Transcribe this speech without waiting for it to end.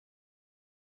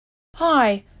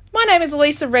Hi, my name is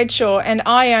Alicia Redshaw and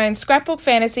I own Scrapbook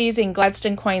Fantasies in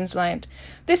Gladstone, Queensland.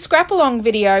 This scrap-along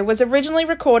video was originally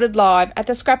recorded live at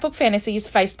the Scrapbook Fantasies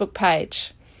Facebook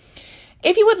page.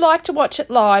 If you would like to watch it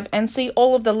live and see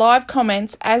all of the live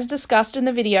comments as discussed in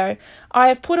the video, I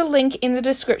have put a link in the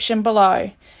description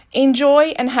below.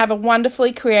 Enjoy and have a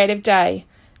wonderfully creative day.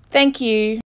 Thank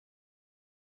you.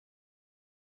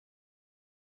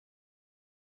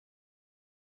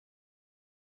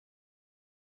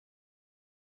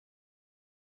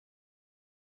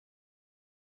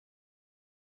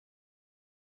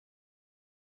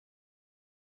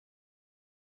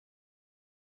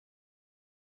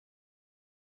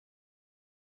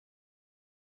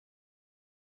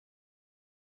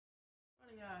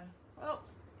 Well,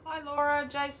 hi Laura,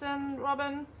 Jason,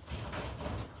 Robin.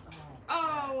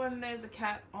 Oh, and there's a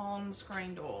cat on the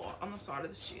screen door on the side of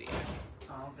the studio.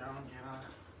 I'll go and get her.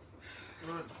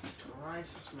 Good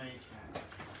gracious me,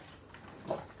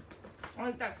 cat. I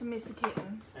think that's a missy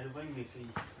kitten. It'll be missy.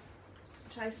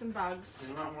 Chasing bugs.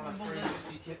 You might want a free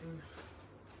missy kitten.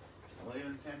 I'll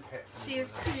even send pet. She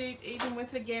is cute, even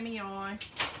with a gammy eye.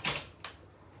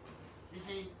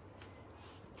 Missy.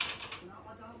 No,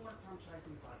 I don't want to come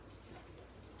chasing bugs.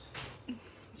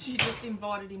 She just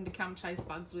invited him to come chase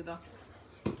bugs with her.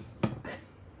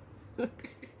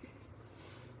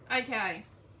 Okay.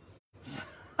 So,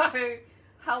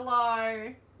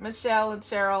 hello, Michelle and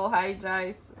Cheryl. Hey,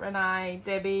 Jace, Renee,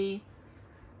 Debbie,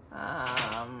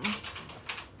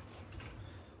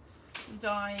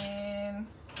 Diane.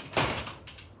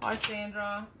 Hi,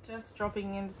 Sandra. Just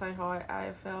dropping in to say hi.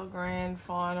 AFL Grand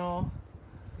Final.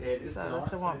 Yeah, it is tonight.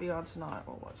 So it won't be on tonight.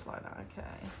 We'll watch later.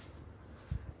 Okay.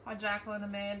 Hi, Jacqueline,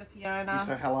 Amanda, Fiona. You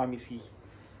say hello, Missy.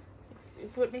 You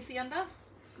put Missy under.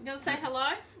 You gonna say hello?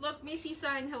 Look, Missy's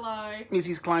saying hello.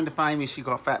 Missy's claim to fame is she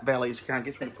got fat belly. She can't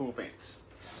get through the pool fence.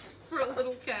 For a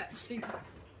little cat, she's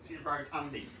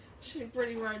rotundy. She's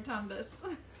pretty rotundous.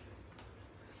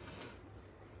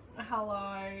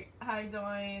 Hello. Hey,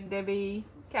 Diane, Debbie,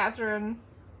 Catherine,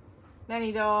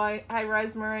 Nanny Di. Hey,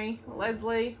 Rosemary,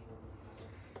 Leslie.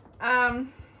 I'm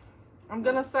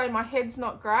gonna say my head's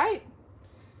not great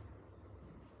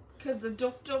because the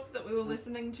doof doof that we were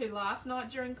listening to last night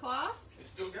during class,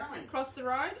 It's still going. across the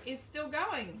road, is still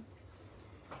going.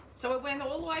 So it went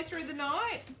all the way through the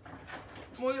night.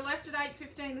 When we left at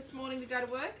 8:15 this morning to go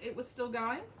to work, it was still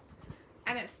going,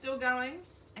 and it's still going,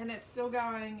 and it's still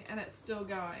going, and it's still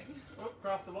going. Oh,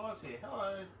 Craft Alive's here.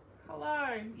 Hello.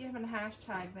 Hello. You haven't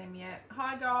hashtagged them yet.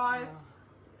 Hi guys.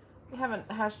 You haven't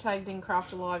hashtagged in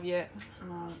Craft Alive yet.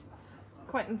 No.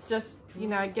 Quentin's just, you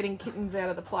know, getting kittens out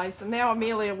of the place, and now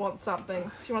Amelia wants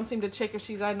something. She wants him to check if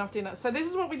she's had enough dinner. So this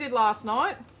is what we did last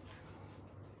night.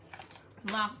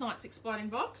 Last night's exploding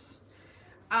box.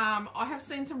 I have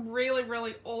seen some really,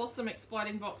 really awesome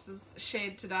exploding boxes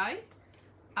shared today.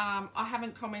 I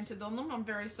haven't commented on them. I'm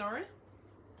very sorry.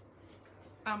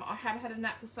 I have had a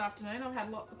nap this afternoon. I've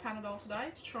had lots of Panadol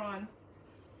today to try and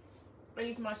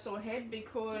ease my sore head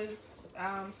because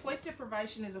sleep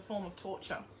deprivation is a form of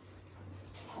torture.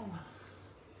 Oh.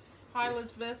 Hi, Yes.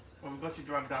 Elizabeth. Well, we've got you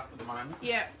drugged up at the moment.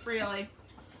 Yeah, really.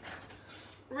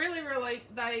 Really, really.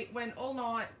 They went all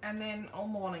night and then all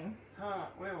morning.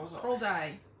 Where was I? All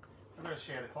day. I've got to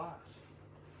share the class.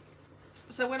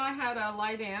 So when I had a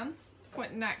lay down,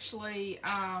 Quentin actually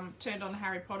turned on the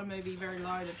Harry Potter movie very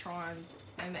low to try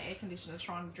and the air conditioner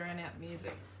trying to drown out the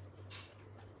music.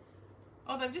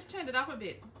 Oh, they've just turned it up a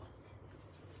bit.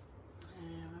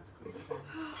 Yeah, that's good.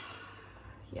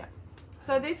 Yeah.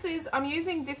 So this is, I'm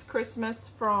using This Christmas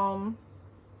from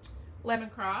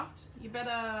Lemoncraft. You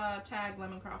better tag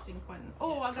Lemoncraft in, Quentin.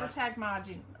 Oh, Yeah, I've got to tag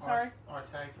Margin. Sorry. I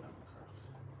tagged Lemoncraft.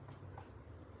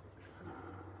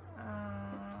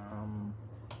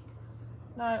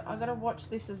 No, I got to watch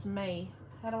This As Me.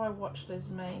 How do I watch This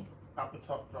As Me? Up the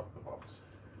top, drop the box.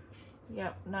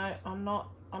 Yep, no, I'm not,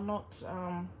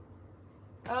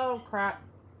 oh crap.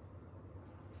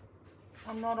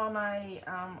 I'm not on a,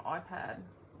 iPad.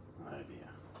 Oh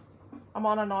dear. I'm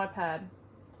on an iPad.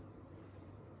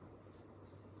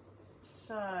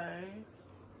 So,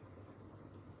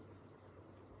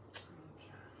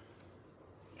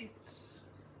 it's,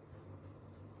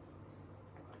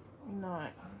 no.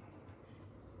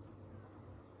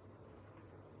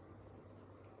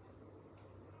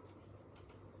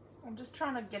 I'm just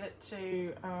trying to get it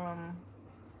to,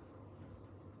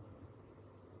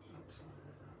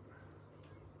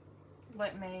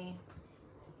 let me,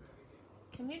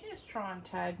 can you just try and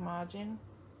tag Margin?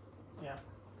 Yeah.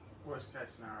 Worst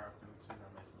case scenario, I can send her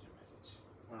a message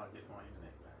when I get my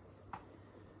internet back.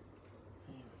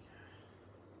 Here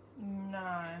we go.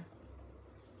 No.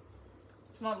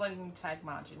 It's It's not letting me tag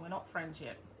margin. We're not friends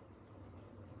yet.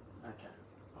 Okay.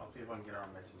 I'll see if I can get her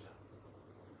on Messenger.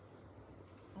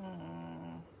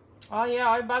 Oh yeah,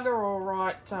 I bug her all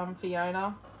right,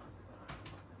 Fiona.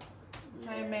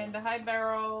 Yeah. Hey Amanda, hey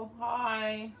Beryl,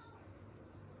 hi.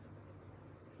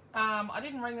 I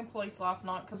didn't ring the police last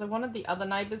night because I wanted the other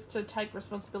neighbours to take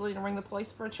responsibility and ring the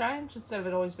police for a change instead of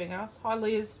it always being us. Hi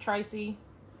Liz, Tracy.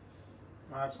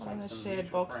 In the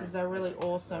shared boxes, they're really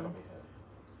awesome.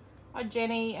 Hi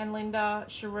Jenny and Linda,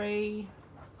 Cherie,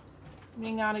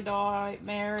 Mingani Di,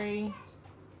 Mary,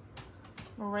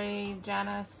 Marie,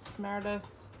 Janice, Meredith.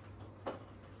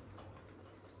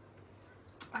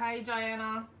 Hey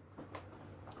Diana.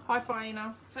 Hi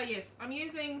Fiona. So yes, I'm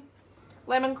using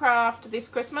Lemoncraft This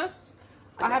Christmas.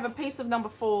 I have a piece of number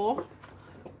 4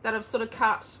 that I've sort of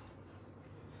cut.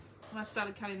 And I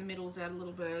started cutting the middles out of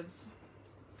little birds.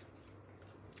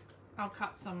 I'll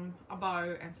cut a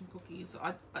bow and some cookies,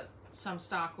 some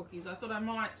star cookies. I thought I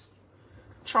might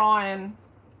try and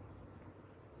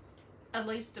at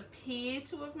least appear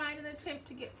to have made an attempt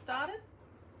to get started.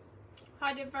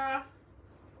 Hi Deborah.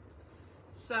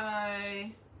 So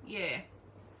yeah,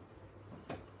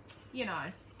 you know,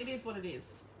 it is what it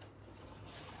is.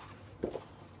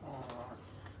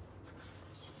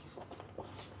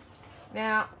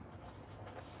 Now,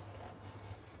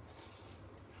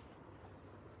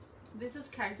 this is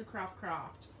Kaisercraft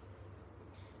Craft.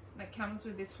 And it comes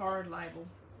with this horrid label.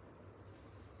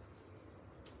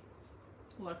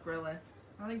 Look, really.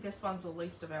 I think this one's the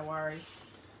least of our worries.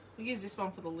 We'll use this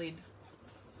one for the lid.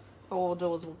 All we'll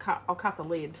do is I'll cut the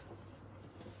lid.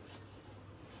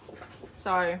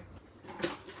 So, I'm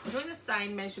doing the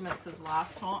same measurements as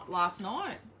last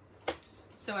night.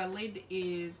 So our lid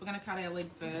is, we're going to cut our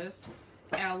lid first.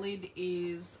 Our lid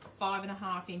is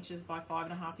 5.5 inches by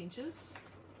 5.5 inches.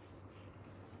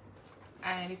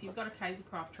 And if you've got a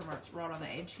Kaisercraft trimmer, it's right on the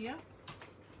edge here.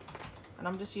 And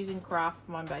I'm just using craft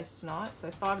for my base tonight. So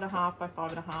 5.5 by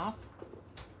 5.5.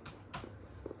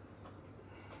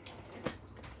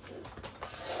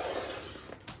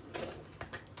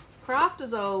 Craft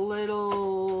is a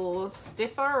little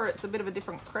stiffer. It's a bit of a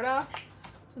different critter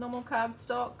to normal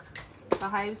cardstock. It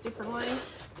behaves differently.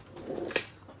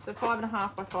 So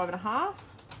 5.5 by 5.5.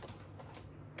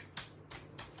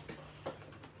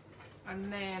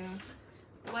 And then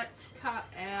let's cut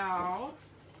out.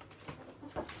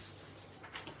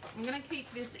 I'm going to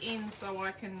keep this in so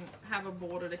I can have a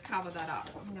border to cover that up.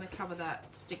 I'm going to cover that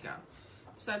sticker.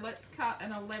 So let's cut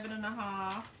an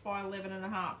 11.5 by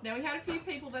 11.5. Now we had a few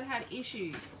people that had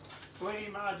issues.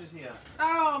 Sweetie, Marge is here.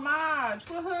 Oh, Marge,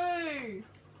 woohoo!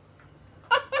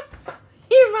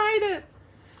 You made it.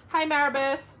 Hey,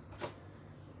 Maribeth.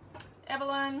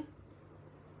 Evelyn.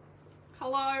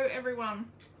 Hello, everyone.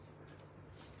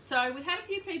 So we had a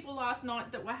few people last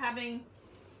night that were having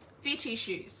fit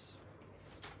issues,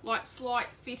 like slight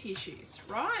fit issues,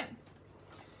 right?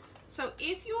 So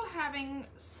if you're having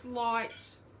slight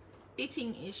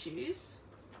fitting issues,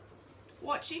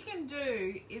 what you can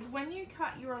do is when you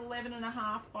cut your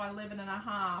 11.5 by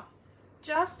 11.5,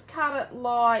 just cut it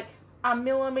like a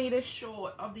millimetre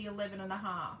short of the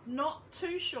 11.5, not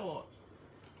too short,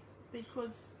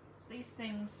 because these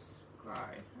things grow.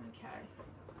 Okay.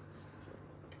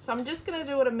 So I'm just going to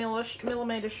do it a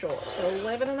millimetre short, so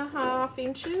 11.5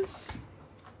 inches.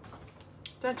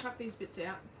 Don't chuck these bits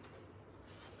out.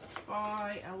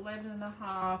 By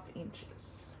 11.5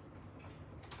 inches.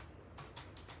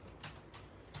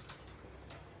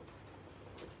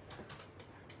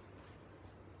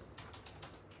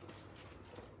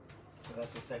 So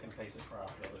that's the second piece of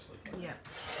craft, obviously. Yeah.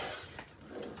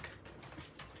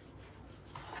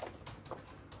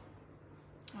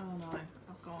 Oh no,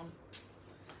 I've gone.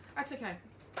 That's okay.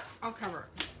 I'll cover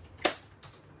it.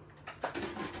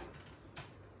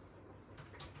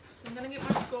 So I'm going to get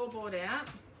my scoreboard out.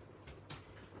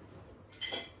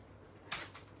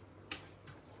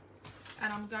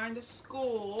 And I'm going to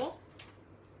score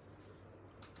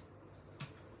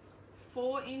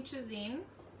 4 inches in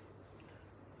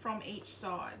from each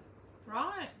side,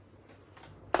 right?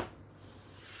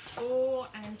 4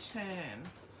 and turn.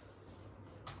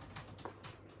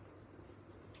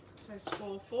 So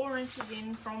score 4 inches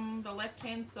in from the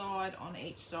left-hand side on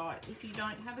each side. If you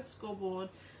don't have a scoreboard,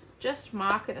 just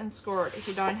mark it and score it. If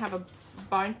you don't have a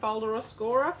bone folder or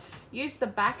scorer, use the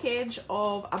back edge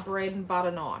of a bread and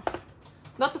butter knife.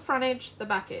 Not the front edge, the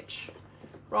back edge.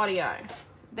 Rightio.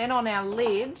 Then on our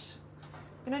lid,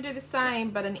 I'm going to do the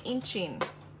same, but an inch in.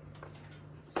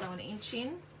 So an inch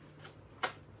in.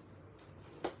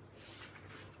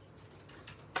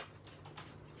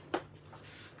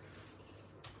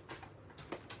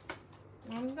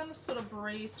 I'm going to sort of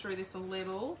breeze through this a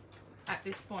little at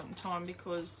this point in time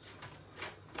because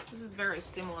this is very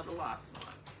similar to last night.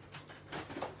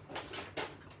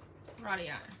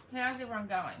 Rightio. How's everyone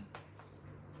going?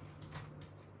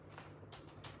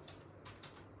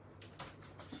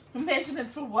 The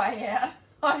measurements were way out.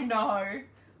 I know.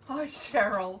 Hi,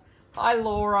 Cheryl. Hi,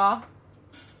 Laura.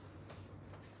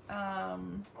 I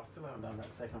still haven't done that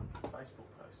second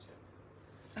Facebook post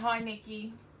yet. Hi,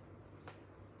 Nikki.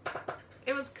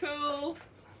 It was cool.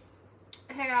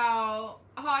 How?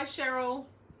 Hi, Cheryl.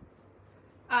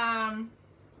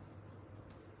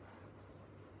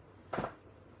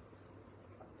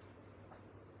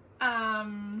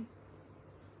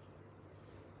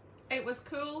 It was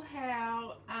cool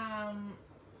how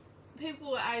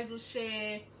people were able to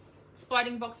share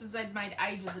splitting boxes they'd made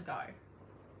ages ago.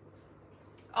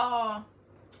 Oh.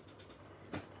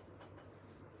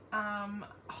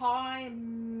 Hi,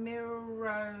 Miroslava.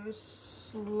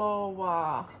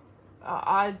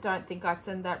 I don't think I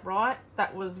said that right.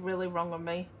 That was really wrong on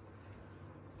me.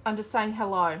 I'm just saying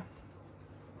hello.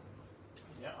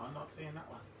 Yeah, I'm not seeing that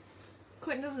one.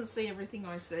 Quentin doesn't see everything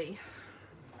I see.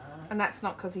 No. And that's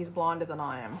not because he's blinder than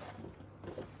I am.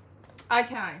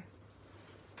 Okay.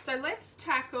 So let's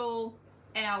tackle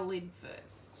our lid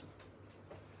first.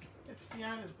 It's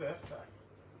Fiona's birthday.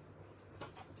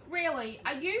 Really?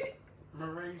 Are you...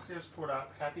 Marie's just put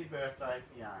up, happy birthday,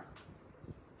 Fiona.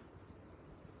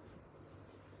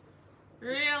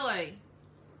 Really?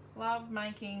 Love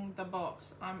making the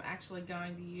box. I'm actually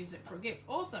going to use it for a gift.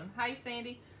 Awesome. Hey,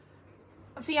 Sandy.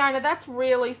 Fiona, that's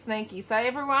really sneaky. So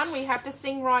everyone, we have to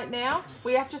sing right now.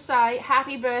 We have to say,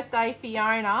 happy birthday,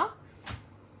 Fiona.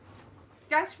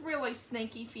 That's really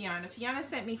sneaky, Fiona. Fiona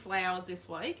sent me flowers this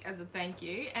week as a thank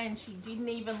you, and she didn't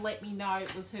even let me know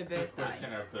it was her birthday. We've got to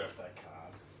send her a birthday card.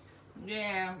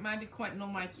 Yeah, maybe Quentin will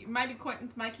make you. Maybe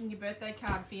Quentin's making your birthday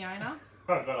card, Fiona.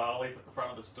 I've got a whole heap at the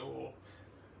front of the store.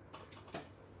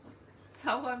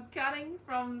 So I'm cutting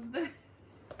from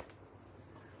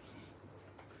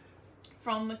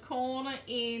the corner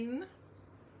in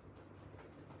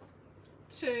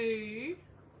to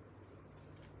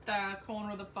the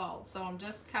corner of the fold. So I'm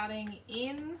just cutting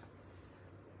in.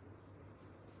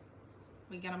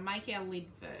 We're going to make our lid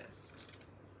first.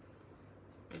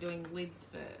 We're doing lids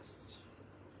first.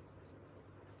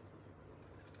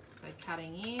 So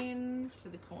cutting in to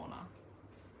the corner.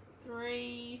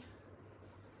 3.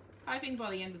 Hoping by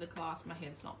the end of the class my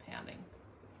head's not pounding.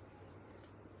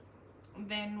 And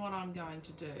then what I'm going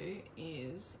to do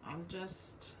is I'm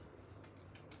just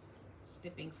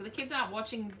snipping. So the kids aren't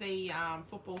watching the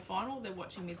football final, they're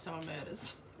watching Midsummer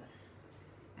Murders.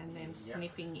 And then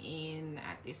snipping in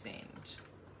at this end.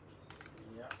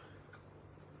 Yep.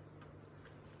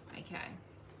 Okay.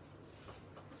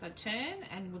 So turn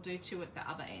and we'll do 2 at the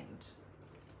other end.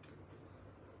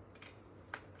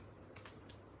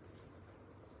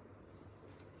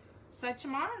 So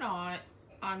tomorrow night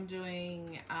I'm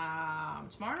doing,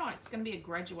 tomorrow night it's going to be a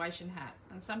graduation hat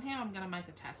and somehow I'm going to make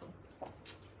a tassel.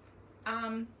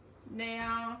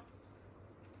 Now,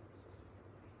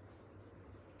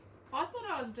 I thought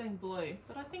I was doing blue,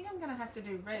 but I think I'm going to have to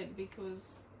do red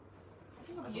because I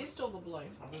think I've used all the blue.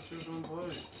 I thought you were doing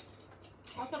blue.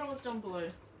 I thought I was doing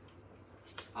blue.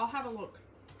 I'll have a look.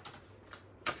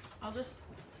 I'll just...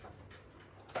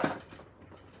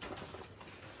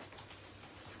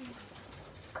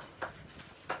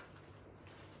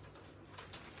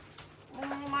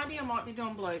 Maybe I might be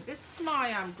doing blue. This is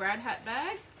my grad hat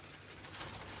bag.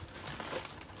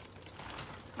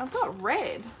 I've got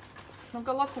red. I've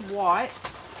got lots of white.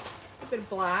 A bit of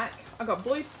black. I've got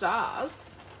blue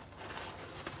stars.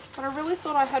 But I really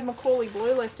thought I had Macaulay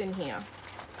blue left in here.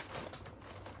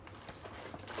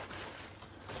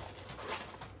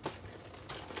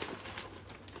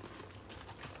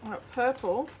 Oh,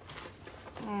 purple.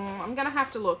 I'm going to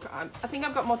have to look. I think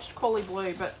I've got Macaulay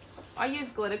blue, but I use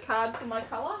glitter card for my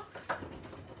colour. I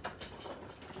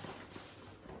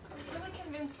was really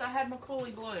convinced I had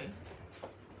Macaulay blue,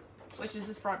 which is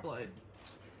this bright blue.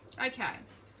 Okay,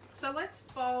 so let's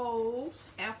fold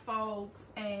our folds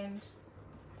and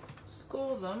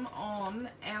score them on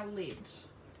our lid.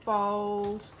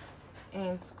 Fold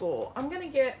and score. I'm going to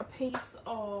get a piece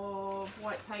of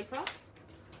white paper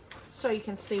so you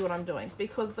can see what I'm doing,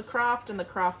 because the craft and the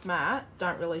craft mat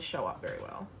don't really show up very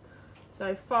well.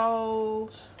 So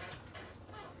fold,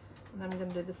 and I'm going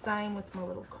to do the same with my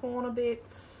little corner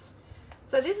bits.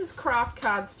 So this is craft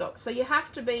cardstock, so you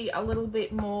have to be a little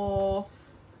bit more,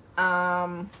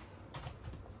 yeah,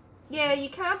 you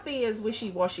can't be as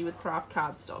wishy-washy with craft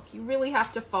cardstock. You really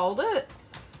have to fold it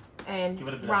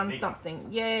and run something.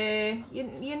 Yeah,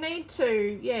 you need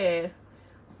to, yeah.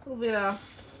 little bit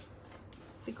of,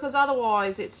 because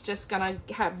otherwise it's just going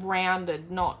to have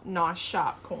rounded, not nice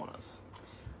sharp corners.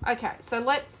 Okay, so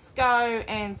let's go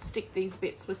and stick these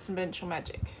bits with some Benchel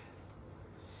Magic.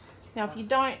 Now, if you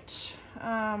don't,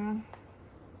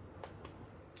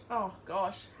 oh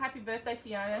gosh, happy birthday,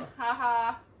 Fiona.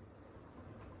 Haha.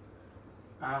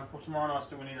 For tomorrow night,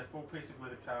 do we need a full piece of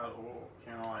glitter card or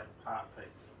can I part piece?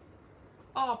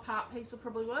 Oh, part piece will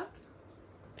probably work.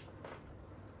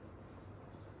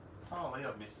 Holy,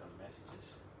 I've missed some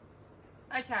messages.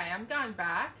 Okay, I'm going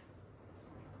back.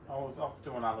 I was off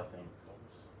doing other things.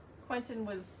 Quentin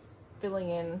was filling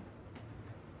in.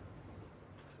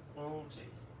 Oh, gee.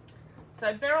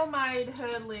 So Beryl made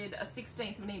her lid a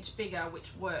 1/16 of an inch bigger,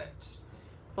 which worked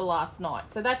for last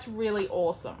night. So that's really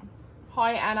awesome.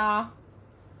 Hi, Anna.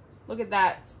 Look at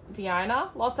that,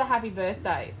 Fiona. Lots of happy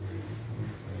birthdays.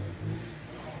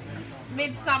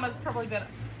 Midsummer's probably better.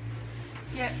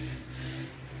 Yeah.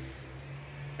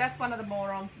 That's one of the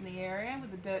morons in the area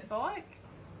with the dirt bike.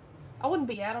 I wouldn't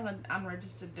be out on an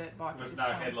unregistered dirt bike with this no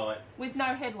time. headlight. With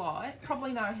no headlight,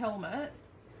 probably no helmet.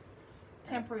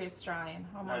 Temporary Australian.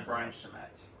 Oh my no brains to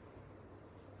match.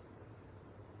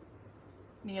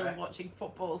 Neil's watching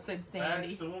football, said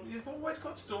Sandy. Storm. You've always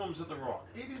got storms at the Rock.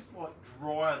 It is like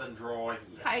drier than dry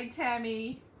here. Hey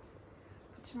Tammy.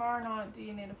 For tomorrow night, do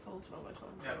you need a full 12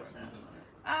 o'clock? Yeah, that sounds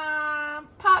nice.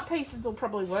 Part pieces will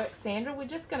probably work, Sandra. We're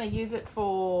just going to use it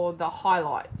for the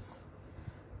highlights.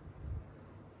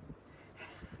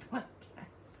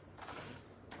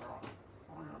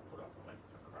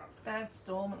 Bad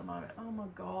storm at the moment. Oh my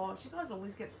gosh, you guys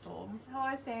always get storms.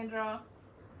 Hello, Sandra.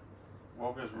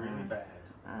 Wogga's really bad.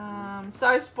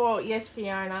 So spoilt. Yes,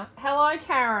 Fiona. Hello,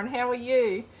 Karen. How are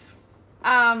you?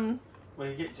 Well,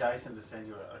 you get Jason to send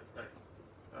you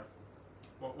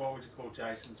what would you call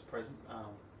Jason's present?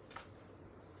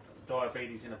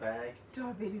 Diabetes in a bag.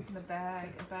 Diabetes in a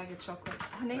bag of chocolate.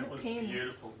 I need a pin.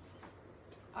 Beautiful.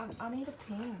 I need a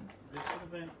pin. This should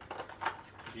have been.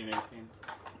 Do you need a pin?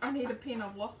 I need a pin.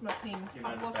 I've lost my pin. You know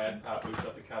I've the lost bad them. part, we've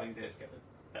got the cutting desk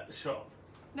at the shop.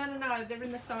 No, they're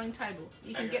in the sewing table.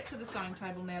 You can get to the sewing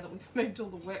table now that we've moved all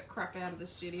the work crap out of the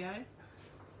studio.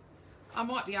 I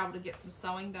might be able to get some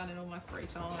sewing done in all my free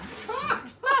time.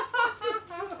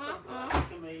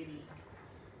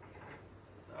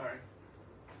 Sorry.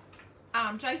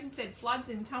 Jason said floods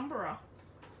in Tumbera.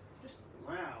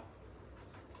 Wow.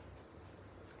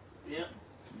 Yep.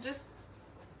 Just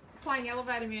playing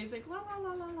elevator music. La la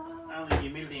la la la. Only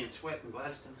humidity and sweat in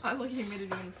Gladstone. Only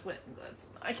humidity and sweat in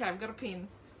Gladstone. Okay, I've got a pin.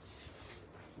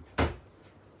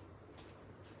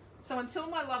 So until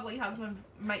my lovely husband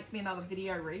makes me another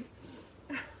video wreath,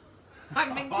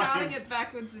 I've been cutting it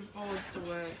backwards and forwards to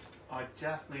work. I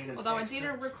just need Although I did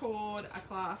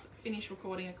finish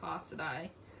recording a class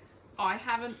today. I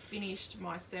haven't finished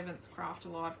my 7th Craft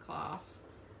Alive class.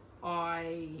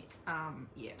 I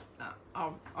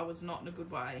was not in a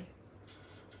good way.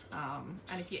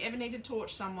 And if you ever need to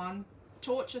torture someone,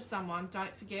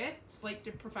 don't forget sleep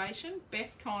deprivation,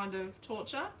 best kind of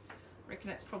torture. Reckon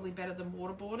it's probably better than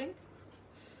waterboarding.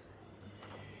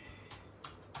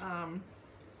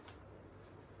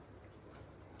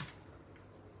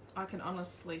 I can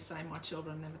honestly say my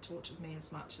children never tortured me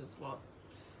as much as what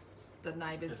the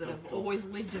neighbours that have always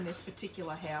lived in this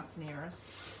particular house near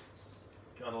us.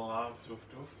 Gotta love doof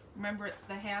doof. Remember, it's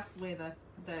the house where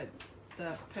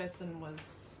the person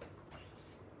was,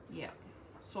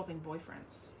 swapping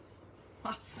boyfriends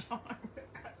last time.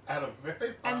 At a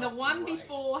very fast And the one rate.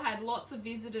 before had lots of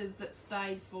visitors that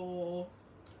stayed for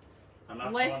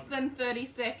Enough less time, than 30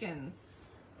 seconds.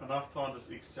 Enough time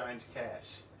to exchange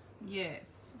cash.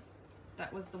 Yes,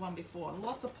 that was the one before. And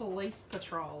lots of police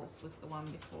patrols with the one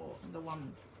before. The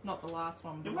one, not the last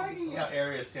one. You're making our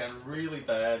area sound really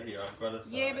bad here, I've got to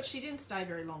say. Yeah, but she didn't stay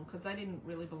very long because they didn't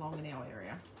really belong in our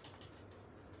area.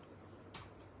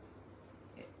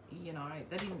 You know,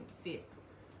 they didn't fit.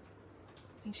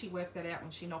 I think she worked that out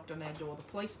when she knocked on our door. The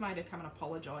police made her come and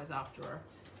apologise after a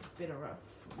bit of a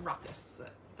ruckus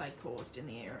that they caused in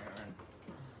the area, and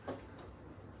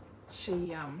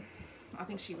she, I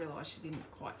think she realised she didn't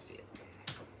quite fit.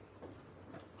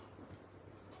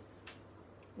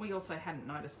 We also hadn't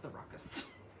noticed the ruckus.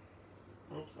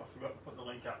 Oops, I forgot to put the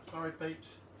link up. Sorry,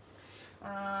 peeps.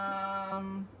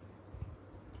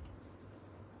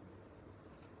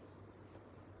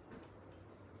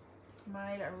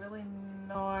 Made a really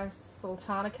nice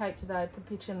sultana cake today. Put a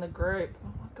picture in the group.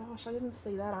 Oh my gosh, I didn't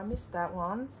see that. I missed that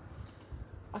one.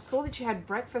 I saw that you had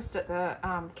breakfast at the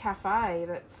cafe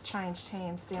that's changed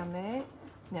hands down there.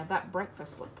 Now that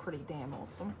breakfast looked pretty damn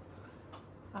awesome.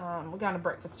 We're going to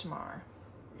breakfast tomorrow.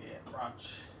 Yeah,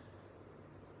 brunch.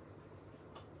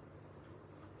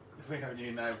 We have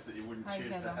new neighbours that you wouldn't Hey,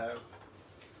 choose to Heather. have.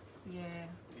 Yeah.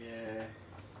 Yeah.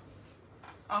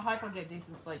 I hope I get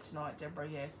decent sleep tonight, Deborah,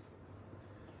 yes.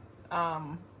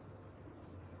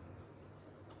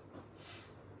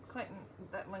 Quentin,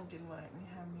 that link didn't work. You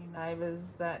have new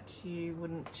neighbours that you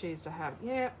wouldn't choose to have.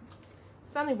 Yeah.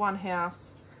 It's only one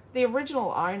house. The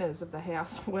original owners of the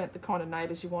house weren't the kind of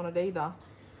neighbours you wanted either.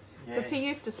 Because he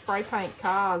used to spray paint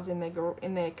cars in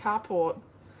their carport,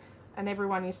 and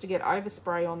everyone used to get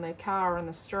overspray on their car in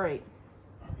the street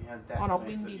on a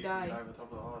windy day. Over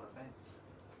top of the fence.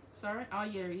 Sorry? Oh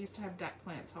yeah, he used to have DAC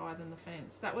plants higher than the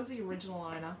fence. That was the original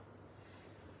owner.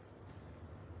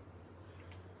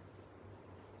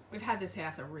 We've had this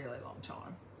house a really long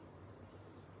time.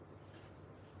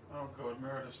 Oh god,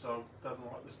 Meredith's dog doesn't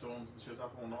like the storms and she was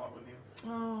up all night with him.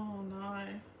 Oh no.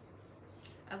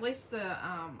 At least the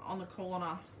on the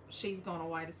corner, she's gone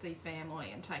away to see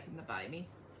family and taken the baby.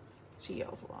 She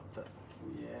yells a lot, but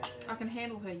yeah, I can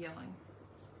handle her yelling.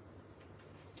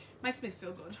 Makes me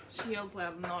feel good. She yells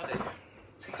louder than I do.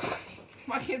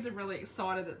 My kids are really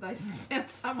excited that they found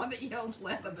someone that yells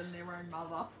louder than their own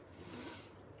mother.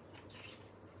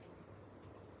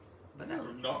 But that's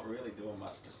not really doing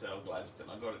much to sell Gladstone,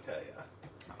 I've got to tell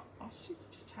you. Oh, she's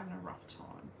just having a rough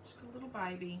time. She's got a little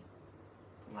baby,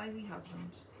 a lazy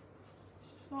husband. It's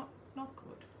just not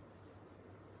good.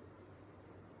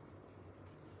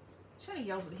 She only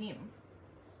yells at him.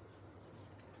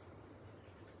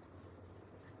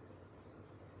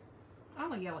 I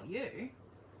only yell at you.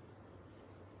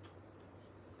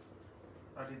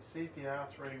 I did CPR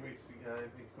 3 weeks ago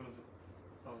because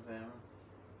of them.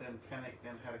 Then panicked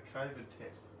and had a COVID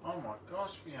test. Oh my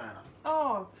gosh, Fiona.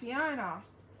 Oh, Fiona.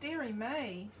 Dearie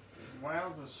me.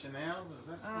 Wowzers, schnauzers,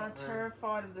 that's not very...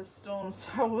 Terrified of the storm, so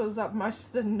I was up most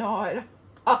of the night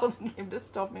holding him to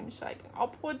stop him shaking. Oh,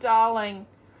 poor darling.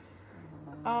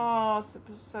 Oh,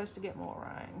 it's supposed to get more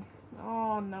rain.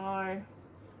 Oh, no.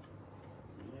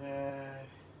 Yeah.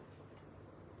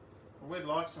 We'd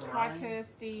like some Hi, rain.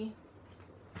 Kirsty.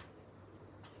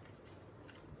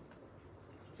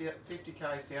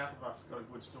 50k south of us got a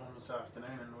good storm this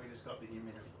afternoon and we just got the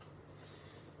humidity.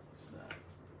 So.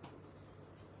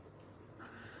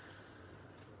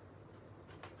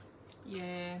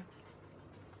 Yeah.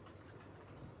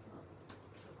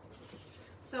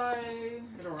 So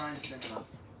It'll rain soon enough.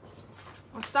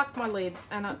 I stuck my lid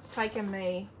and it's taken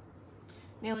me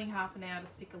nearly half an hour to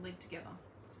stick a lid together.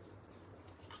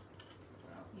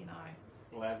 Well, You know.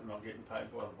 glad we're not getting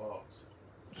paid by the box.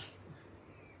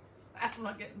 I'm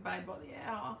not getting paid by the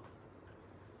hour.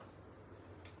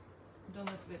 I'm doing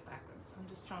this a bit backwards. I'm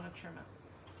just trying to trim it.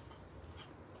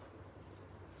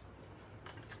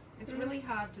 It's really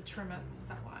hard to trim it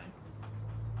that way.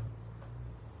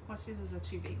 My scissors are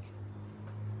too big.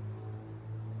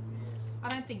 Yes. I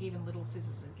don't think even little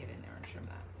scissors would get in there and trim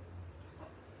that.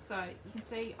 So you can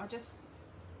see I just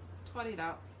tidied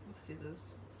up with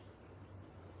scissors.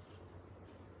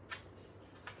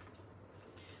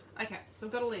 Okay, so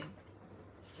I've got a lid.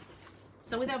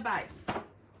 So with our base,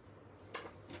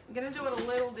 I'm going to do it a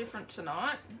little different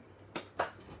tonight.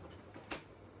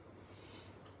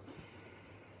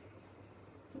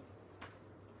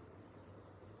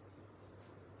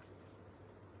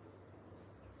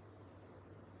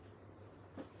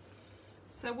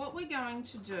 So what we're going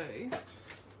to do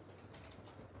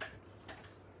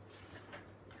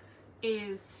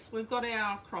is we've got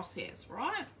our crosshairs,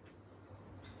 right?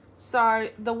 So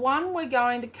the one we're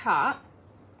going to cut,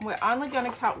 we're only going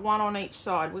to cut one on each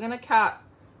side. We're going to cut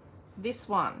this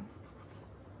one,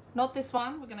 not this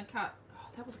one. We're going to cut, oh,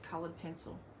 that was a coloured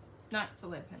pencil. No, it's a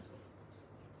lead pencil.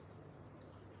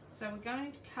 So we're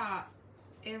going to cut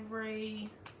every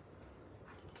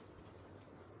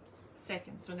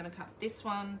second. So we're going to cut this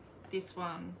one, this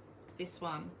one, this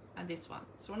one, and this one.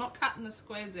 So we're not cutting the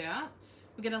squares out.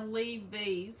 We're going to leave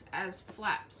these as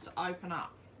flaps to open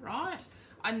up, right?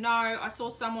 I know I saw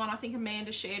someone, I think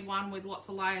Amanda shared one with lots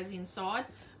of layers inside,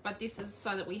 but this is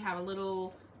so that we have a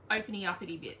little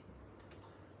openy-uppity bit.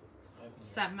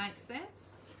 Does that make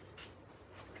sense?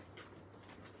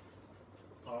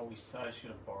 Oh, we so should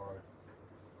have borrowed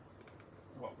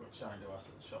what was shown to us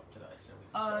at the shop today. So we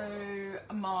can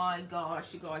Oh my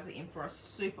gosh, you guys are in for a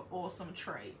super awesome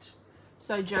treat.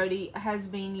 So Jody has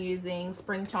been using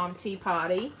Springtime Tea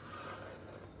Party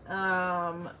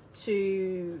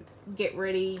to get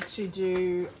ready to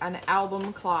do an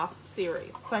album class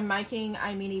series. So making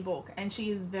a mini book, and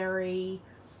she is very,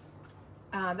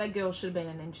 that girl should have been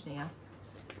an engineer.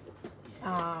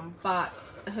 But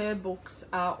her books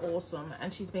are awesome,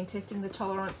 and she's been testing the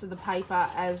tolerance of the paper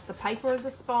as the paper is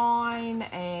a spine,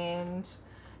 and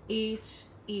it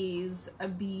is a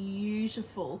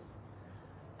beautiful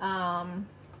Yeah,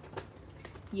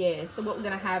 so what we're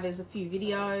going to have is a few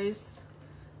videos.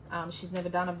 She's never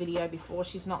done a video before.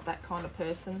 She's not that kind of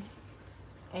person.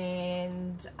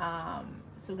 And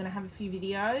so we're going to have a few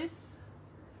videos,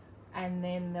 and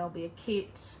then there'll be a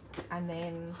kit, and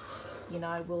then, you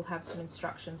know, we'll have some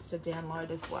instructions to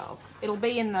download as well. It'll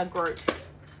be in the group,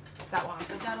 that one,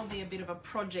 but that'll be a bit of a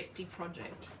projecty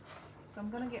project. So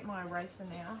I'm going to get my eraser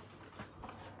now.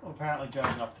 Well, apparently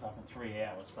Joe's knocked it up in 3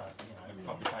 hours, but, you know, it'll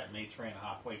probably take me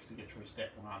 3.5 weeks to get through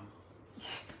step 1.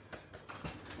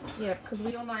 Yeah, because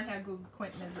we all know how good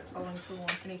Quentin is at following through on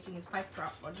finishing his paper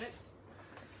craft projects.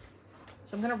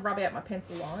 So I'm going to rub out my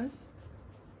pencil lines.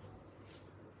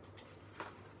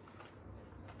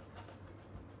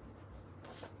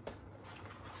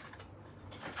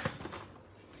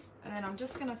 And then I'm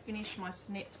just going to finish my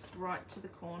snips right to the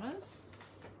corners.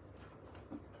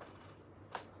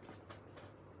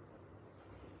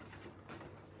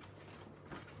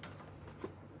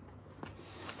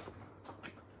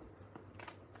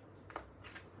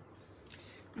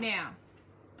 Now,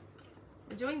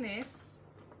 we're doing this.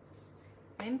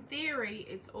 In theory,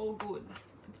 it's all good.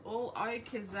 It's all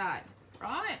okay,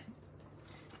 right?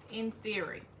 In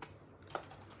theory.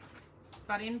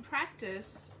 But in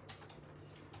practice,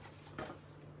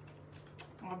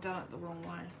 I've done it the wrong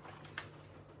way.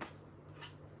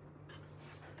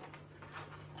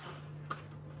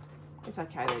 It's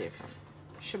okay, they're different.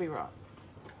 Should be right.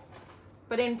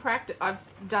 But in practice, I've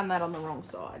done that on the wrong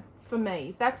side. For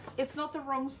me, it's not the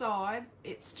wrong side,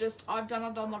 it's just I've done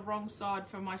it on the wrong side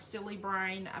for my silly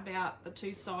brain about the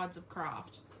two sides of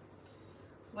craft.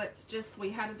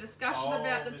 We had a discussion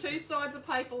about the two sides of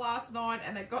paper last night,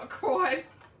 and it got quiet.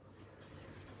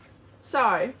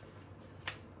 So,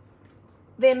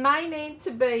 there may need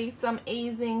to be some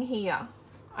easing here,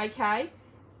 okay?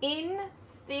 In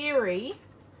theory,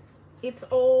 it's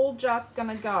all just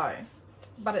gonna go,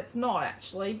 but it's not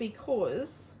actually,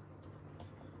 because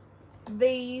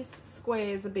these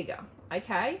squares are bigger,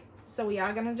 okay? So we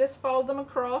are going to just fold them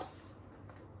across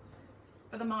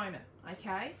for the moment,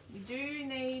 okay? We do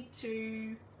need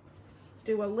to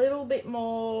do a little bit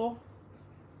more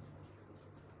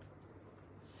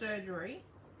surgery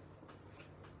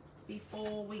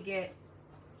before we get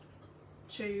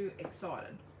too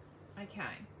excited,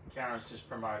 okay? Karen's just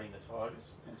promoting the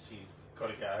Tigers, and she's got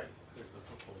to go because the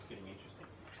football's getting interesting.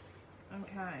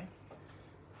 Okay.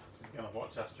 She's going to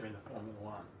watch us during the Formula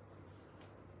 1.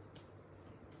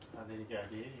 So there you go,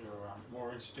 dear. You're more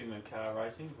interesting than car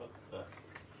racing, but the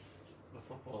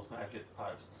football's now get the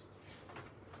posts.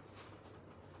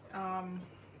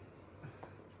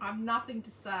 I've nothing to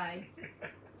say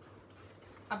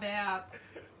about.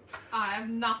 I have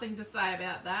nothing to say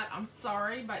about that. I'm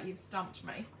sorry, but you've stumped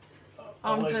me.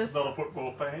 I'm just not a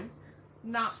football fan.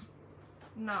 No.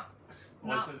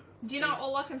 Do you know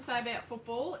all I can say about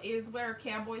football is we're a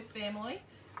Cowboys family,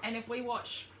 and if we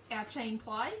watch our team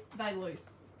play, they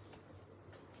lose.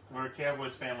 We're a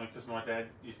Cowboys family because my dad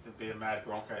used to be a mad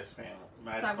Broncos family.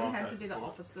 So we had to do the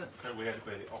opposite. So we had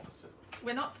to be the opposite.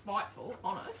 We're not spiteful,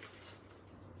 honest.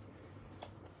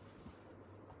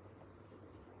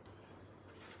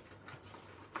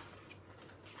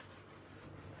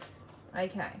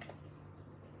 Okay.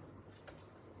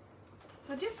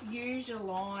 So just use your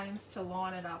lines to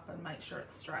line it up and make sure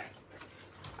it's straight.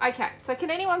 Okay, so can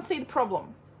anyone see the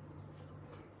problem?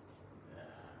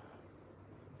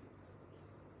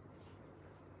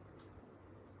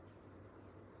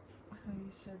 You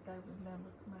said they would never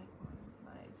make one,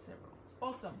 made several.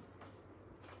 Awesome.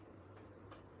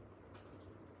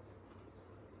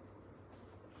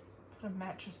 Put a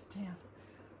mattress down.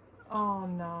 Oh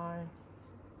no.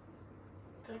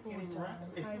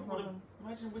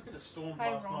 Imagine we could have stormed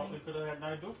Hey, last Ronnie. night, we could have had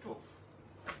no doof.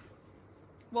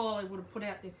 Well, it would have put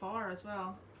out their fire as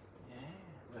well. Yeah,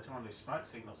 they're trying to do smoke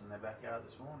signals in their backyard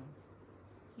this morning.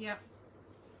 Yep.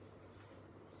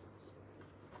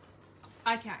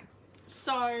 Okay,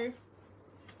 so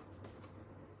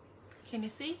can you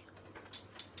see?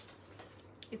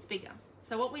 It's bigger.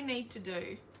 So what we need to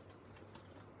do,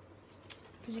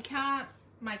 because you can't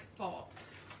make a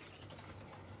box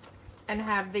and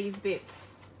have these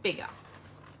bits bigger.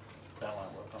 That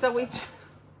won't work. So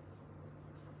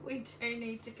we do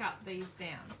need to cut these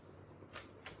down.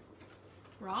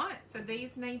 Right? So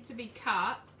these need to be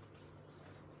cut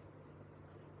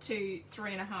to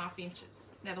 3.5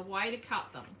 inches. Now the way to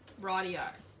cut them,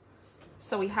 rightio.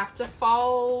 So we have to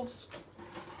fold.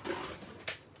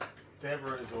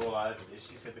 Deborah is all over this.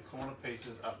 She said the corner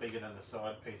pieces are bigger than the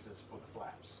side pieces for the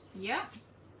flaps. Yep.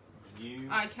 You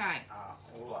okay. are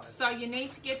all over. So you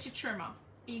need to get your trimmer.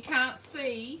 You can't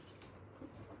see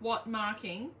what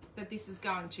marking that this is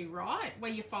going to, right?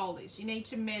 Where your fold is. You need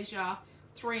to measure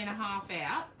 3.5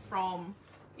 out from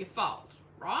your fold,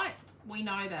 right? We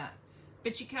know that.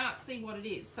 But you can't see what it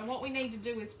is. So what we need to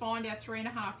do is find our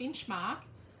 3.5 inch mark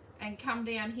and come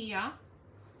down here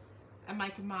and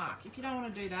make a mark. If you don't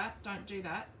want to do that, don't do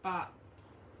that. But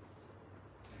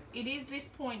it is this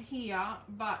point here,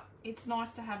 but it's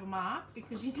nice to have a mark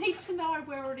because you need to know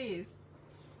where it is.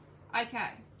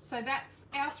 Okay, so that's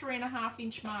our 3.5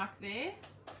 inch mark there.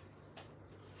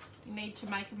 You need to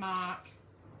make a mark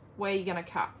where you're going to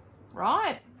cut,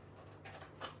 right?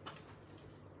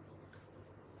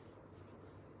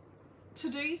 To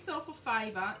do yourself a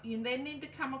favour, you then need to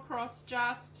come across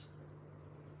just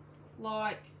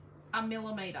like 1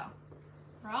 millimetre,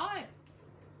 right?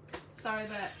 So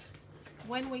that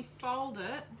when we fold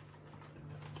it,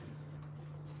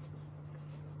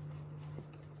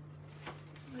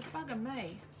 they're bugging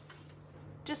me.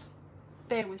 Just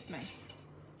bear with me.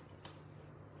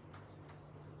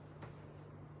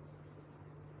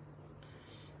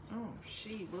 Oh,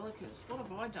 gee willikers, what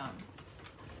have I done?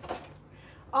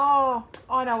 Oh,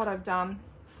 I know what I've done.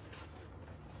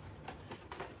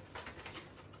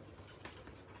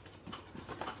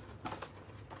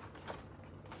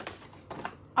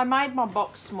 I made my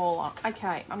box smaller.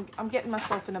 Okay, I'm getting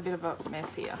myself in a bit of a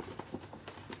mess here.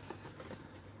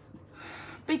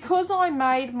 Because I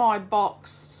made my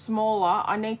box smaller,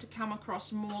 I need to come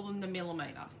across more than the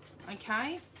millimetre,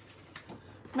 okay?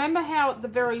 Remember how at the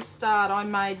very start I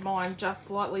made mine just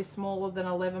slightly smaller than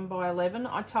 11 by 11?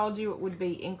 I told you it would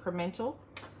be incremental.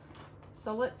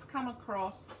 So let's come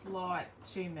across like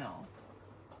 2 mil.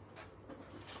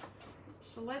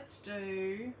 So let's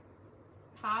do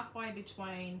halfway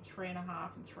between 3.5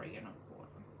 and 3.25.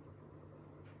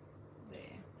 There.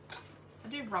 I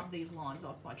do rub these lines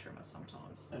off my trimmer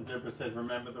sometimes. And Deborah said,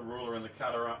 remember the ruler and the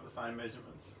cutter aren't the same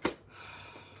measurements.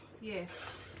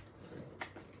 Yes.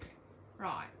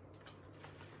 Right.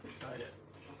 So yeah.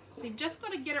 So you've just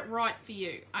got to get it right for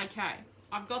you. Okay,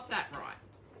 I've got that right.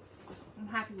 I'm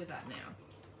happy with that now.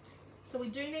 So we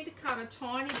do need to cut a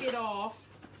tiny bit off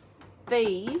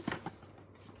these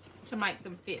to make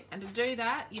them fit. And to do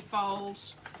that, you fold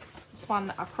this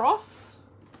one across.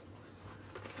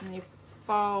 And you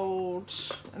fold,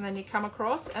 and then you come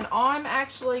across. And I'm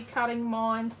actually cutting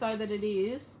mine so that it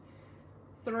is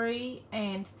 3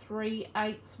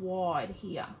 3/8 wide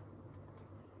here.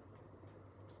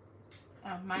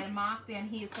 I've made a mark down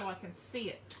here so I can see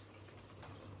it.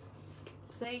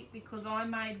 See, because I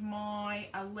made my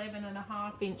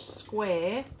 11.5 inch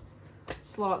square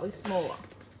slightly smaller.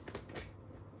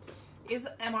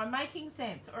 Am I making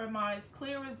sense, or am I as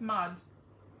clear as mud?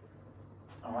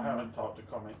 Oh, I haven't typed a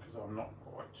comment because I'm not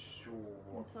quite sure.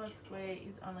 Inside square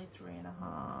is only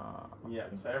 3.5. Yeah,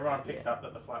 so everyone picked up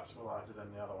that the flaps were larger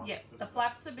than the other ones. Yeah, the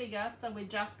flaps are bigger, so we're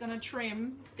just going to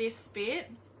trim this bit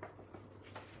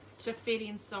to fit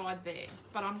inside there.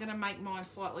 But I'm going to make mine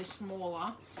slightly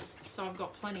smaller so I've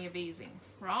got plenty of easing,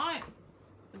 right?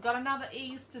 We've got another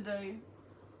ease to do.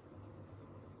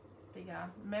 Bigger.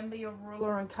 Remember, your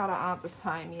ruler and cutter aren't the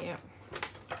same yet.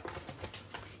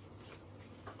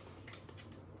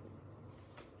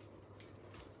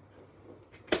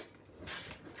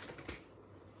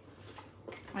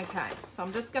 Okay, so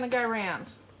I'm just going to go around.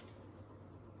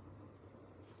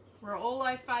 We're all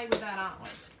au fait with that, aren't we?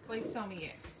 Please tell me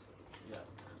yes. Yeah.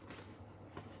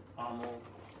 I'm all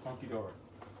honky-dory.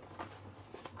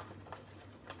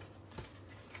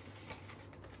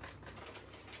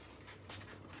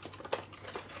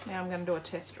 Now I'm going to do a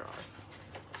test drive.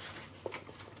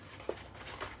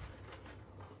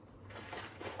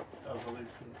 Does the lid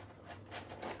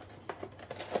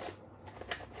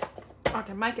fit? I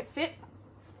can make it fit.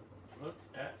 Look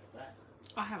at that.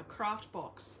 I have a craft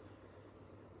box.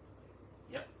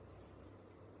 Yep.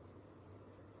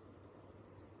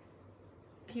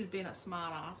 He's been a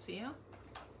smart ass here.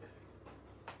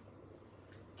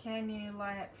 Can you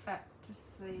lay it flat to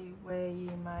see where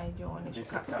you made your initial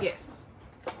cuts? Yes.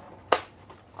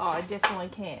 Oh, I definitely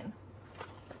can.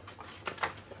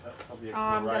 That's probably a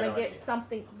I'm great going to idea. get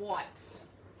something white.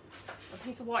 A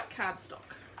piece of white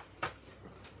cardstock.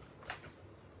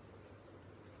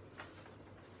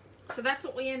 So that's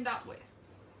what we end up with.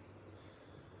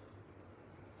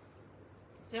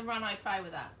 Is everyone okay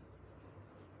with that?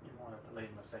 You might have to leave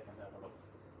him a second to have a look.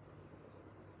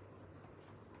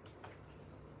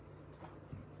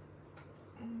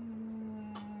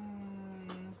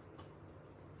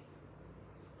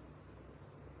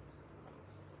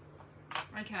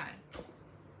 Okay.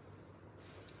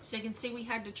 So you can see we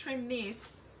had to trim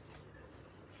this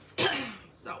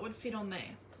so it would fit on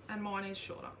there, and mine is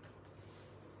shorter.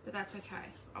 but that's okay.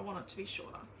 I want it to be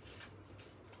shorter.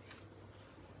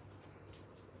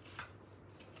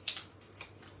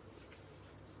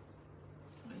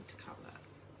 I need to cover that.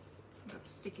 I've got the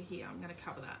sticker here. I'm going to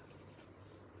cover that.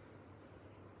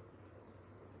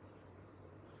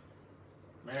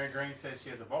 Mary Green says she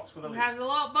has a box with a lid. Has a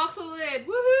box with a lid.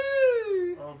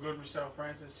 Woohoo! Oh, good. Michelle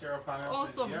Francis, Cheryl Parnell.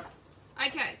 Awesome. Says, yep.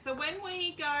 Okay, so when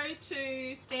we go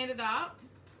to stand it up,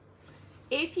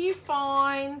 if you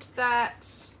find that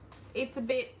it's a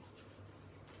bit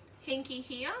hinky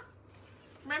here,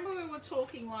 remember we were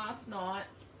talking last night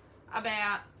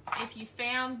about if you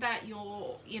found that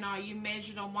you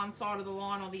measured on one side of the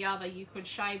line or the other, you could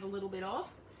shave a little bit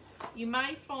off. You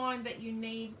may find that you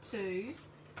may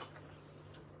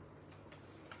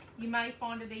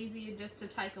find it easier just to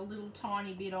take a little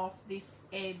tiny bit off this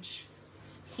edge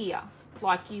here.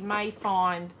 Like you may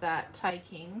find that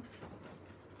taking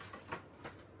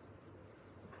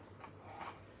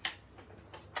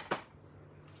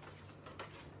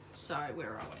where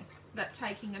are we? That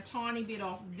taking a tiny bit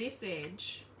off this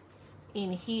edge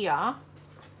in here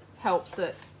helps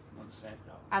it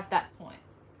at that point.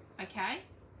 Okay?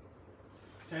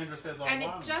 Sandra says and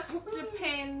it just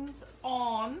depends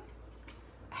on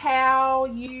how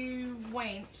you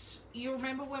went. You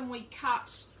remember when we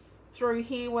cut through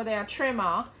here with our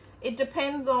trimmer, it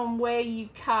depends on where you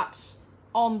cut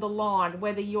on the line,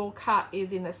 whether your cut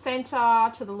is in the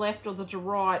center, to the left or the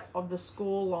right of the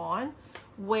score line,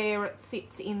 where it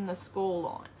sits in the score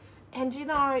line. And you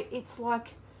know, it's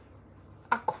like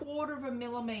 1/4 of a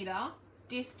millimeter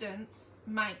distance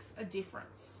makes a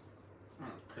difference.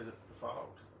 Because it's the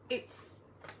fold. It's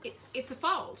a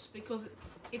fold because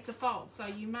it's a fold. So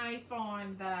you may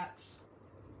find that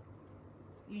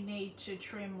you need to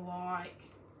trim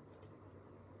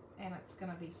and it's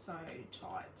going to be so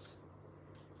tight.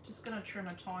 Just going to trim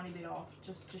a tiny bit off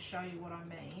just to show you what I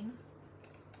mean.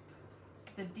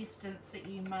 The distance that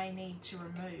you may need to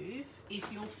remove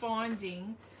if you're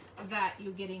finding that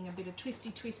you're getting a bit of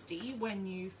twisty when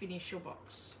you finish your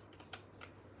box.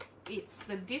 It's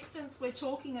the distance we're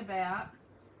talking about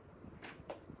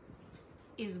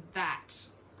is that.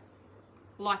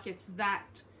 Like it's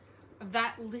that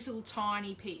little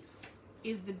tiny piece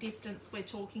is the distance we're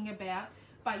talking about.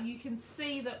 But you can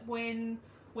see that when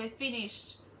we're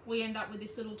finished, we end up with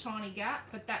this little tiny gap,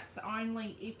 but that's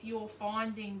only if you're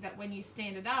finding that when you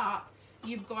stand it up,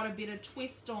 you've got a bit of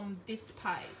twist on this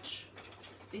page,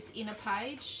 this inner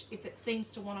page. If it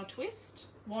seems to want to twist,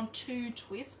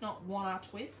 not want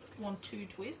to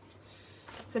twist.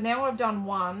 So now I've done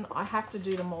one, I have to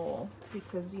do them all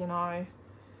because, you know,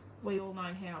 we all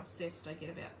know how obsessed I get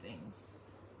about things.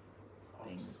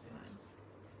 Obsessed.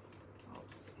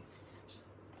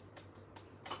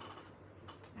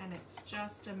 And it's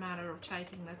just a matter of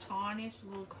taking the tiniest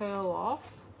little curl off.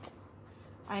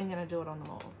 I'm going to do it on them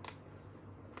all.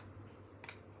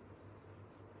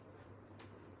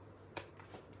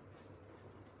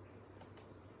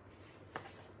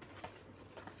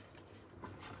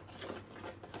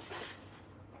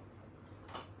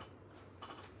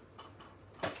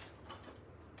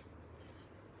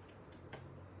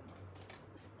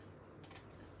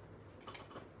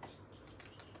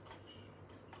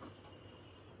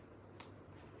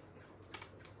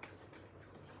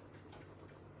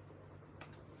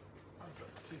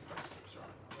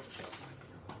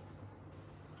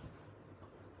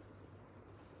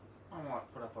 I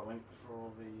might put up a link for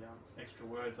all the extra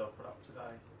words I'll put up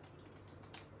today.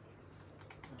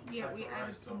 Yeah, we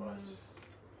added some words.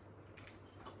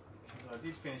 I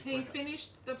did finish. He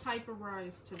finished the paper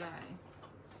rose today.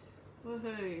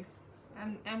 Woohoo!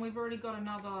 And we've already got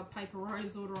another paper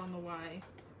rose order on the way.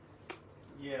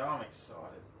 Yeah, I'm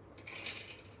excited.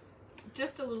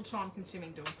 Just a little time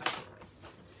consuming doing paper rose.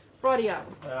 Rightio.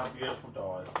 They are beautiful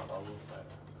dyes, but I will say that.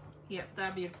 Yep,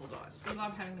 they're beautiful dyes. We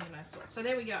love having them in our store. So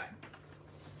there we go.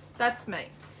 That's me.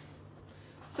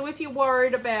 So if you're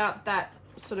worried about that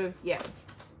sort of, yeah.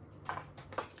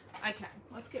 Okay,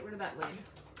 let's get rid of that lid.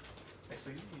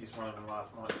 Actually, you used one of them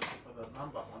last night for the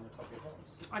number on the top of your box.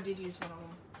 I did use one of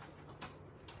them.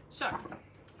 So,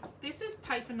 this is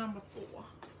paper number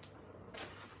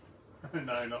 4.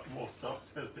 No, not more stock,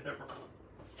 says Deborah.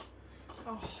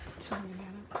 Oh, tell me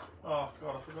about it. Oh,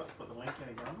 God, I forgot to put the link in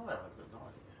again. I'm not having a good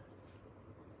night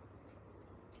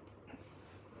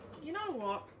here. You know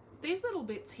what? These little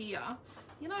bits here,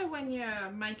 you know when you're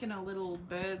making a little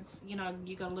bird's, you know,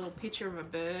 you got a little picture of a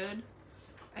bird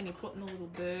and you're putting the little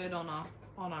bird on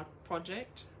a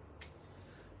project?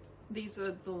 These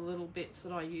are the little bits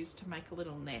that I use to make a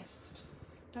little nest.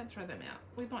 Don't throw them out.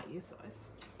 We might use those.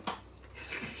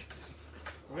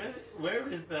 Where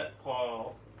is that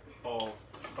pile of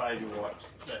baby wipes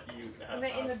that you have.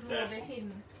 They're in the drawer, they're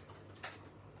hidden.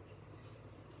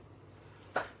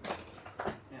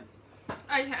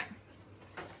 Yeah. Okay.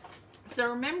 So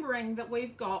remembering that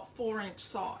we've got 4-inch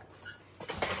sides.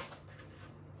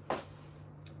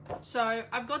 So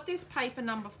I've got this paper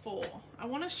number 4. I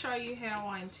want to show you how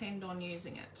I intend on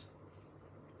using it.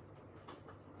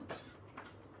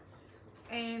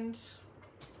 And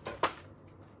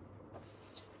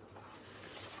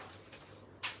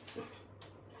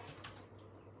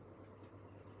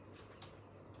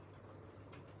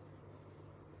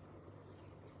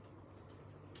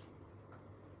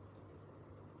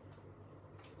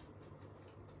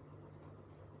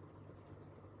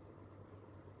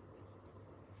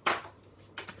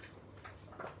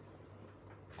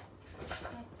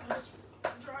I just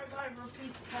drove over a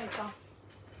piece of paper.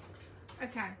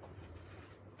 Okay.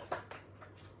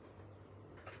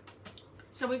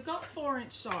 So we've got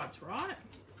 4-inch sides, right?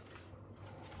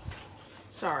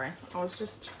 Sorry, I was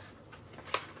just...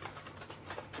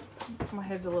 My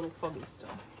head's a little foggy still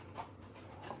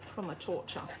from the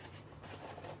torture.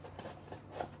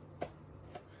 I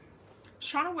was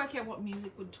trying to work out what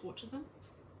music would torture them.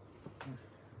 I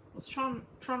was trying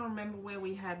to remember where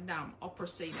we had opera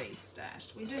CDs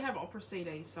stashed. We do have opera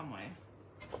CDs somewhere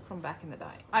from back in the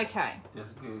day. Okay.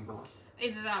 Just Google.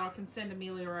 Either that or I can send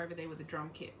Amelia over there with a drum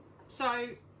kit. So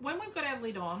when we've got our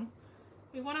lid on,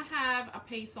 we want to have a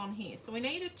piece on here. So we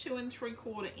need a 2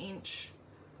 3/4 inch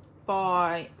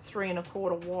by 3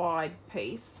 1/4 wide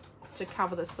piece to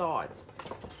cover the sides.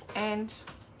 And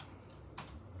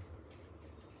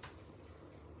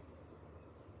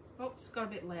oops, got a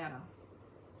bit louder.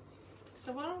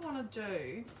 So what I want to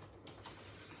do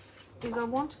is I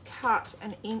want to cut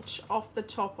 1 inch off the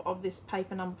top of this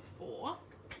paper number 4.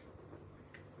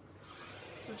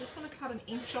 So I just want to cut 1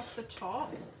 inch off the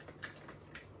top.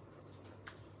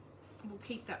 We'll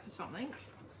keep that for something.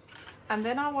 And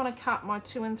then I want to cut my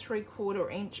 2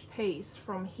 3/4 inch piece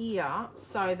from here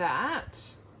so that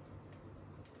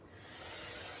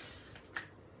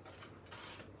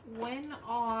when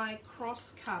I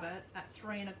cross cut it at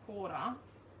 3 1/4,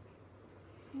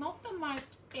 not the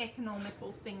most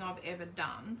economical thing I've ever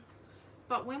done,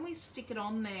 but when we stick it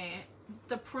on there,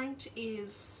 the print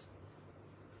is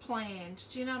planned.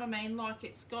 Do you know what I mean? Like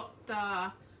it's got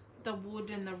the wood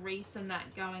and the wreath and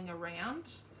that going around,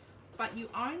 but you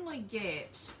only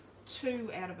get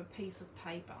 2 out of a piece of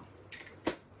paper.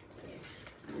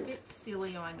 A bit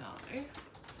silly, I know.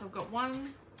 So I've got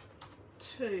 1,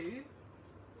 2.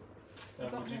 So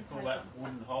would you call that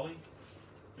wooden holly?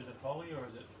 Is it holly or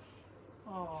is it?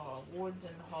 Oh, wood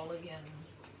and holly, and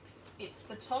it's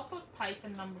the top of paper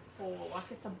number 4,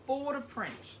 like it's a border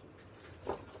print.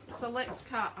 So let's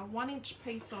cut a 1 inch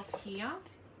piece off here,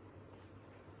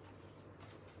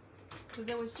 because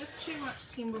there was just too much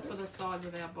timber for the size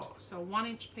of our box. So a 1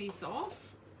 inch piece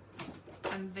off,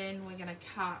 and then we're going to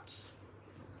cut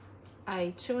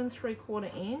a 2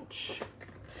 3/4 inch.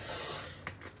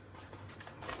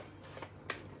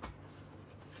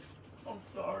 I'm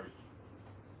sorry.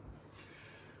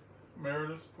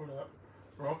 Meredith's put up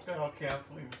Rockdale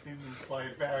Council in Sydney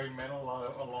played Barry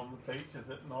Manilow along the beaches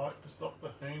at night to stop the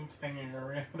hoons hanging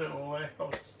around at all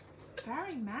hours.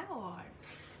 Barry Manilow.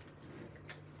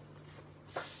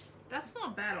 That's not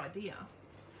a bad idea.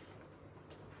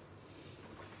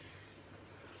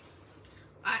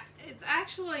 It's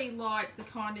actually like the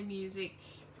kind of music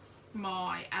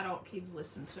my adult kids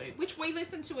listen to, which we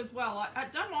listen to as well. I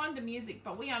don't mind the music,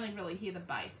 but we only really hear the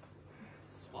bass.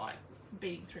 It's like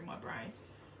beating through my brain.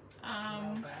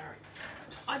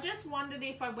 I just wondered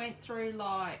if I went through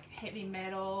like heavy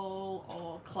metal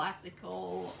or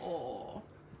classical or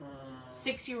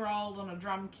 6-year-old on a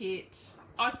drum kit.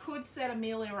 I could set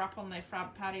Amelia up on their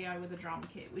front patio with a drum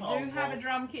kit. We do have a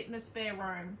drum kit in the spare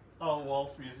room. Oh,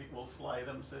 waltz music will slay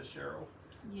them, says Cheryl.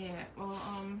 Yeah, well,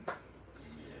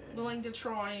 willing to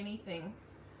try anything.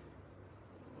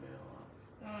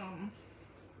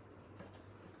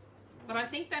 But I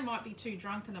think they might be too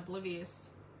drunk and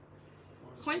oblivious.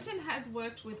 Quentin has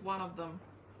worked with one of them.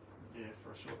 Yeah,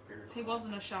 for a short period of time. He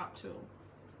wasn't a sharp tool.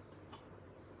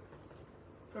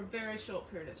 For a very short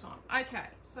period of time. Okay,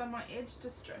 so my edge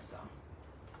distressor.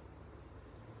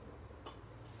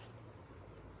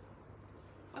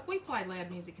 Like we played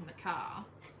loud music in the car.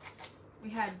 We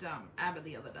had ABBA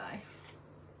the other day.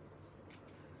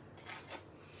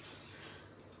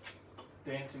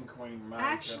 Dancing Queen May.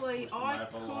 Actually,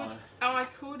 I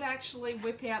could actually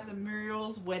whip out the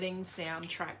Muriel's Wedding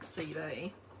soundtrack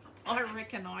CD. I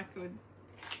reckon I could.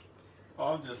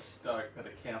 I'm just stoked that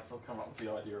a council come up with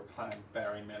the idea of playing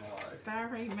Barry Manilow.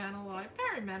 Barry Manilow.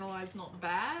 Barry Manilow's not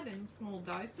bad in small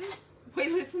doses. We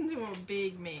listen to a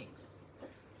big mix.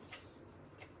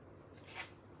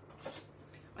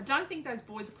 I don't think those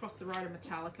boys across the road are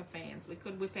Metallica fans. We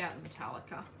could whip out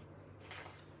Metallica.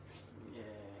 Yeah.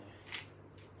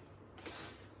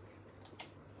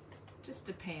 Just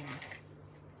depends.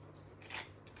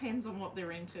 Depends on what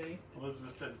they're into.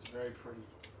 Elizabeth said it's very pretty.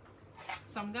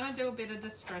 So I'm going to do a bit of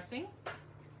distressing.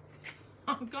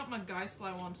 I've got my go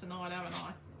slow on tonight, haven't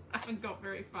I? I haven't got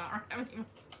very far. I haven't even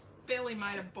barely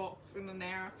made a box in an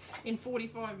hour, in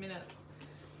 45 minutes.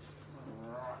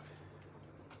 Alright.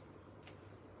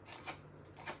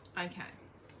 Okay.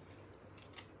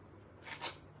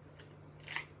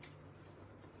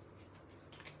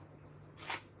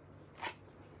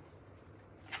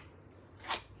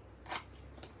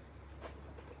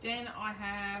 Then I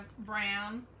have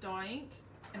brown dye ink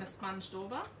and a sponge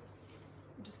dauber.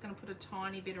 I'm just going to put a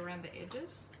tiny bit around the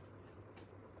edges.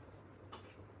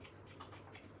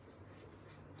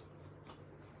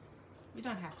 You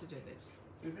don't have to do this.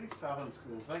 See, these southern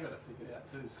schools, they got it figured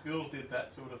out too. Schools did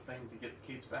that sort of thing to get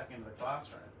kids back into the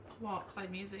classroom. What? Play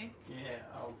music? Yeah,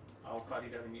 old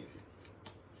buddy-daddy music.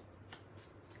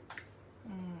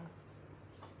 Mm.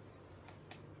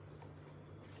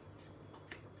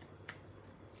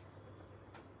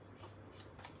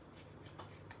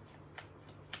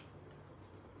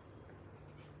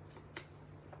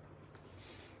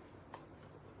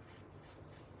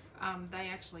 They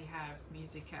actually have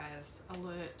music as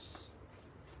alerts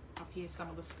up here, some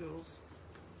of the schools.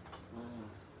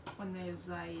 When there's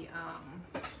a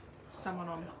someone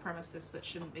on premises that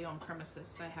shouldn't be on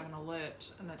premises, they have an alert,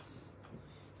 and it's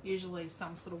usually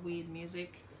some sort of weird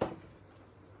music.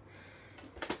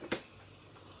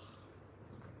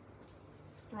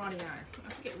 Rightio,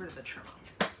 let's get rid of the trimmer.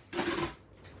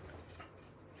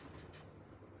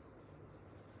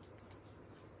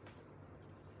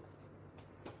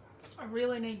 I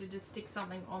really need to just stick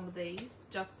something on these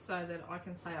just so that I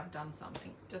can say I've done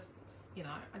something. Just, you know,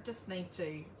 I just need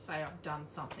to say I've done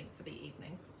something for the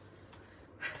evening.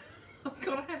 I've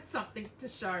got to have something to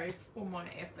show for my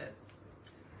efforts.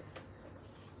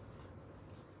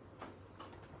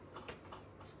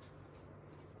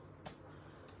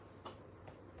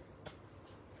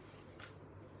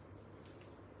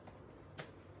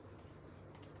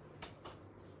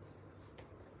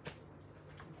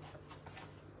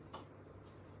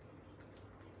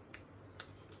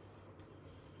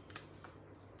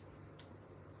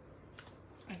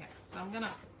 Okay, so I'm gonna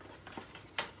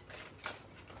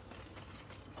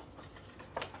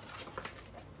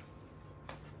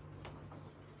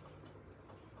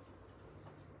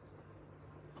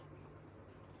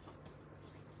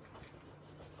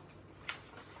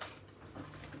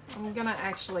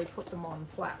actually put them on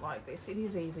flat like this. It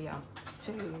is easier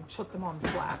to put them on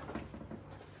flat.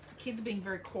 Kids being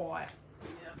very quiet.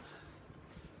 Yep.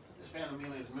 Just found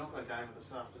Amelia's milk I gave her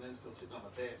this afternoon still sitting on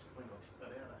the desk. We got to put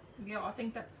that out, eh? Yeah, I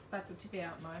think that's a tip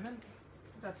out moment.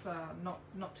 That's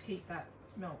not to keep that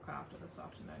milk after this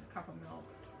afternoon, a cup of milk.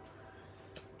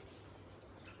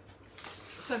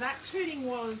 So that tooting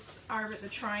was over at the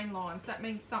train lines. That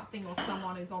means something or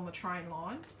someone is on the train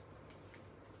line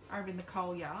over in the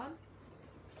coal yard.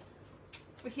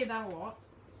 We hear that a lot.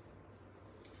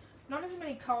 Not as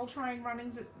many coal train running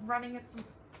at the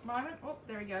moment. Oh,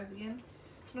 there he goes again.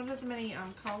 Not as many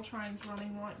coal trains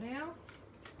running right now.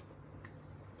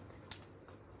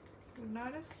 We've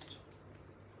noticed.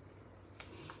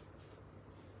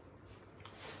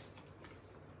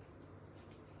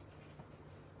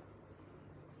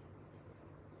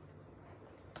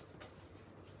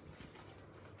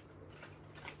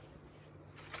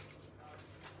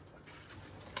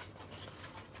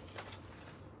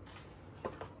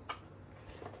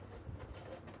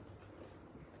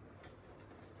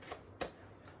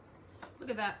 Look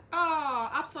at that.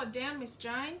 Oh, upside down, Miss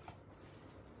Jane.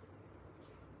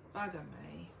 Bugger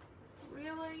me.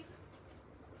 Really?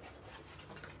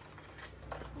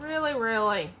 Really,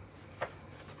 really?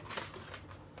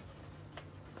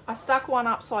 I stuck one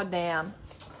upside down.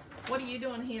 What are you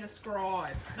doing here to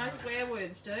scribe? No swear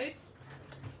words, dude.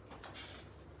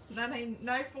 No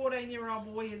 14-year-old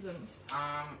boyisms.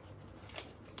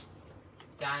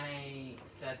 Danny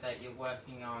said that you're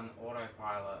working on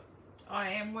autopilot. I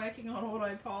am working on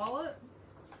autopilot.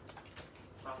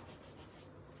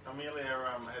 Amelia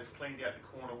has cleaned out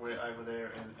the corner over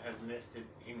there and has nested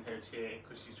in her chair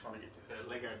because she's trying to get to her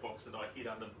Lego box that I hid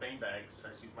under the beanbags. So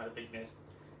she's made a big nest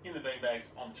in the beanbags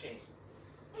on the chair.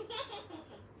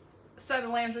 So the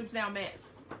lounge room's now a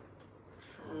mess.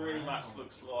 pretty much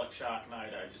looks like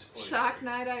Sharknado. Just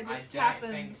Sharknado just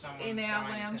happened in our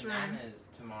lounge room.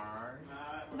 Tomorrow.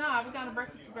 No, we're going to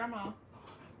breakfast with Grandma.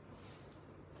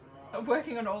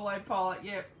 Working on autopilot.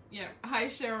 Yep. Hey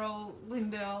Cheryl,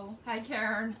 Lindell. Hey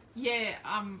Karen. Yeah,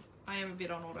 I am a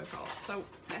bit on autopilot. So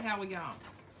how are we going?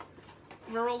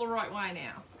 We're all the right way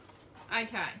now.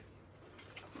 Okay.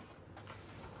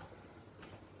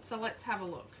 So let's have a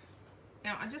look.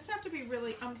 Now I just have to be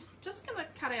really, I'm just going to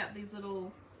cut out these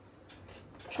little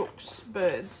chooks,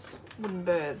 birds, wooden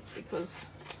birds, because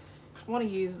I want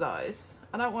to use those.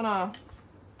 I don't want to,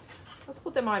 let's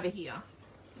put them over here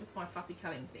with my fussy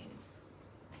cutting things.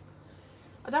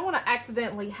 I don't want to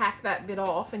accidentally hack that bit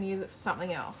off and use it for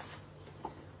something else.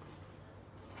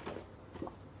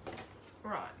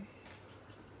 Right.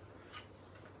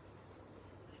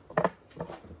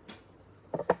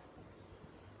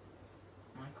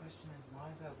 My question is, why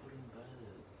about wooden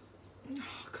birds?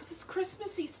 Because it's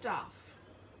Christmassy stuff.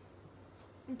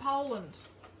 In Poland.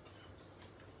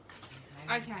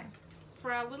 Okay.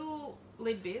 For our little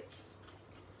lid bits,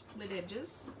 lid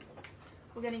edges,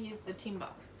 we're going to use the timber.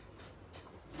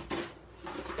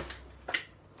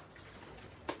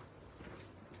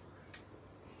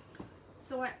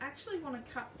 So I actually want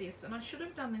to cut this, and I should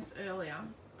have done this earlier.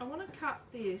 I want to cut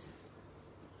this.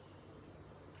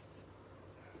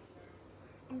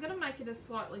 I'm going to make it a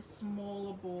slightly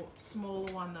smaller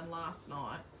one than last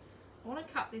night. I want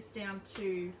to cut this down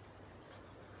to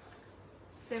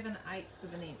 7/8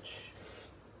 of an inch.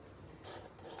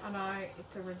 I know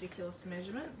it's a ridiculous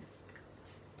measurement.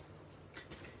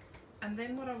 And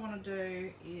then what I want to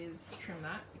do is trim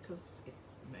that because it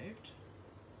moved.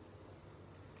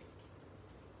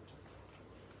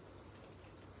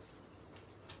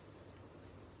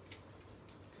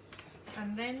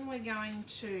 And then we're going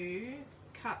to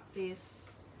cut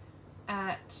this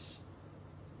at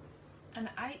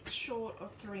 1/8 short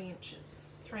of 3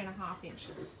 inches, 3.5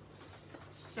 inches.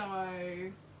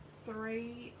 So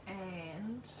 3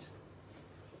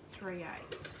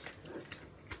 3/8.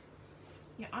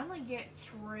 You only get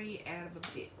 3 out of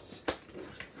a bit.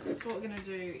 So what we're going to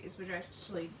do is we're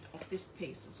actually, off this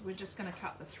piece, is we're just going to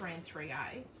cut the 3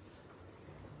 3/8,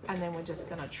 and then we're just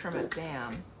going to trim it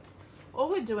down. All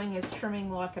we're doing is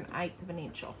trimming like 1/8 of an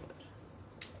inch off it.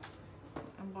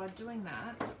 And by doing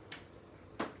that,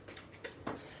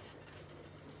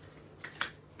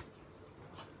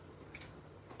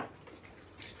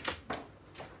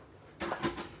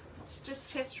 let's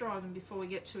just test drive them before we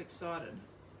get too excited.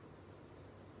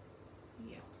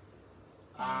 Yeah.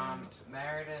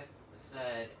 Meredith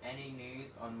said, any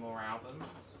news on more albums?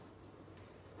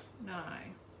 No.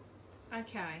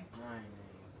 Okay. No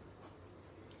news.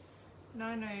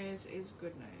 No news is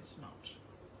good news, not.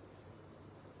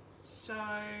 So,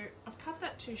 I've cut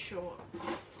that too short.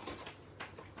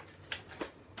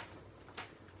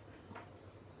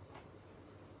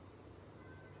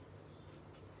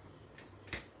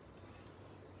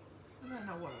 I don't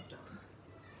know what I've done.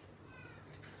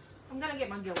 I'm going to get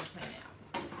my guillotine out.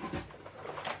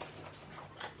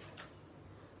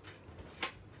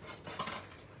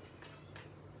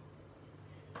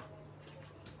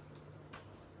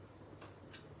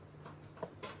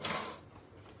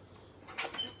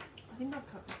 I think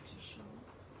I've cut this too short.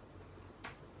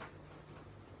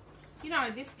 You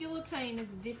know, this guillotine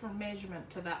is a different measurement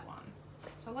to that one.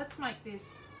 So let's make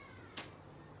this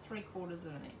 3/4 of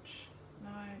an inch. No,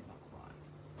 not quite.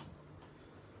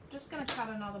 I'm just going to cut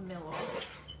another mil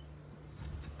off.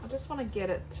 I just want to get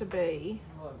it to be...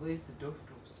 Oh, at least the duft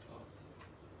will stop.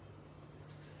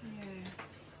 Yeah.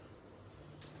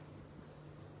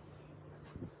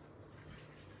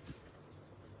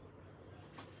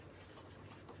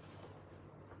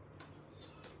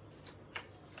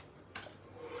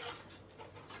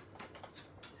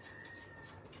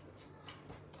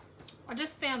 I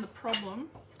just found the problem.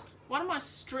 One of my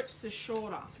strips is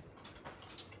shorter.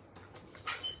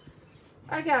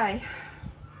 Okay.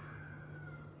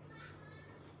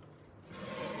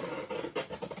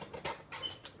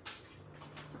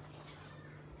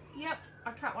 Yep,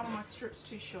 I cut one of my strips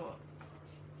too short.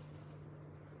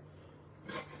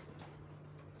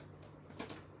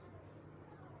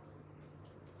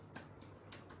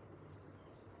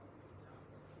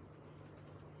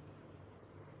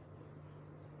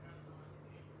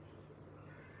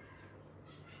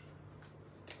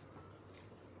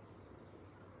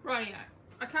 Rightio.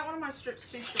 I cut one of my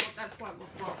strips too short, that's why it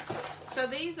looked wrong. So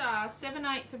these are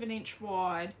 7/8 of an inch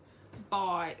wide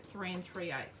by 3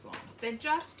 3/8 long. They're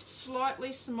just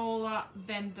slightly smaller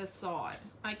than the side,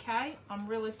 okay? I'm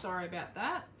really sorry about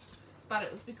that, but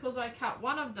it was because I cut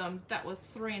one of them that was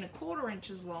 3 1/4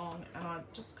 inches long, and I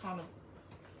just kind of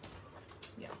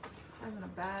Yeah, wasn't a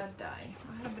bad day.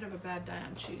 I had a bit of a bad day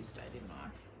on Tuesday, didn't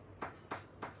I?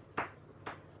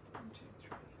 1, 2,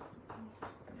 3. Oh,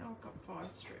 now I've got 5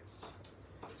 strips.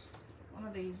 One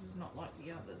of these is not like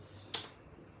the others.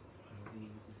 One of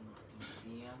these is not like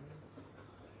the others.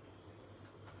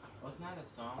 Wasn't that a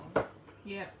song?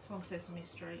 Yeah, it's on Sesame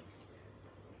Street.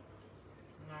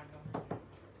 No.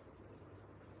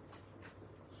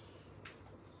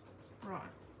 Right.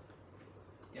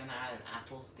 Do you want to add an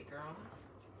Apple sticker on it?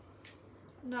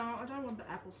 No, I don't want the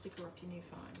Apple sticker off your new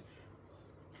phone.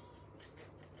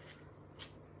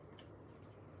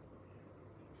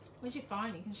 Where's your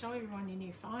phone? You can show everyone your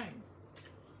new phone.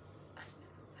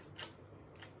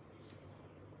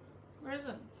 Where is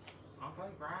it? I'll go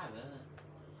grab it.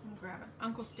 I'll grab it.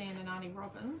 Uncle Stan and Auntie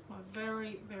Robin were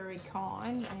very, very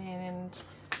kind and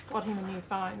got him a new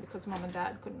phone because Mum and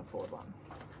Dad couldn't afford one.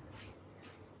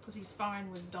 Because his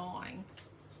phone was dying.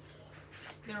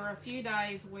 There were a few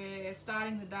days where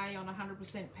starting the day on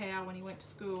 100% power when he went to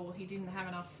school, he didn't have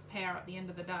enough power at the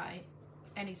end of the day.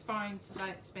 And his phone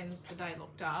spends the day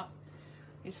locked up.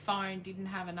 His phone didn't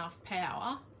have enough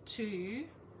power to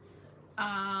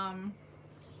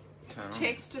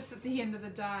text us at the end of the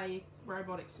day if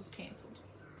robotics was cancelled.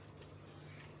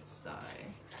 So.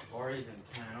 Or even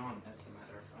turn on, that's a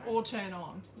matter of fact. Or turn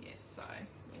on, yes, so.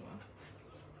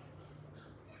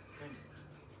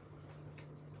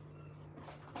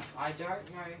 I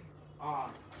don't know. Oh,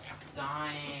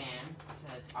 Diane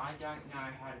says, I don't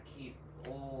know how to keep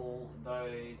all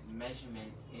those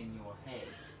measurements in your head.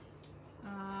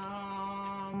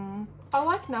 I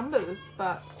like numbers,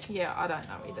 but yeah, I don't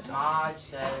know either. Marge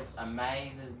says,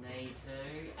 amazes me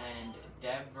too, and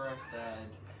Deborah said,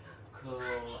 cool,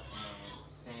 and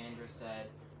Sandra said,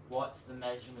 what's the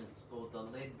measurements for the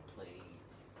lid, please?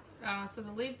 So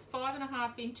the lid's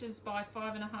 5.5 inches by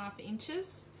 5.5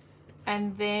 inches,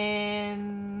 and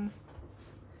then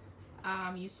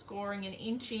you're scoring an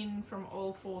inch in from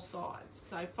all 4 sides.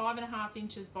 So 5.5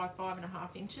 inches by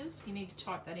 5.5 inches. You need to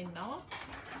type that in, Noah,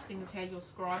 seeing as how you're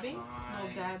scribing while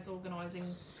Dad's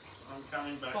organising. I'm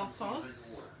coming back. Boss hog.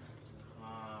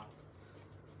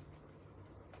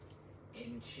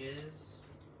 Inches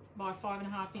by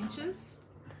 5.5 inches.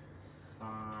 5.5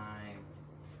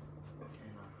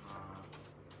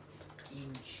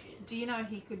 inches. Do you know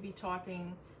he could be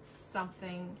typing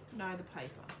something? No, the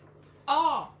paper.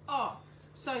 Oh,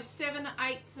 so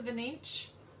 7/8 of an inch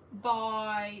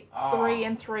by 3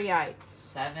 3/8.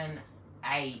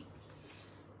 7/8.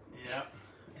 Yep.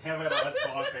 How about I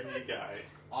type and you go?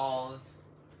 Of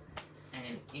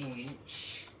an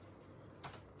inch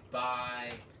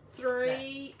by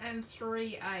 3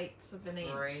 3/8 of an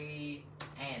inch. 3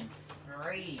 and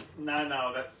 3.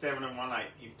 No, that's 7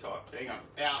 1/8 you've typed. Hang on.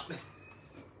 Out.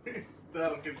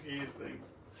 That'll confuse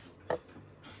things.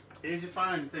 Here's your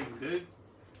phone thing, dude.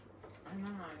 I know.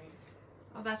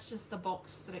 Oh, that's just the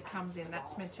box that it comes in.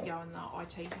 That's meant to go in the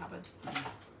IT cupboard. No,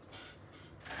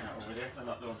 we're definitely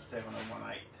not doing 7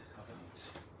 1/8 of an inch.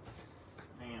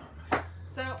 Hang on.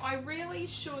 So I really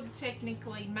should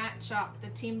technically match up the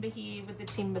timber here with the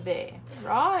timber there,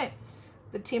 right?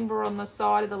 The timber on the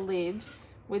side of the lid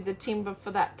with the timber for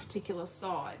that particular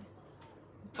side.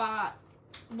 But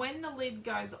when the lid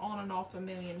goes on and off a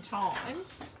million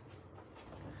times,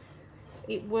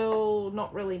 it will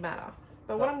not really matter.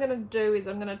 But what I'm going to do is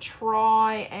I'm going to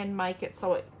try and make it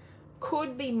so it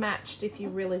could be matched if you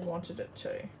really wanted it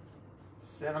to.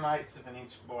 7/8 of an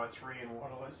inch by 3 and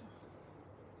what, Alicia?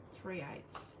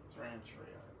 3/8. 3 and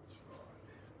 3/8, right.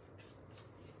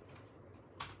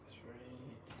 3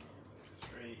 and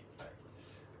 3/8.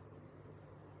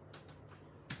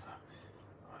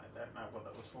 I don't know what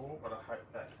that was for, but I hope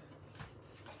that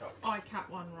helped. I cut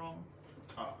one wrong.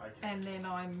 Oh, okay. And then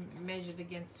I measured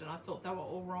against it. I thought they were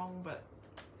all wrong, but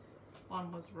one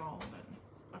was wrong and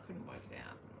I couldn't work it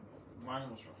out.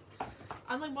 One was wrong.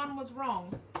 Only one was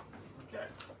wrong. Okay.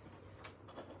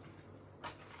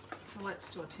 So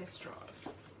let's do a test drive.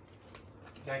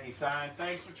 Jackie saying,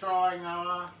 thanks for trying,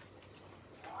 Noah.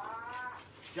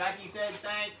 Jackie said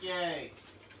thank you.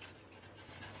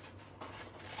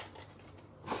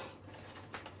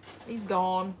 He's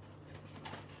gone.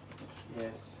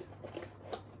 Yes.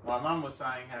 My mum was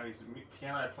saying how his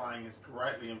piano playing is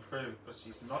greatly improved, but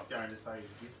she's not going to say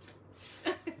he's gifted.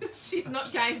 She's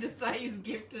not going to say he's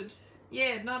gifted.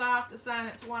 Yeah, not after saying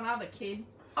it to one other kid.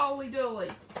 Holy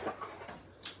dooly.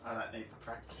 I don't need to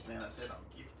practice now. I said I'm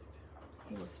gifted.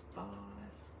 He was 5.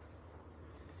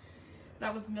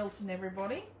 That was Milton,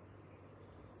 everybody.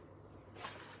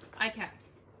 Okay.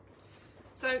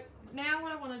 So now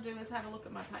what I want to do is have a look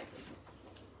at my papers.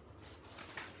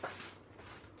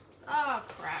 Oh,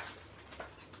 crap.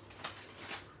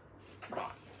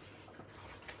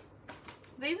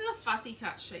 these are the fussy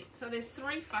cut sheets. So there's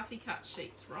 3 fussy cut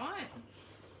sheets, right?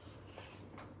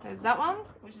 There's that one,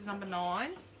 which is number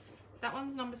 9. That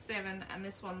one's number 7, and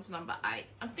this one's number 8.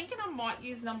 I'm thinking I might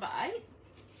use number 8.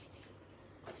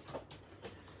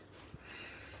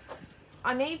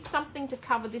 I need something to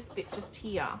cover this bit just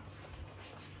here.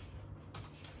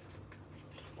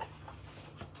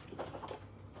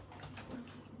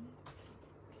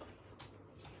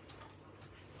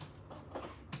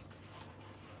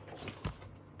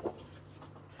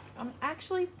 I'm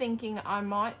actually thinking I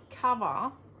might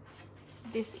cover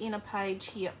this inner page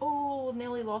here. Oh,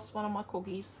 nearly lost one of my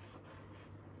cookies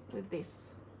with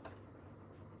this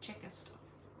checker stuff.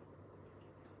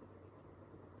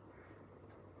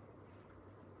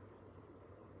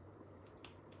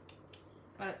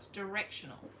 But it's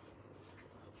directional.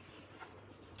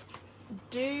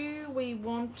 Do we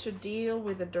want to deal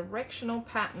with a directional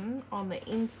pattern on the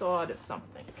inside of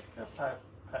something? That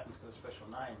pattern's got a special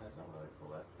name, isn't it? What do they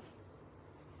call that?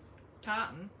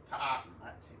 Tartan. Tartan,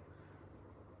 that's it.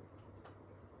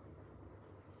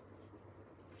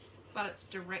 But it's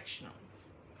directional.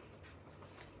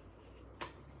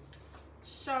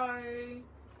 So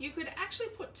you could actually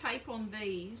put tape on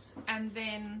these and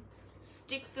then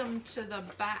stick them to the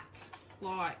back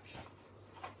like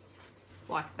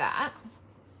that.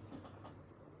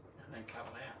 And then cut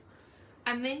them out.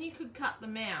 And then you could cut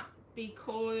them out,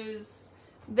 because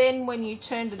then when you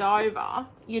turned it over,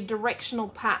 your directional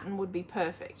pattern would be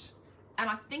perfect. And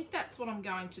I think that's what I'm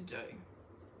going to do.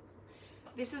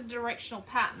 This is directional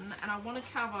pattern, and I want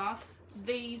to cover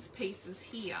these pieces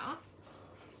here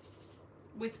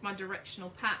with my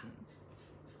directional pattern.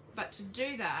 But to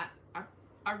do that,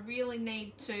 I really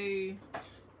need to,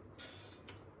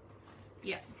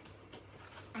 yeah,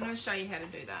 I'm going to show you how to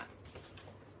do that.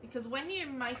 Because when you're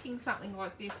making something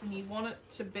like this and you want it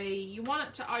to be, you want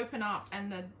it to open up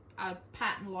and a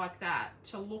pattern like that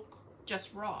to look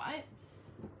just right,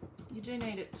 you do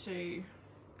need it to,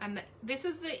 and this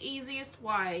is the easiest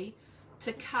way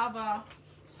to cover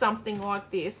something like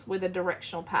this with a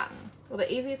directional pattern, or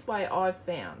the easiest way I've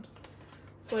found.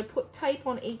 So I put tape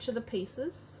on each of the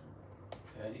pieces.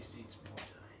 36 mil tape.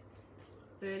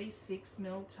 36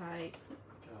 mil tape.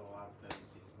 I love 36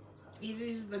 mil tape. It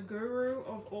is the guru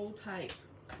of all tape.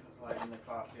 It was like in the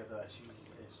class the other day,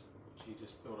 she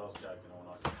just thought I was joking when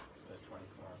I said there's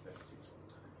 24 and 36 mil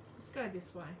tape. Let's go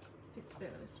this way. Fits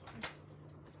better this way.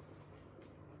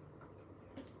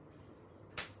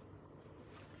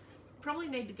 Probably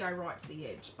need to go right to the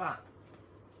edge, but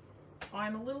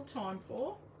I'm a little time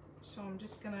poor, so I'm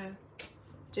just gonna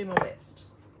do my best.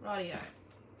 Rightio.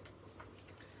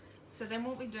 So then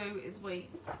what we do is we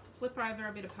flip over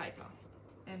a bit of paper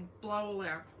and blow all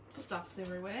our stuffs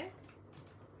everywhere.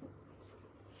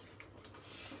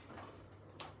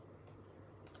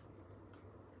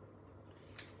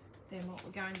 Then what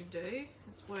we're going to do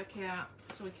is work out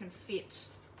so we can fit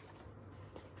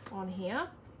on here.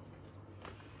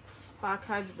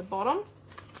 Barcodes at the bottom.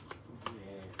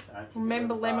 Yeah,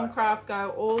 Remember, Lemoncraft go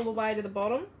all the way to the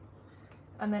bottom.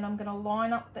 And then I'm going to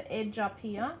line up the edge up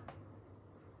here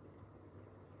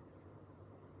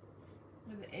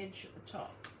with the edge at the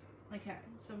top. Okay,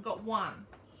 so we've got one.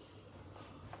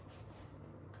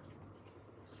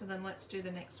 So then let's do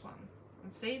the next one.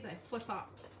 And see, they flip up.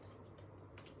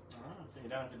 So you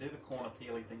don't have to do the corner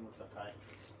peely thing with the tape.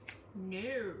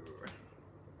 No.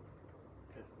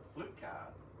 It's a flip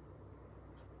card.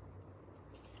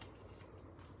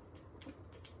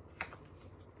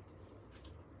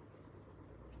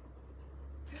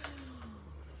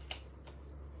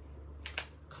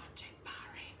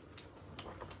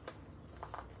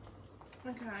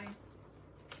 Okay.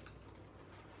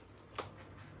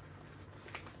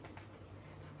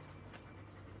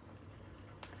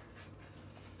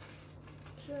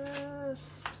 Just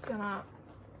gonna,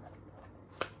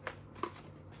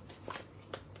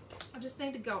 I just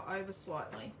need to go over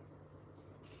slightly.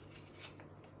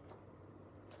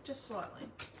 Just slightly.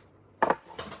 I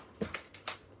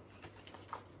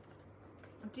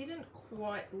didn't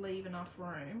quite leave enough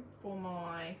room for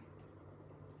my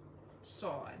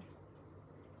side.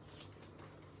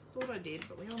 Thought I did,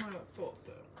 but we all know what thought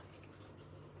do.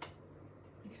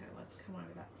 Okay, let's come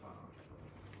over that far.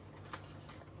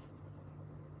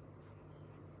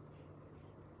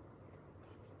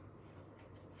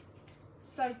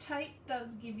 So tape does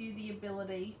give you the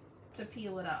ability to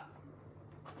peel it up.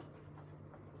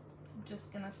 I'm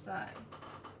just gonna say,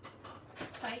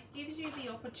 tape gives you the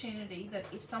opportunity that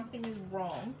if something is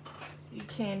wrong, you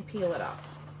can peel it up.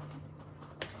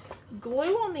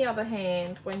 Glue, on the other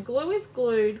hand, when glue is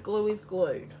glued, glue is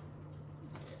glued.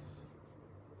 Yes.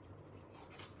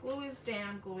 Glue is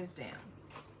down, glue is down.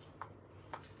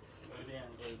 down,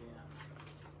 glue down.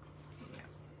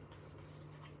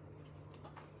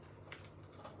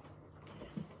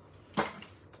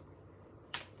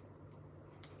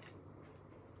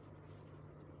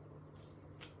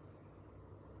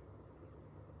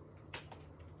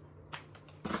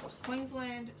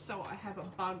 Queensland, so I have a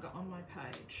bug on my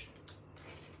page.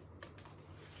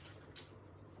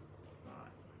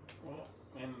 Right. Well,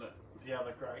 and the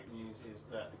other great news is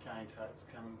that the cane toad's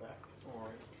coming back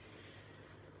already.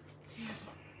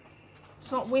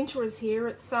 It's not winter is here,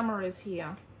 it's summer is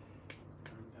here.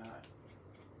 And,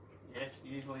 yes,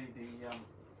 usually the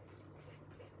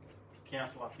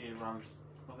council up here runs,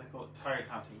 what do they call it, toad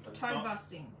hunting. But Toad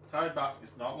busting. Toad busting.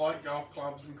 It's not like golf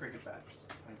clubs and cricket bats.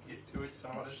 Don't get too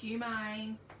excited. It's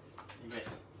humane. You get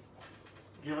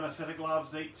given a set of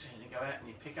gloves each, and you go out and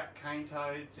you pick up cane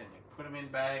toads and you put them in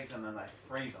bags, and then they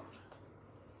freeze them.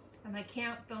 And they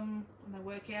count them and they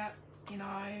work out, you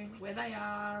know, where they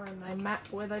are, and they map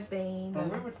where they've been. When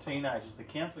we were teenagers, the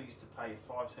council used to pay you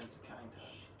 5 cents a cane toad.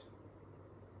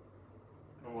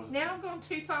 Or was it Now I've gone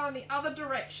too far in the other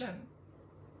direction.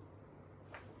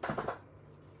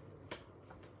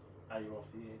 Are you off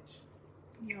the edge?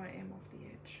 Yeah, I am off the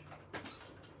edge.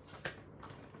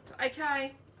 So,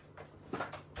 okay.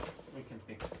 We can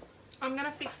fix it. I'm going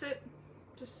to fix it.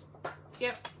 Just,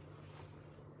 yep.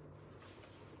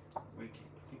 We can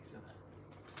fix it.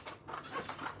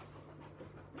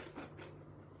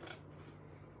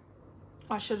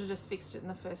 I should have just fixed it in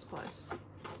the first place.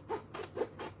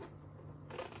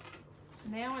 So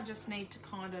now I just need to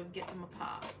kind of get them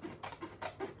apart.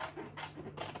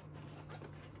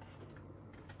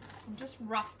 So I'm just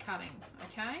rough cutting,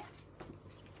 okay?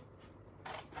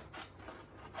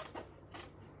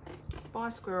 Bye,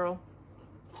 squirrel.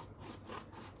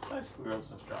 There's no squirrels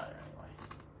in Australia anyway.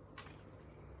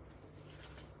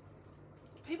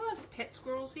 Do people have pet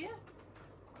squirrels here?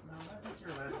 No, I don't think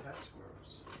you're allowed to have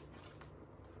squirrels.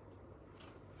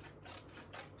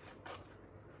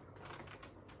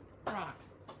 Right.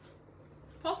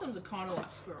 Possums are kind of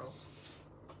like squirrels.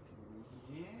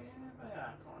 Yeah, they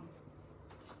are kind.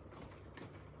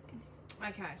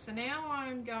 Okay, so now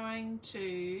I'm going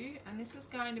to, and this is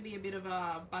going to be a bit of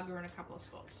a bugger in a couple of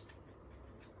spots.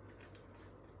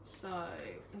 So,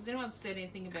 has anyone said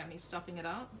anything about me stuffing it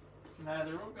up? No,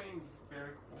 they're all being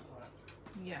very quiet.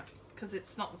 Yeah, because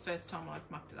it's not the first time I've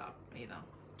mucked it up either,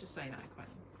 just so you know,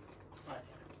 Quentin. Okay.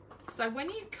 So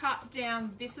when you cut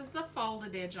down, this is the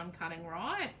folded edge I'm cutting,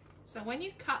 right? So when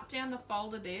you cut down the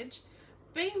folded edge,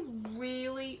 be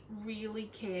really, really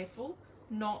careful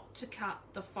not to cut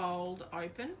the fold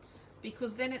open,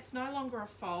 because then it's no longer a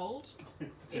fold,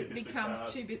 it becomes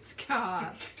 2 bits of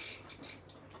card.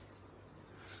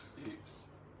 Oops.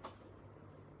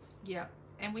 Yeah,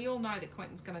 and we all know that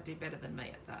Quentin's going to do better than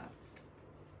me at that.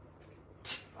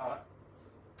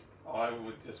 I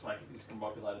would just make a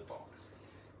discombobulated box,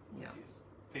 which Yeah. is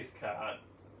a piece of card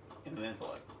in an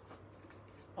envelope.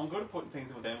 I'm good at putting things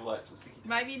in with envelopes and sticky tape.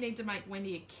 Maybe you need to make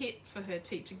Wendy a kit for her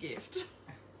teacher gift.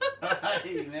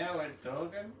 Hey, now we're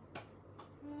talking.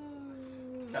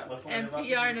 And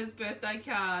Fiona's birthday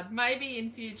card. Maybe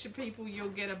in future people you'll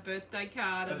get a birthday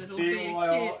card and it'll be a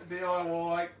kit.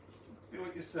 DIY, do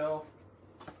it yourself.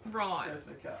 Right.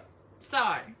 Birthday card.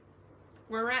 So,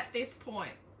 we're at this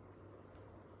point.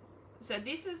 So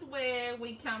this is where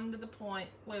we come to the point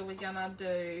where we're gonna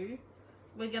do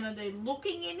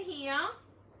looking in here,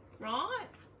 right?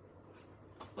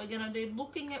 We're gonna do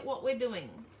looking at what we're doing.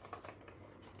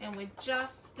 And we're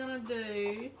just gonna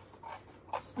do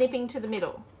snipping to the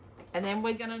middle. And then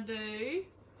we're gonna do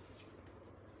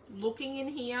looking in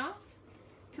here,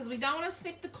 because we don't want to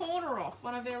snip the corner off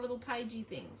one of our little pagey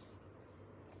things.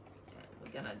 And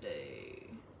we're gonna do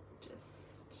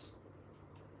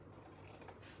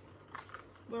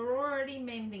we're already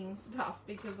mending stuff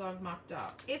because I've mucked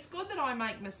up. It's good that I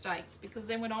make mistakes, because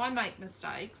then when I make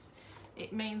mistakes,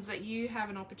 it means that you have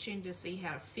an opportunity to see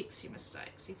how to fix your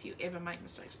mistakes if you ever make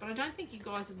mistakes. But I don't think you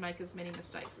guys would make as many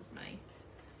mistakes as me.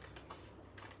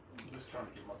 I'm just trying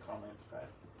to get my comments back,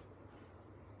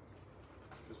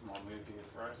 because my movie is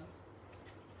frozen.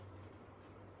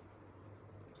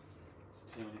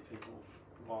 There's too many people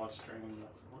live streaming the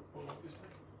football, obviously.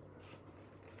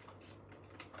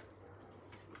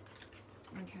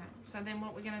 Okay, so then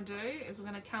what we're going to do is we're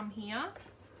going to come here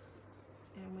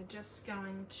and we're just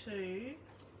going to,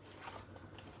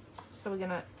 so we're going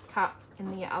to cut in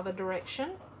the other direction,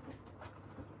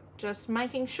 just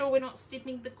making sure we're not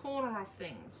snipping the corner off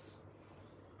things.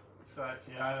 So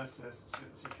Fiona says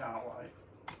she can't wait.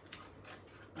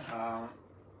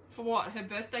 For what, her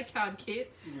birthday card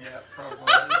kit? Yeah,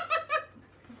 probably.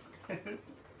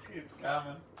 It's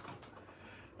coming.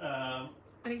 And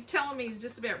he's telling me he's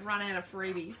just about run out of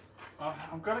freebies.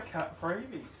 I've got to cut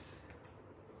freebies.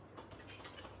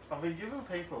 I've been giving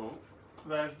people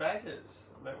those badges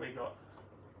that we got.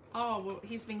 Oh, well,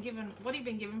 he's been given... What have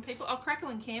you been giving people? Oh,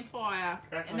 crackling campfire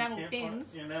enamel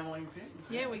pins. Enameling pins.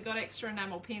 Yeah, we got extra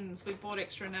enamel pins. We bought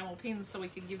extra enamel pins so we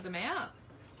could give them out.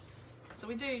 So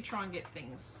we do try and get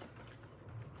things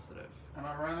sort of... And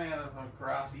I ran out of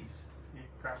grassies. Yeah,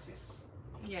 grassies.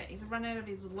 Yeah, he's run out of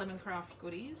his Lemoncraft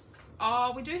goodies.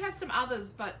 Oh, we do have some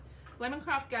others, but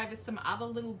Lemoncraft gave us some other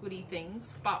little goodie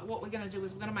things. But what we're going to do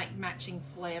is we're going to make matching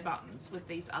flare buttons with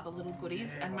these other little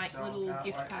goodies and make little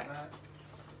gift packs.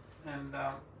 And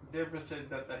Deborah said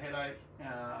that the headache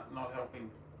not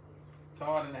helping.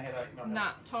 Tired and the headache not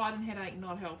helping. Tired and headache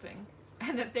not helping.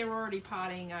 And that they're already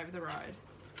partying over the road.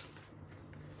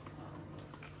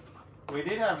 We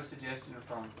did have a suggestion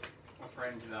from a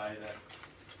friend today that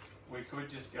we could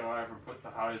just go over and put the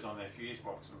hose on their fuse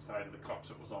box and say to the cops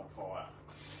it was on fire.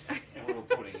 And we were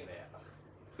putting it out.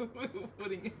 We were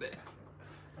putting it out.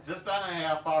 I just don't know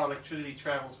how far electricity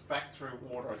travels back through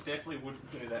water. I definitely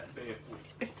wouldn't do that barefoot.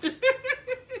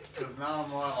 Because knowing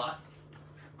my luck,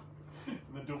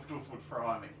 the doof doof would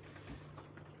fry me.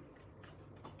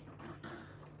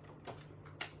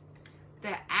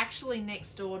 They're actually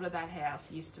next door to that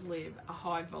house used to live a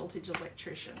high voltage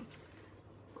electrician.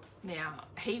 Now,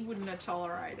 he wouldn't have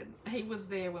tolerated. He was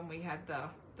there when we had the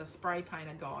spray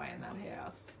painter guy in that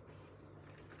house.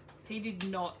 He did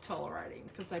not tolerate him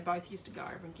because they both used to go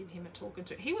over and give him a talking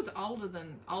to. He was older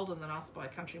than us by a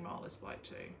country mile, this bloke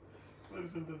too.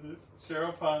 Listen to this.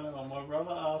 Cheryl Parnell, my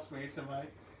brother asked me to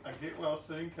make a get well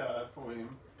soon card for him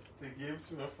to give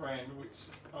to a friend, which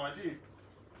I did.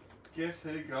 Guess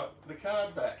who got the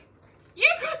card back?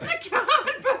 You got the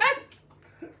card back!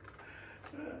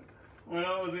 When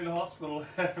I was in hospital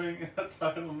having a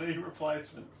total knee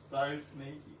replacement. So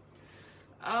sneaky.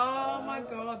 Oh my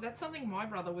god, that's something my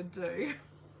brother would do.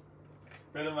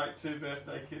 Better make 2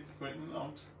 birthday kits, Quentin.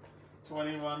 I'm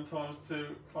 21 times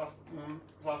 2 plus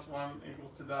 1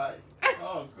 equals today.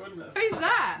 Oh goodness. Who's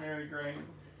that? Mary Green.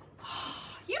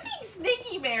 You being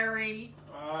sneaky, Mary.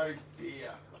 Oh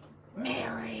dear.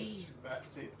 Mary.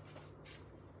 That's it.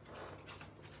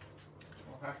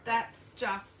 We'll have to... That's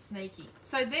just sneaky.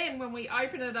 So then when we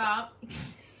open it up,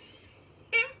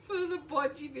 for the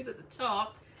bodgy bit at the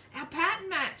top, our pattern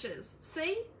matches.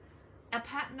 See? Our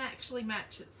pattern actually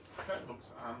matches. That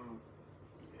looks,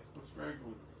 yes, looks very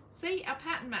good. See? Our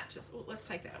pattern matches. Oh, let's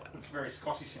take that away. It's very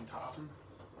Scottish and tartan.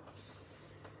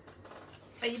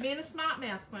 Are you being a smart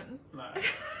mouth, Quentin? No.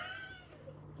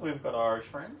 We've got Irish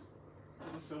friends.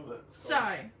 I'm sure that's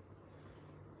Scottish. So,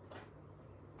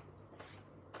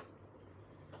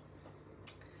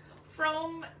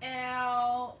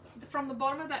 from the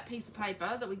bottom of that piece of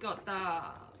paper that we got the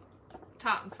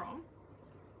tartan from,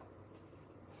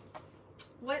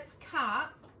 let's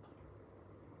cut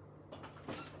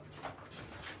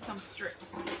some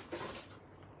strips.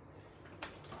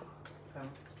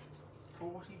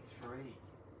 43.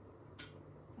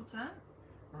 What's that?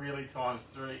 Really times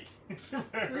 3.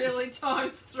 Really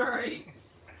times 3.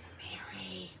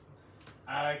 Mary.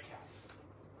 Okay.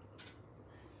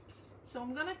 So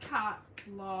I'm gonna cut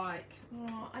like,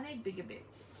 oh, I need bigger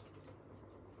bits.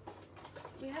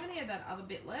 Do we have any of that other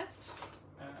bit left?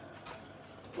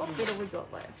 What bit have we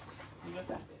got left? You got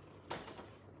that bit.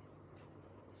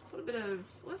 Let's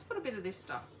put a bit of this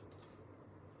stuff.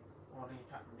 What are you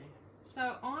cutting there?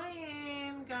 So I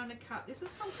am going to cut, this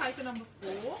is from paper number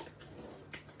 4.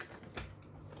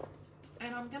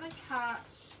 And I'm going to cut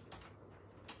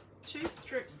 2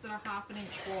 strips that are 1/2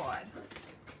 inch wide.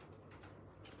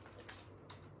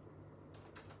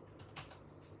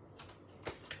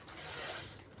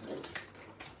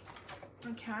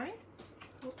 Okay.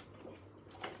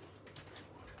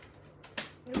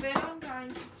 And then I'm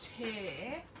going to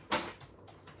tear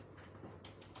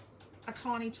a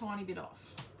tiny, tiny bit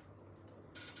off.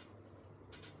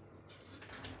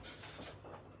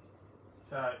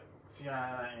 So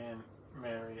Fiona and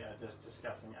Mary are just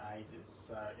discussing ages,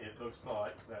 so it looks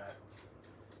like that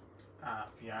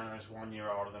Fiona is 1 year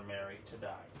older than Mary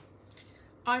today.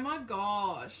 Oh my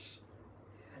gosh.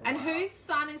 Wow. And whose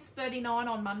son is 39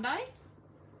 on Monday?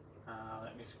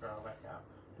 Let me scroll back up.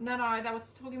 No, they were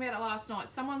talking about it last night.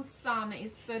 Someone's son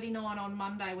is 39 on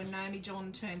Monday when Naomi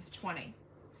John turns 20.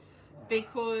 Wow.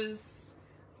 Because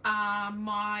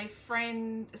my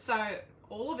friend, so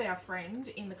all of our friend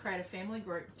in the Creative Family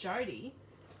group, Jodie,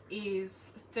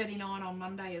 is 39 on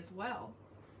Monday as well.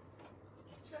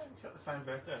 Has Jodie got the same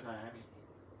birthday as Naomi?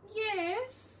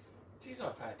 Yes. Geez, I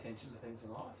pay attention to things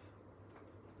in life.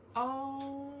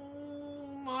 Oh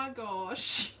my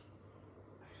gosh.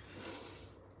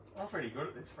 I'm pretty good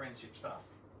at this friendship stuff.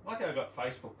 Like I've got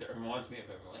Facebook that reminds me of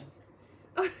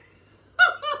everything.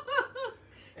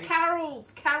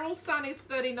 Carol's son is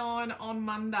 39 on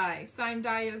Monday, same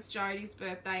day as Jodie's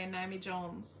birthday and Naomi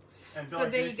John's. And so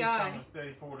there you Goosey's go. son was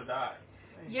 34 today.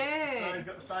 Yeah. So he's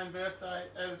got the same birthday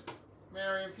as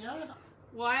Mary and Fiona.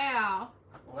 Wow.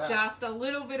 Wow. Just a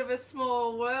little bit of a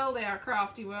small world, our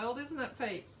crafty world, isn't it,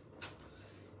 peeps?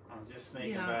 I'm just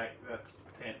sneaking You know. back. That's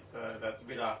 10th, so that's a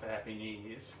bit after Happy New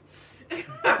Year's.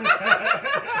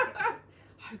 Oh,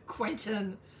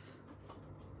 Quentin.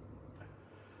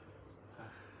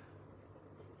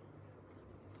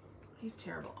 He's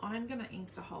terrible. I'm going to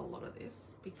ink the whole lot of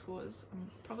this because I'm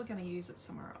probably going to use it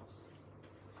somewhere else.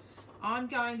 I'm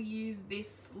going to use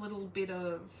this little bit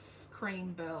of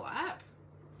cream burlap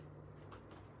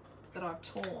that I've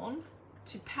torn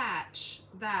to patch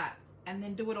that and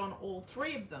then do it on all 4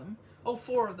 of them. Oh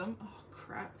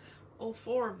crap. All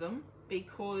 4 of them,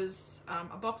 because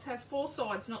a box has 4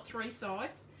 sides, not 3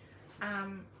 sides.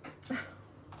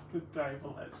 The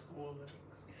table has 4 legs.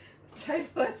 The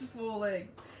table has 4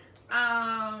 legs.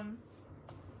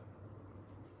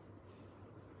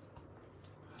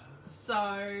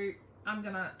 So I'm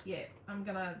gonna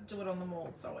do it on them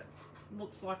all so it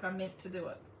looks like I meant to do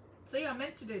it. See, I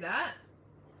meant to do that.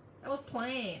 That was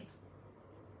planned.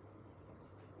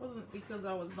 It wasn't because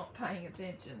I was not paying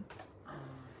attention.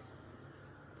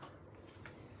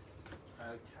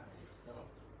 Okay,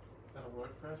 that'll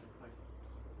work perfectly.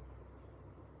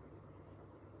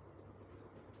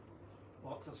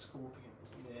 Lots of scorpions,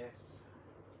 yes.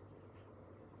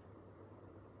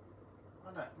 I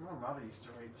know, my mother used to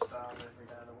read the stars every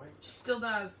day of the week. She still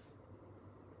does.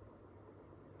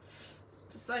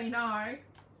 Just so you know.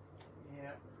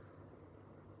 Yeah.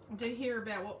 I do hear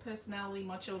about what personality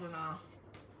my children are.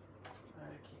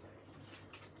 Okie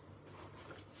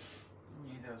dokie.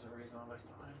 Knew there was a reason I left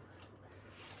home.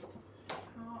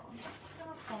 Oh, I'm just going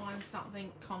to find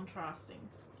something contrasting.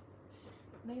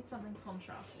 I need something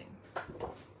contrasting. Here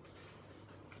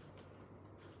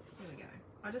we go.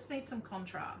 I just need some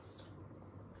contrast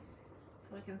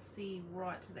so I can see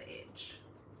right to the edge.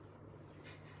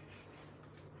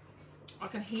 I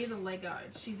can hear the Lego.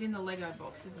 She's in the Lego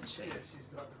box, isn't she? Yes, she's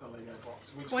got the Lego box.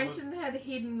 Which Quentin had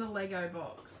hidden the Lego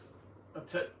box.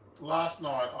 Last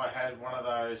night I had one of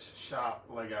those sharp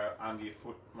Lego under your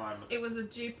foot moments. It was a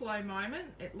Duplo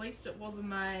moment. At least it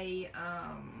wasn't a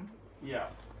yeah.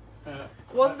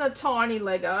 wasn't a tiny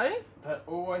Lego. That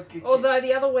always gets Although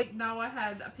the other week Noah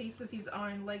had a piece of his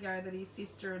own Lego that his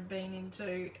sister had been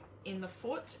into in the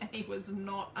foot, and he was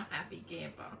not a happy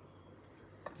camper.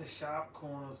 The sharp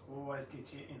corners always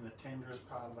get you in the tenderest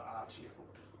part of the arch of your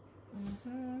foot.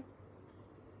 Mm-hmm.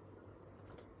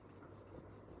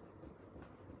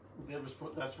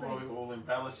 That's why we all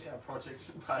embellish our projects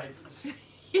and pages.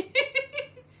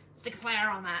 Stick a flower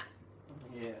on that.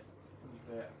 Yes,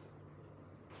 there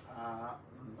are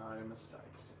no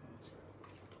mistakes.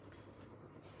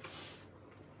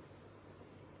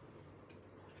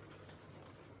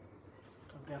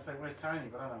 I was going to say, where's Tony?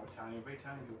 But I don't know where Tony will be.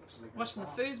 Tony will be Watching the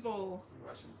foosball.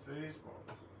 Watching the foosball.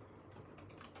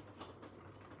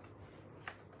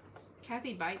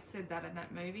 Kathy Bates said that in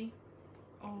that movie.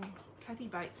 Oh, Kathy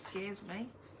Bates scares me.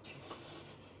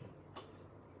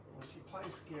 Well, she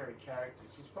plays scary characters.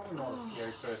 She's probably not a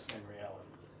scary person in reality.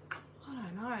 I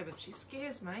don't know, but she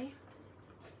scares me.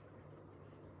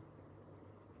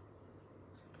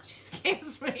 She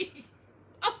scares me.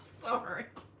 I'm sorry.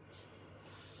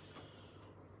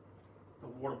 The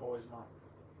Waterboy's mum.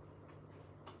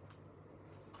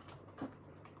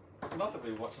 Not that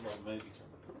we watch a lot of movies.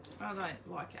 I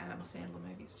don't like Adam Sandler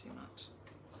movies too much.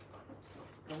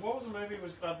 And what was the movie we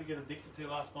was glad to get addicted to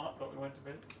last night, but we went to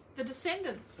bed? The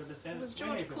Descendants. The Descendants. It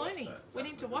was George We need to watch Clooney. that. We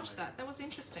That's need the to good watch movie. that. That was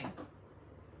interesting.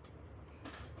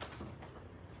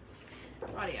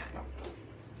 Rightio.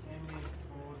 And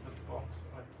for the box,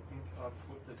 I think I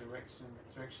put the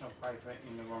directional paper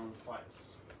in the wrong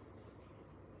place.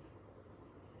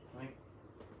 I think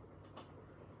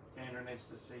Sandra needs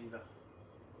to see the...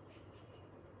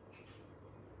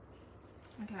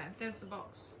 Okay, there's the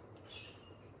box.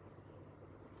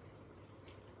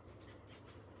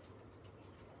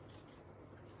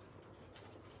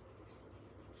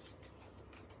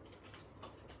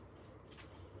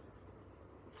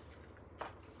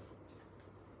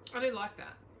 I do like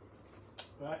that.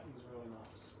 That is really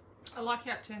nice. I like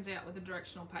how it turns out with the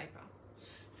directional paper.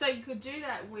 So you could do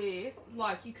that with,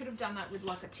 like, you could have done that with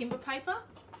like a timber paper,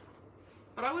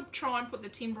 but I would try and put the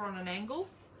timber on an angle.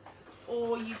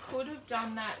 Or you could have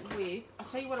done that with, I'll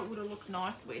tell you what it would have looked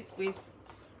nice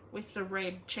with the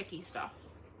red checky stuff.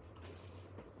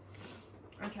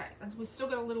 Okay, and we've still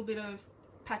got a little bit of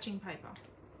patching paper.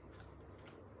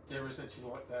 There is actually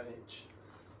like that edge.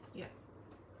 Yeah.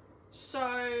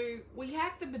 So we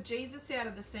hacked the bejesus out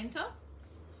of the centre.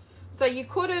 So you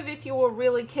could have, if you were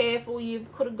really careful, you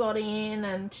could have got in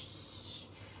and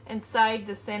saved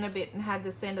the centre bit and had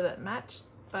the centre that matched.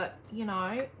 But, you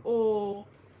know, or,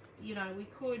 you know, we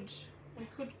could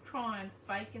try and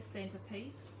fake a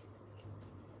centrepiece.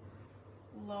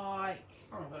 Like,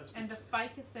 and to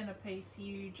fake a centrepiece,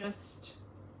 you just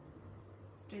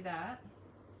do that.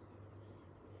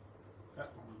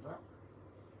 That one's up.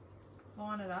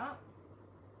 Line it up.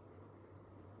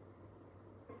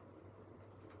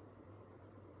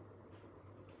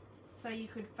 So you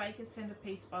could fake a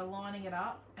centerpiece by lining it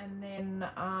up and then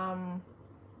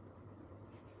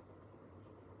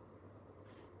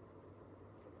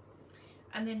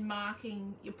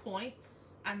marking your points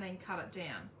and then cut it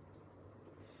down.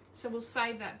 So we'll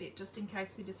save that bit just in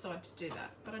case we decide to do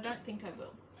that, but I don't think I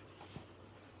will.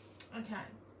 Okay,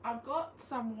 I've got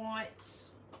some white,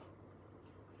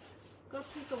 got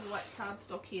a piece of white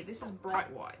cardstock here. This is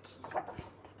bright white.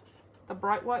 The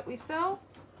bright white we sell.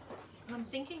 And I'm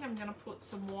thinking I'm going to put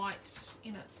some white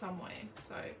in it somewhere.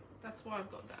 So that's why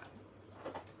I've got that.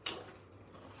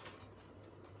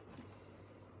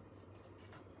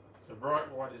 So bright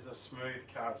white is a smooth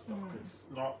cardstock. It's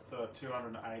not the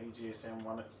 280 GSM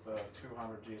one, it's the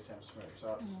 200 GSM smooth.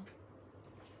 So it's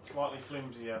slightly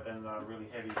flimsier than the really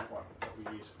heavy one that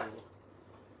we use for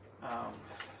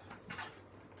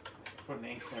putting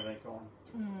inks and everything on.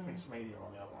 Inks media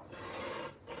on the other one.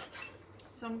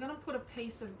 So I'm going to put a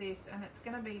piece of this, and it's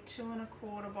going to be 2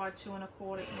 1/4 by 2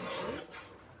 1/4 inches.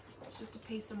 It's just a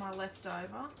piece of my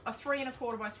leftover. 3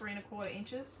 1/4 by 3 1/4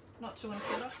 inches, not 2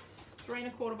 1/4. 3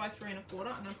 1/4 by 3 1/4.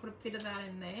 I'm going to put a bit of that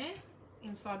in there,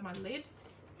 inside my lid.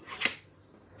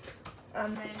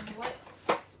 And then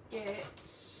let's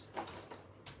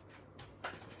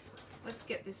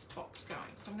get this box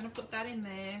going. So I'm going to put that in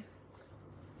there.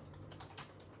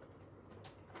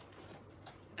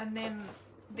 And then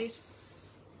this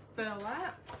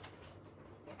burlap,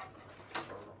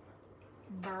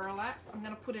 I'm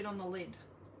going to put it on the lid.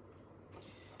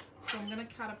 So I'm going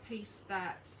to cut a piece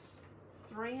that's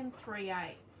 3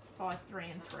 3/8 by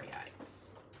 3 3/8.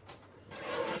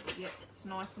 Yep, it's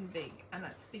nice and big, and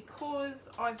it's because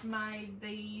I've made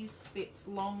these bits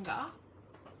longer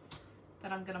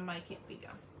that I'm going to make it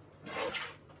bigger.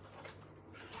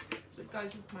 So it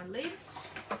goes with my lid.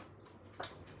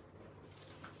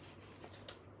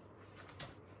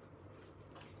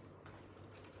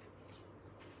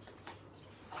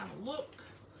 Have a look.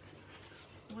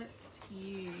 Let's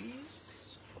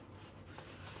use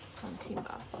some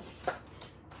timber.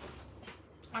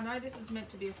 I know this is meant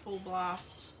to be a full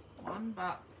blast one,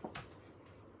 but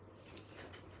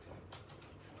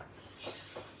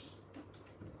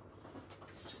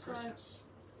so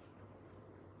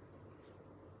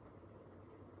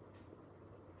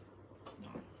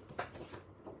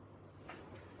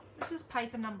this is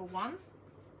paper number 1.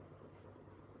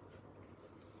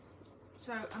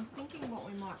 So I'm thinking what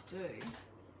we might do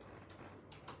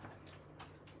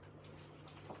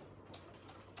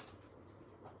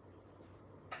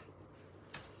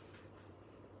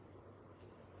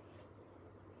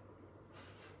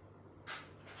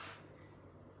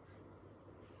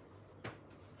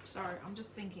sorry, I'm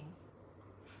just thinking.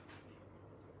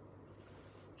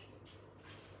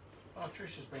 Oh,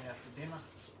 Trish has been out for dinner.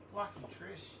 Lucky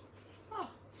Trish. Oh,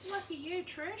 lucky you,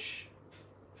 Trish.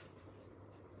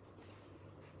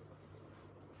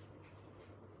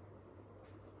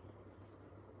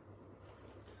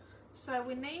 So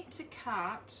we need to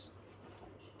cut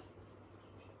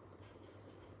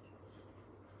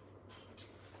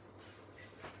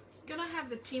gonna have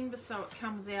the timber so it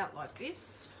comes out like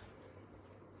this.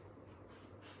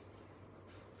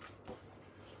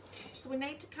 So we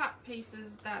need to cut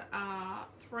pieces that are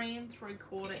 3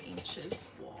 3/4 inches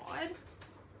wide.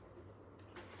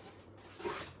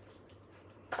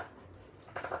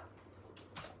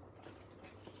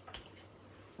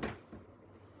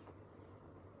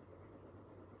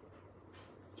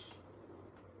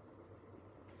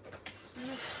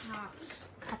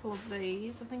 Of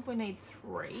these. I think we need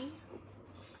 3.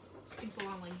 I think we'll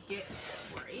only get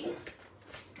 3.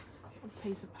 A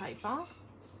piece of paper.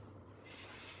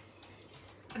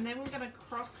 And then we're going to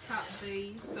cross cut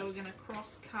these. So we're going to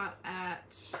cross cut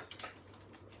at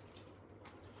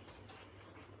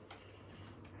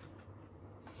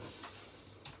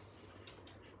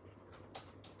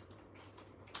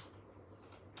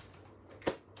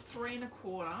three and a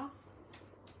quarter.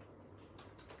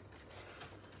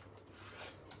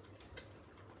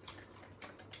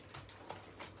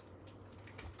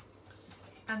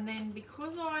 And then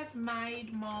because I've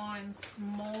made mine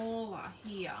smaller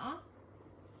here,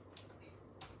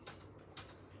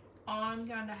 I'm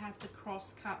going to have to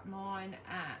cross cut mine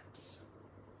at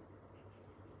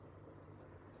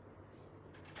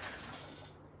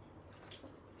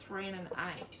 3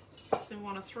 1/8. So we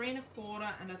want a 3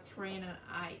 1/4 and a 3 1/8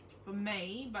 for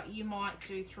me, but you might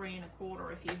do 3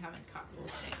 1/4 if you haven't cut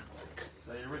yours down.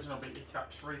 So the original bit you cut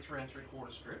 3 3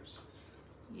 3/4 strips.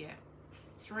 Yeah,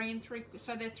 3 3.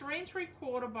 So they're 3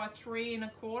 3/4 by 3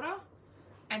 1/4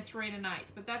 and 3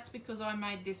 1/8. But that's because I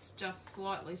made this just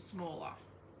slightly smaller.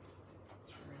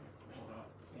 3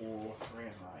 1/4 or 3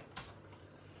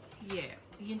 1/8. Yeah,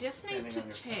 you just need to Depending on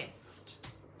your test.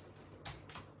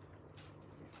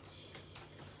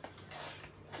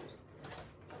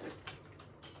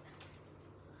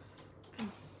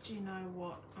 And do you know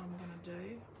what I'm going to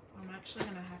do? I'm actually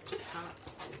going to have to cut.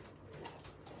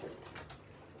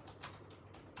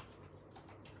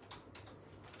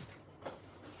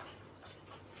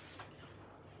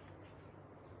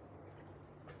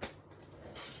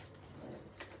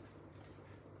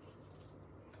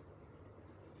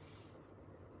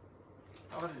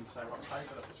 Oh, I didn't say what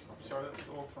paper that was from. Sorry, that's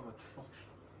all from the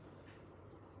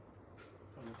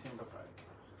timber paper.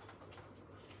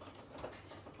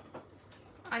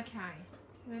 Okay,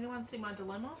 can anyone see my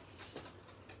dilemma?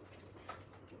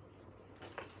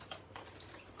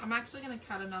 I'm actually going to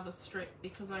cut another strip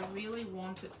because I really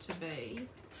want it to be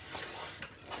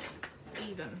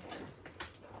even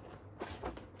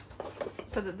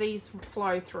so that these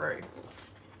flow through.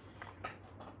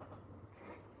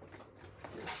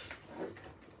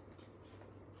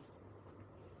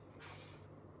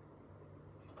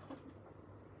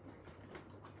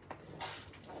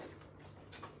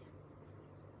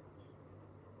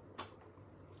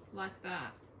 Like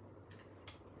that.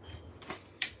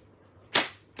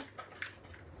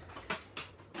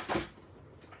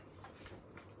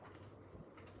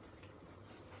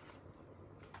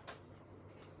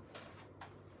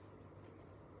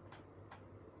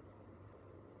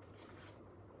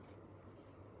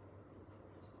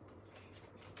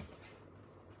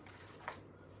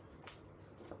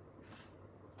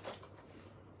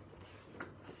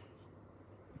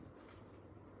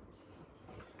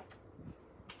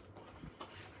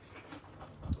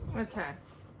 Okay,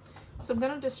 so I'm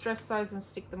going to distress those and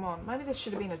stick them on. Maybe this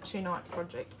should have been a 2-night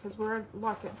project because we're at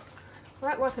like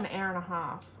an hour and a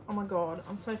half. Oh my god,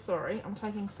 I'm so sorry. I'm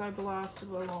taking so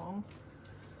blastably long.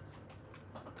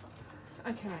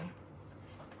 Okay.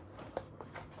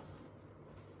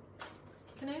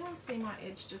 Can anyone see my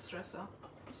edge distresser?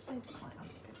 I just need to clean up a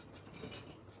bit.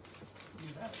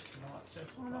 You've had it tonight,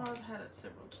 Jeff. I know I've had it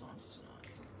several times tonight.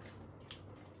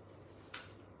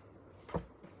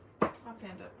 I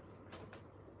found it.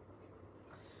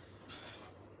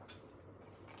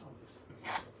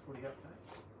 Footy update.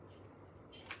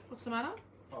 What's the matter?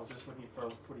 I was just looking for a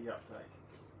footy update.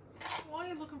 Why are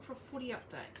you looking for a footy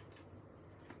update?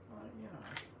 You know.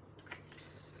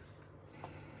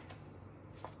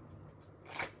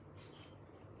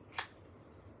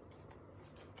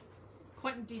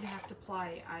 Quentin did have to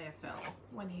play AFL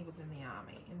when he was in the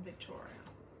army in Victoria.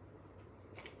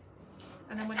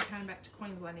 And then when he came back to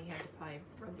Queensland, he had to play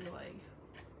rugby league.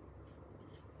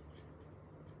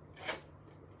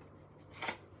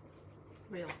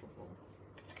 Real football.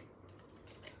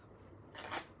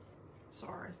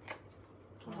 Sorry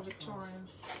to all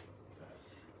Victorians.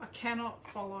 I cannot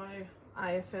follow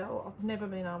AFL. I've never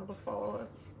been able to follow it.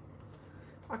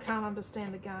 I can't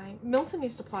understand the game. Milton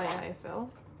used to play AFL.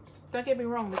 Don't get me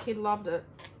wrong, the kid loved it.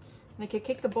 And he could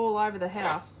kick the ball over the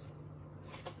house.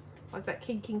 Like that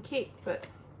kid can kick, but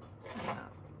you know.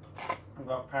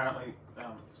 Well, apparently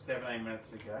 17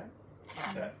 minutes ago,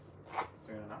 that's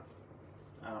soon enough,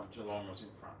 Geelong was in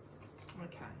front.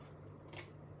 Okay.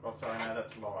 Oh, sorry, no,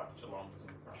 that's live. Geelong was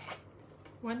in front.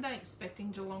 Weren't they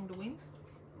expecting Geelong to win?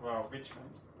 Well, Richmond,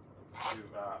 who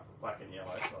are black and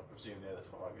yellow, so I presume they're the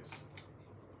Tigers.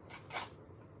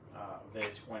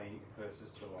 They're 20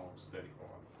 versus Geelong's 35.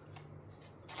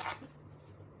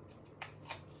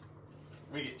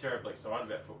 We get terribly excited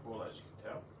about football, as you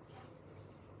can tell.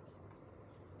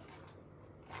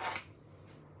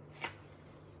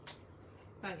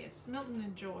 But yes, Milton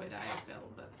enjoyed AFL,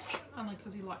 but only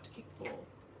because he liked to kick the ball.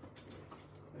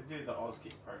 They do the Oz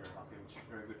Kick program up here, which is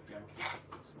very good for young kids.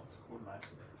 It's lots of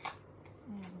coordination.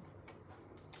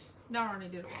 Noah only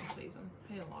did it one season.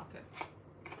 He didn't like it.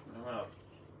 And when I was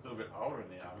a little bit older in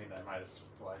the army, they made us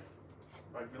play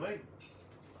rugby league.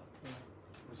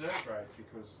 Reserve grade,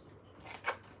 because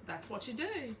That's what you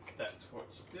do. that's what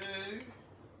you do.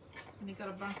 And you got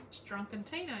a bunch of drunken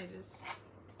teenagers.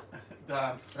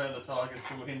 Darn, prefer the Tigers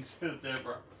to win, says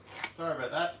Deborah. Sorry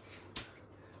about that.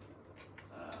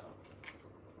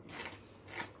 Yes.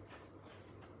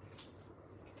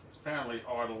 It's apparently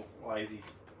idle, lazy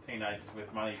teenagers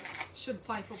with money Should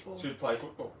play football. should play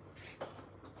football.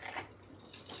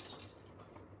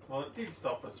 Well, it did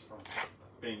stop us from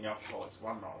being alcoholics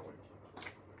one night a week.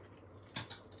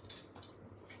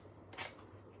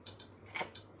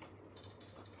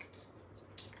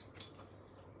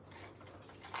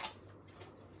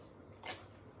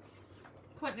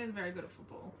 Quentin is very good at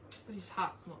football, but his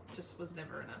heart's not, just was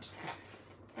never in it.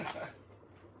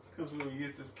 It's because we were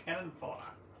used as cannon fire.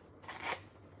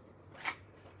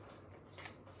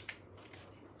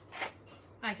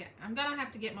 Okay, I'm gonna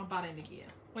have to get my butt into gear.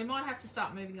 We might have to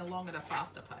start moving along at a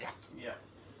faster pace. Yeah.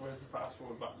 Where's the fast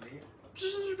forward button here? There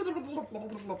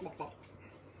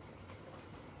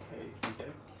you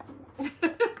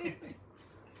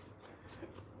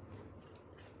go.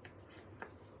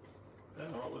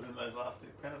 Don't know what was in those last two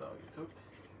Panadol you took.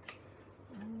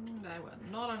 They were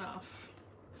not enough.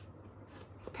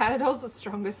 Panadol's the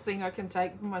strongest thing I can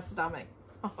take for my stomach.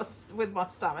 With my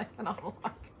stomach, and I'm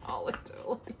like, holy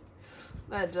dooly.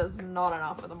 They're just not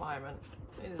enough at the moment.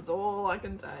 It's all I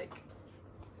can take.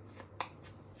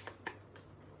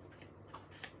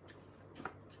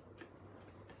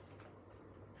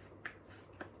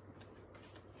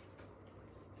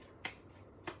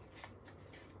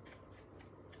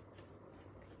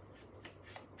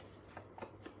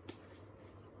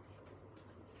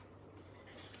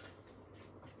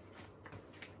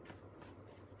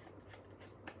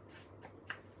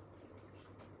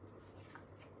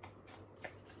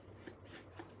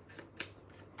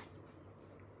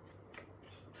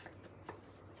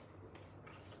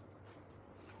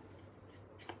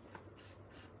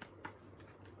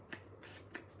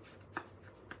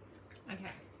 Okay.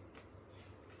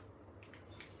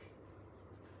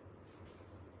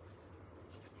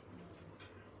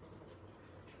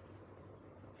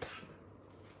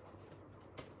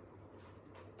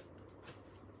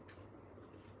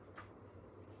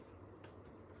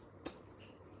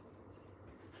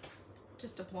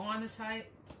 Just applying the tape,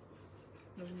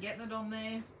 just getting it on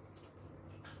there.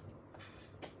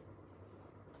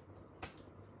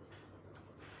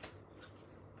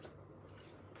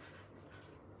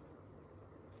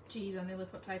 Geez, I nearly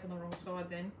put tape on the wrong side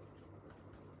then.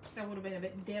 That would have been a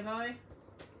bit devo.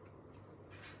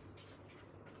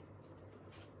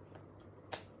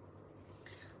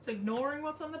 So ignoring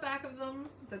what's on the back of them,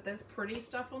 that there's pretty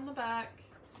stuff on the back.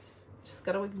 Just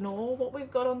got to ignore what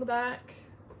we've got on the back.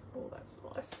 Oh, that's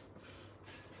nice.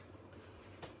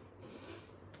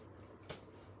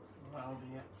 Well,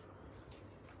 dear.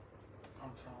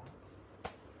 Sometimes.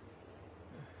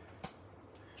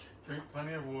 Drink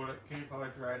plenty of water, keep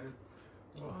hydrated.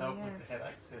 Will help with the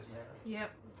headache, says Mary.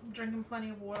 Yep, drinking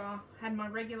plenty of water. Had my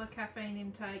regular caffeine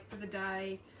intake for the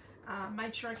day.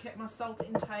 Made sure I kept my salt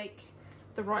intake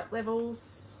the right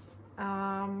levels.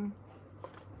 Because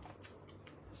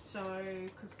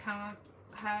can't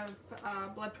have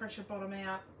blood pressure bottom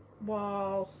out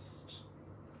whilst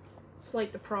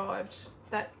sleep deprived.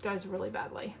 That goes really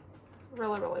badly.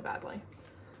 Really badly.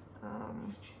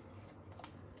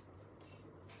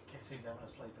 Guess who's having a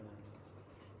sleep in it?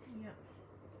 Yep.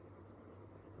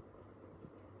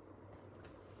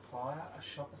 Hire a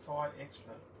Shopify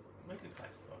expert. We could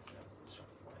classify ourselves as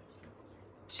Shopify experts.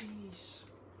 Jeez.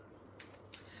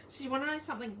 So you want to know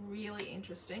something really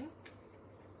interesting?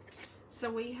 So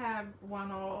we have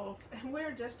one of, and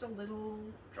we're just a little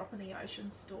drop in the ocean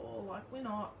store. Like we're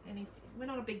not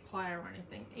a big player or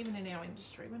anything. Even in our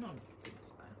industry, we're not a big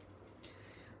player.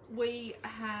 We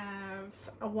have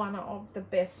one of the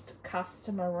best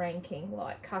customer ranking,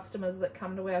 like customers that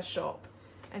come to our shop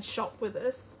and shop with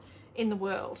us in the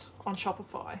world on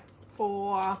Shopify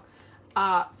for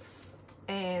arts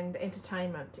and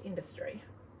entertainment industry,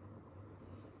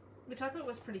 which I thought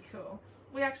was pretty cool.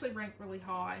 We actually rank really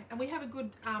high, and we have a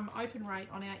good open rate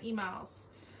on our emails.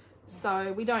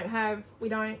 So we don't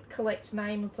collect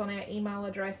names on our email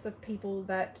address of people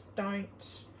that don't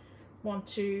want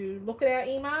to look at our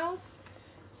emails.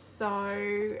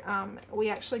 So we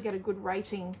actually get a good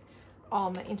rating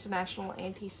on the international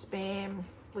anti-spam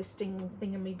listing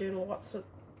thingamydoodle,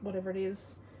 whatever it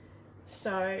is.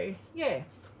 So yeah,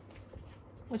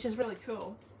 which is really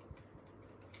cool.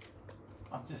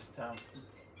 I've just got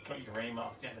your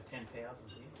emails down to 10,000 here.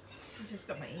 I've just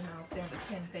got my emails down to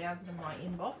 10,000 in my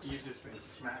inbox. You've just been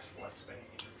smashed by spam.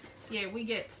 Yeah, we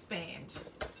get spammed.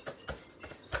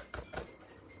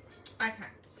 Okay,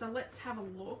 so let's have a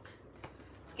look.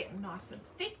 It's getting nice and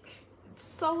thick and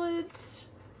solid. It's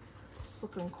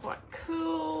looking quite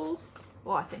cool.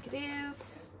 Well, I think it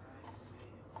is.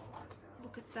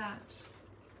 Look at that.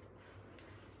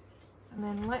 And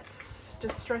then let's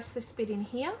distress this bit in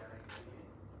here.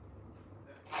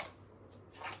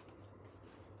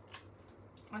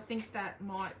 I think that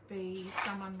might be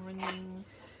someone ringing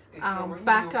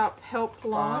backup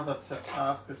helpline. Father to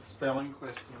ask a spelling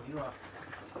question. You ask.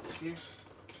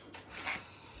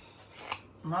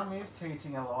 Mum is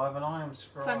teaching her live and I am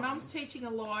scribing. So Mum's teaching her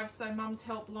live, so Mum's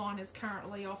helpline is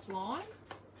currently offline.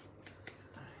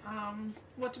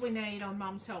 What do we need on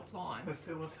Mum's helpline?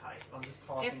 Facilitate. I'm just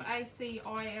typing. F-A-C-I-L-I-T-A-T-E.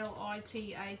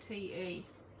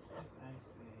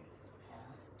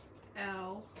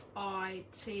 L-I-T-A-T-E.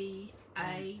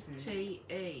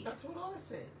 That's what I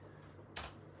said.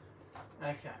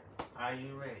 Okay. Are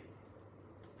you ready?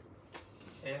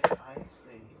 F-A-C-I-L-I-T-A-T-E.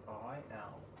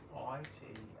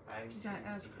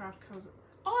 As craft covers.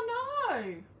 Oh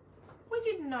no! We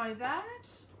didn't know that.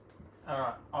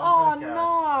 Alright. Oh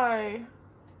no!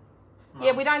 Mum.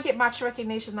 Yeah, we don't get much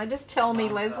recognition. They just tell me,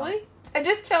 Leslie. And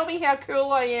just tell me how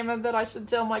cool I am and that I should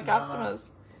tell my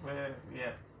customers.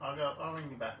 Yeah. I'll ring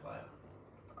you back later.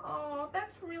 Oh,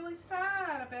 that's really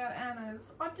sad about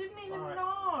Anna's. I didn't even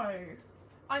know.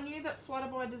 I knew that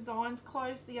Flutterby Designs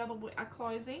closed the other are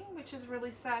closing, which is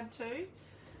really sad too.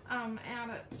 Out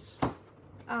at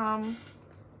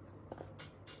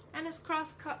Anna's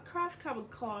craft cupboard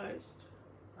closed.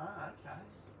 Oh, okay.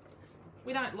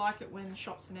 We don't like it when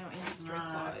shops in our industry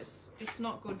close. It's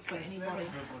not good for anybody.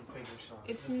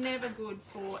 It's never good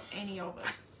for any of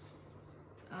us.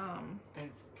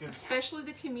 Especially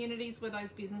the communities where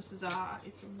those businesses are.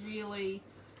 It's really,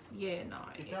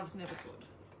 it's never good.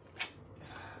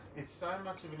 It's so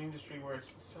much of an industry where it's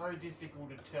so difficult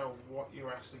to tell what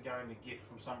you're actually going to get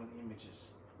from some of the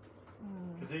images.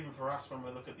 Because even for us, when we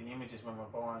look at the images when we're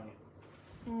buying it,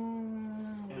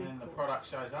 and then the product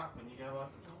shows up and you go like,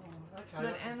 oh, okay.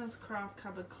 But Anna's craft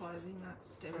cupboard clothing,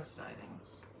 that's devastating.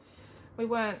 We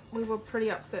were pretty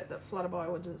upset that Flutterby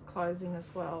were closing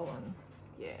as well, and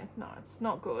yeah, no, it's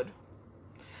not good.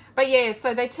 But yeah,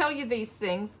 so they tell you these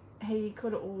things. He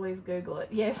could always Google it.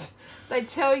 Yes, they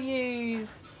tell you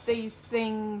these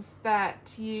things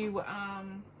that you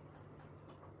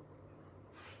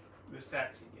the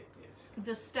stats you get, yes.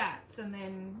 The stats, and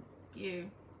then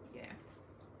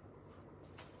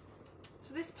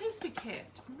So this piece we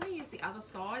kept. I'm going to use the other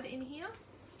side in here.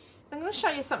 I'm going to show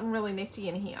you something really nifty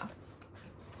in here.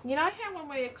 You know how when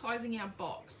we're closing our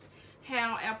box,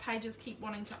 how our pages keep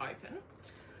wanting to open?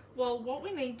 Well, what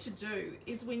we need to do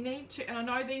is we need to, and I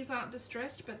know these aren't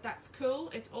distressed, but that's cool.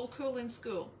 It's all cool in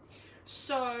school.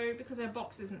 So, because our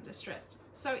box isn't distressed.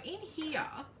 So in here,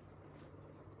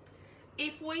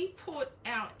 if we put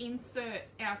our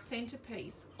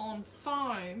centerpiece on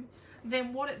foam,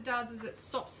 then what it does is it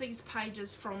stops these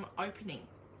pages from opening.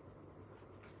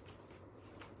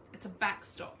 It's a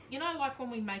backstop. You know, like when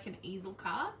we make an easel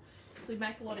card. So we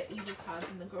make a lot of easel cards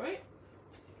in the group.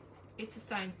 It's the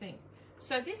same thing.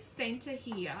 So this center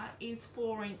here is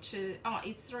 4 inches,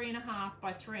 it's 3.5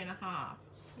 by 3.5,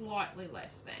 slightly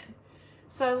less than.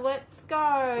 So let's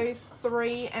go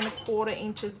 3.25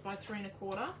 inches by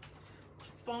 3.25.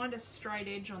 Find a straight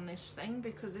edge on this thing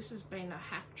because this has been a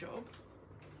hack job.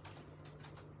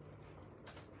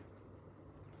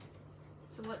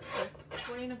 So let's go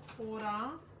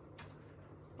 3.25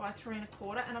 by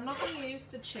 3.25, and I'm not going to use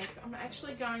the check. I'm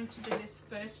actually going to do this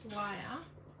first layer.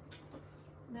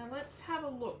 Now let's have a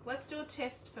look. Let's do a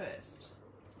test first.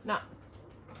 No.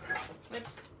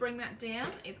 Let's bring that down.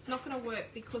 It's not going to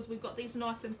work because we've got these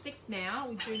nice and thick now.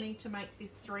 We do need to make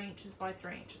this 3 inches by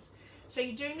 3 inches. So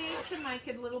you do need to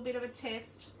make a little bit of a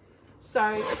test.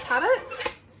 So cut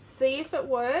it, see if it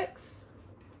works.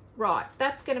 Right,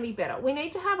 that's going to be better. We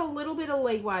need to have a little bit of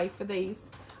leeway for these.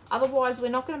 Otherwise, we're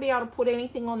not going to be able to put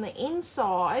anything on the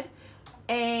inside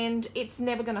and it's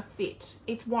never going to fit.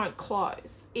 It won't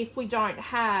close if we don't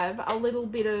have a little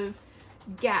bit of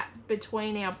gap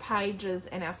between our pages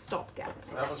and our stop gap.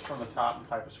 So that was from the tartan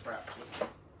paper scrap.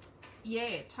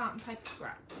 Yeah, tartan paper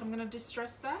scrap. So I'm going to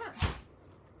distress that.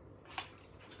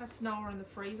 That's Noah in the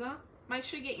freezer. Make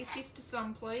sure you get your sister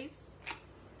some, please.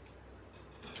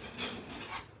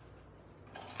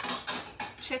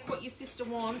 Check what your sister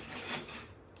wants,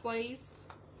 please.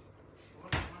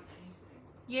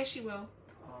 Yes, she will.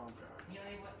 Oh, God.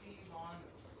 Millie, what do you want?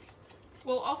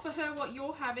 We'll offer her what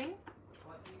you're having.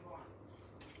 What do you want?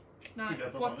 No, He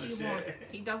doesn't what want do to you share. want?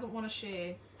 He doesn't want to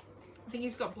share. I think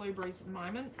he's got blueberries at the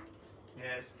moment.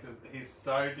 Yes, because he's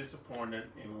so disappointed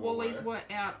in Woolies Woolworths. were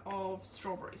out of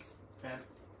strawberries. And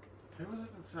who was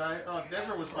it today? Oh,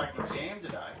 Deborah was making jam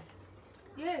today.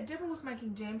 Yeah, Yeah, Deborah was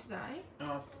making jam today. And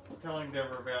I was telling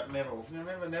Deborah about Neville. You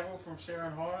remember Neville from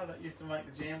Sharon Hire that used to make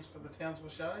the jams for the Townsville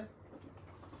show?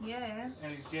 Yeah.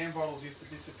 And his jam bottles used to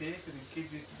disappear because his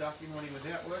kids used to duck him when he was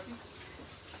out working.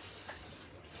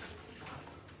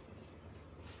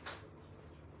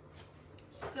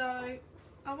 So,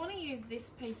 I want to use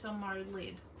this piece on my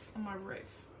lid, on my roof.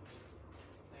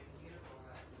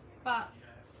 But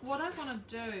what I want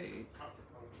to do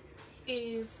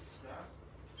is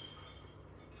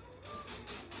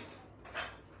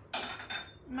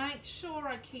make sure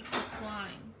I keep the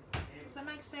flame. Does that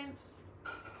make sense?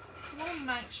 So I want to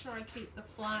make sure I keep the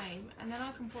flame, and then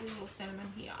I can put a little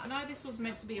cinnamon here. I know this was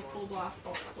meant to be a full glass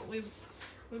box, but we've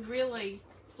really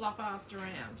fluff-assed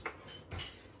around.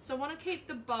 So I want to keep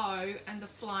the bow and the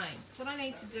flames. What I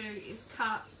need to do is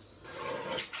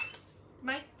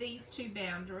make these two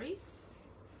boundaries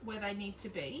where they need to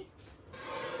be.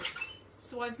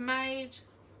 So I've made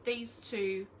these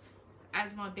two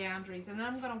as my boundaries, and then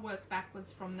I'm going to work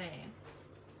backwards from there.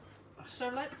 So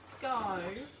let's go.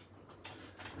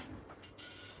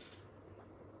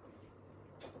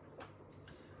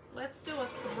 Let's do a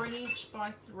 3"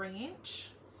 by 3"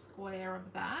 square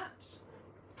of that.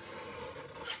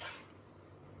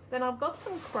 Then I've got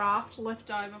some craft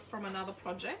left over from another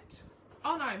project.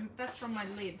 Oh no, that's from my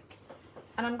lid.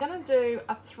 And I'm going to do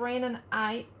a 3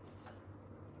 1/8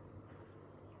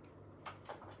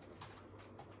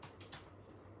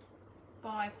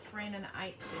 by 3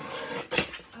 1/8.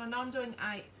 And I know I'm doing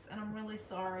 8s, and I'm really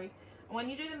sorry. And when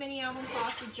you do the mini album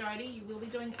class with Jody, you will be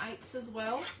doing 8s as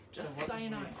well, just so you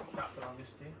know.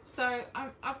 So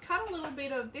I've cut a little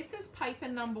bit of, this is paper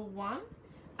number 1,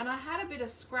 and I had a bit of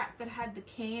scrap that had the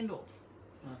candle.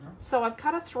 So I've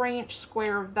cut a 3"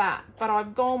 square of that, but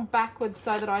I've gone backwards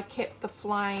so that I kept the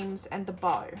flames and the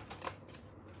bow.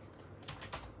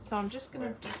 So I'm just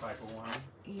going to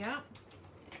yeah.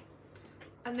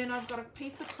 And then I've got a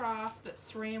piece of craft that's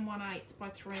 3 1/8 by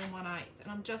 3 1/8,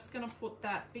 and I'm just going to put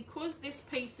that, because this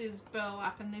piece is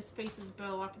burlap and this piece is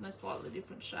burlap and they're slightly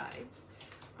different shades,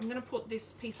 I'm going to put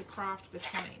this piece of craft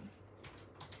between.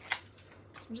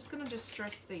 So I'm just going to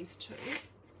distress these two.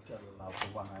 Gotta love the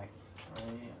 1/8,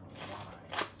 3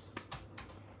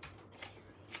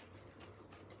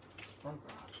 1/8.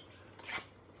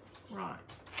 Right.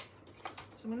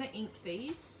 So I'm going to ink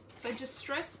these. So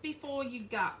distress before you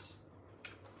gut.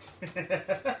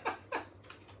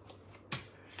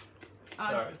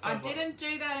 I didn't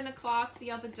do that in a class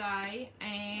the other day,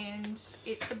 and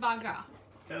it's a bugger.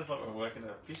 Sounds like we're working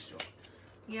at a fish shop.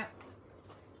 Yep.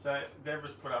 So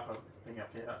Deborah's put up a thing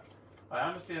up here. I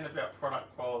understand about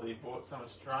product quality, bought some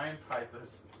Australian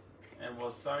papers and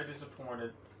was so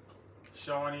disappointed.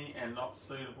 Shiny and not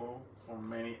suitable for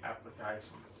many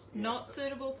applications. Not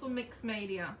suitable for mixed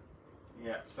media.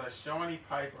 Yeah, so shiny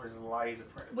paper is laser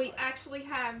printed. We actually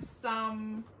have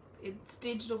some, it's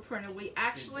digital printer. We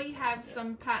actually have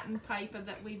some pattern paper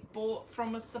that we bought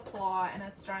from a supplier, an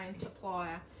Australian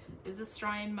supplier. It's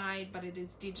Australian made, but it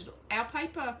is digital. Our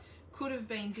paper could have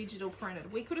been digital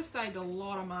printed. We could have saved a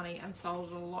lot of money and sold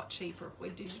it a lot cheaper if we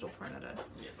digital printed it.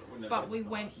 Yeah, but we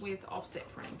went with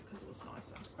offset printing because it was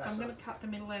nicer. So I'm going to cut the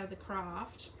middle out of the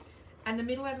craft and the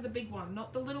middle out of the big one,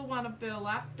 not the little one of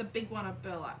burlap, the big one of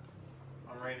burlap.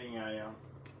 I'm reading a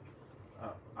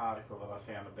article that I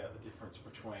found about the difference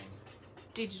between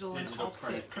digital and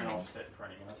offset printing.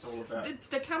 And it's all about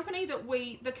the company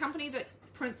that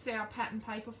prints our pattern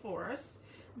paper for us.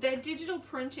 Their digital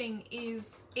printing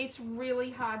it's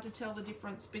really hard to tell the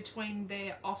difference between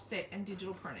their offset and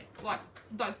digital printing. Like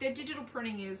their digital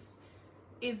printing is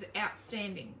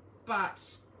outstanding,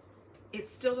 but it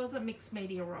still doesn't mix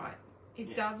media right.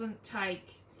 It doesn't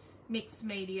take mixed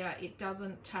media. It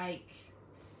doesn't take,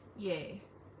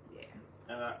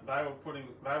 And they were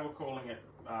calling it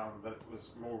that it was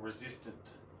more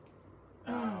resistant.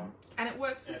 And it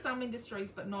works for some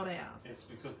industries, but not ours. It's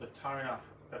because the toner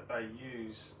that they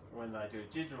use when they do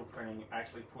digital printing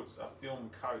actually puts a film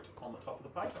coat on the top of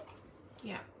the paper.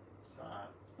 Yeah. So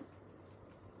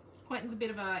Quentin's a bit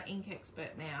of an ink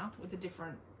expert now with the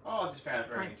different. I just found it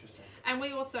very interesting. And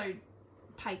we also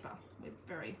paper. We're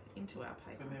very into our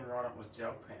paper. Couldn't even write it with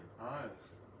gel pen. Oh.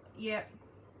 Yep.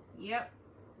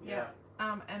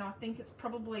 And I think it's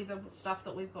probably the stuff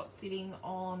that we've got sitting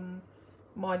on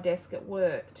my desk at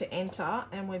work to enter,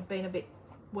 and we've been a bit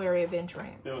wary of entering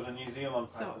it. There was a New Zealand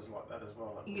papers like that as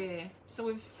well. Yeah. So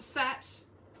we've sat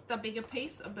the bigger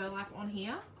piece of burlap on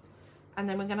here, and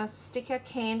then we're going to stick our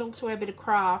candle to our bit of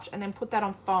craft and then put that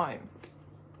on foam.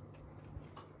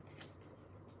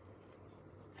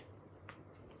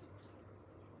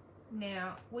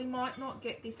 Now, we might not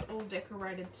get this all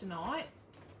decorated tonight,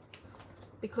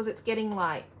 because it's getting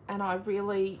late, and I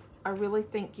really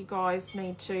think you guys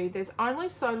need to. There's only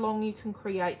so long you can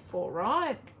create for,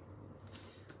 right?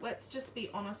 Let's just be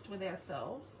honest with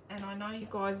ourselves. And I know you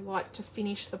guys like to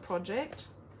finish the project,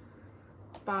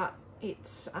 but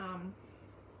it's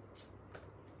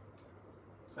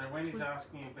So Wendy's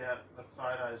asking about the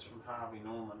photos from Harvey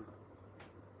Norman,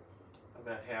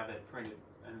 about how they're printed,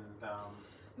 and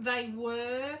they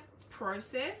were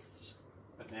processed,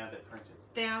 but now they're printed.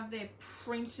 now they're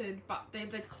printed, but they're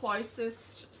the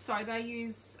closest. So they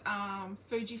use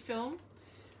Fujifilm,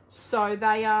 so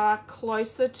they are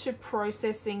closer to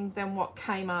processing than what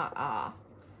Kmart are.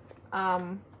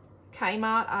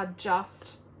 Kmart are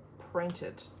just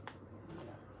printed.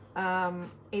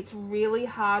 It's really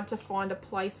hard to find a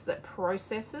place that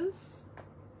processes.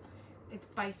 It's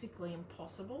basically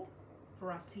impossible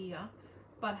for us here.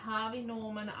 But Harvey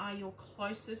Norman are your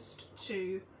closest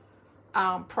to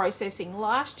processing.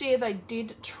 Last year they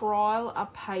did trial a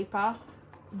paper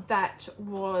that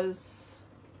was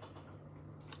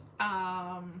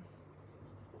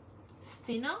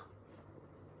thinner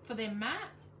for their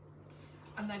matte,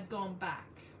 and they've gone back.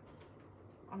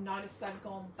 I've noticed they've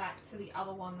gone back to the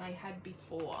other one they had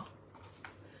before.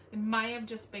 It may have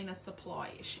just been a supply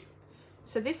issue.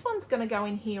 So this one's going to go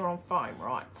in here on foam,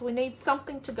 right? So we need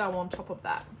something to go on top of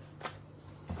that.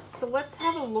 So let's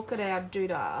have a look at our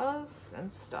doodahs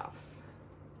and stuff.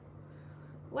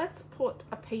 Let's put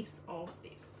a piece of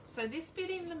this. So this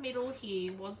bit in the middle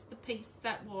here was the piece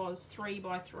that was 3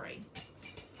 by 3.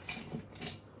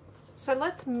 So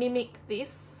let's mimic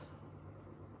this.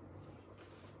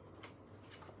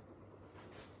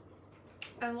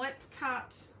 And let's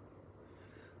cut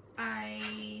a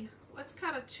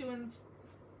 2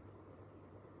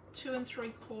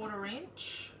 3/4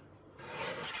 inch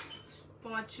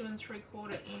by 2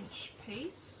 3/4 inch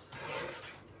piece.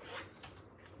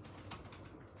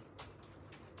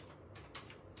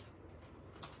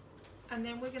 And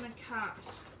then we're going to cut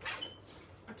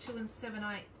a 2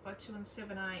 7/8 by 2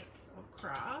 7/8 of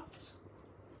craft.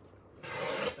 So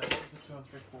what's a 2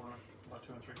 3/4 by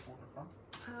 2 3/4 from?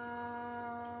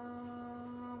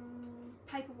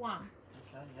 Paper 1.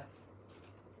 Okay, yep.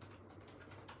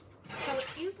 So it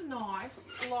is nice.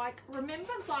 Like,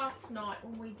 remember last night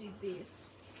when we did this,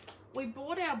 we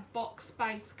brought our box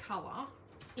base colour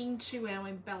into our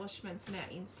embellishments and our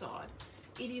inside.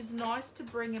 It is nice to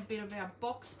bring a bit of our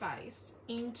box base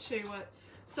into it,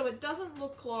 so it doesn't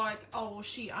look like, oh, well,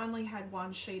 she only had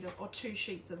 1 sheet or 2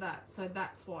 sheets of that, so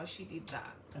that's why she did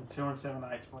that. And 2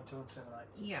 7/8 by 2 7/8.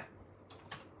 Yeah.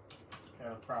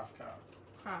 Our craft card.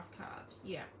 Craft card,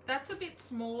 yeah. That's a bit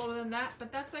smaller than that,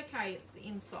 but that's okay, it's the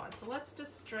inside. So let's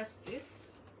just stress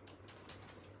this.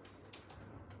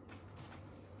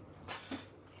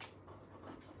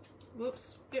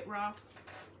 Whoops, bit rough.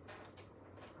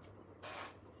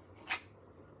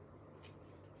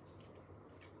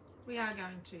 We are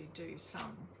going to do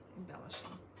some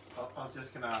embellishing. I was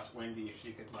just going to ask Wendy if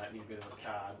she could make me a bit of a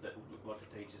card that would look like a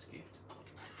teacher's gift.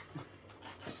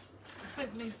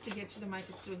 It needs to get you to make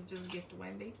it to just a gift to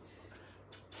Wendy.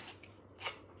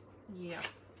 Yeah.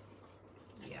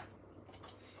 Yeah.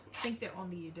 I think they're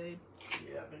onto you, dude.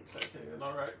 Yeah, I think so too. And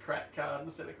I wrote crack card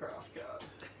instead of craft card.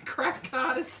 Crack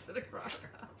card instead of craft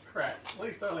card. Crack. At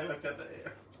least I only looked at the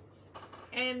F.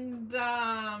 And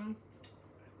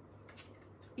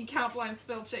you can't blame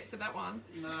spell check for that one.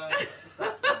 No.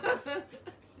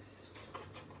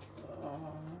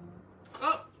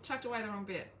 Oh, chucked away the wrong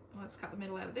bit. Let's cut the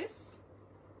middle out of this.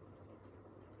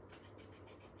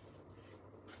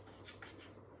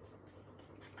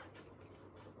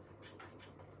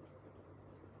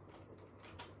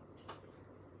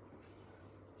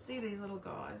 See these little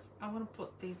guys? I want to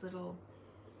put these little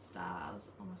stars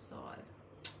on the side.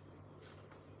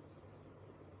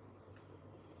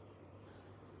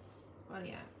 But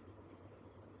yeah.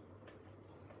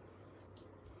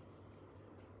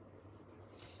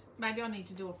 Maybe I need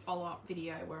to do a follow-up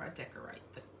video where I decorate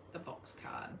the box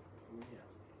card. Yeah.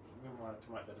 We might have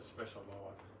to make that a special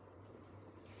live.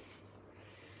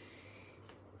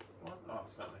 What? Oh,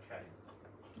 it's not the cat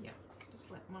in. Yeah, just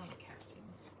let one of the cats in.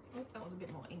 Oh, that was a bit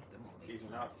more ink than what we Geez, we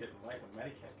know it's getting late when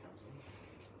Matty Cat comes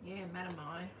in. Yeah,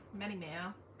 Matty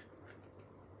Meow.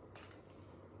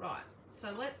 Right,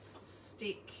 so let's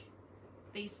stick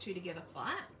these two together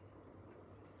flat.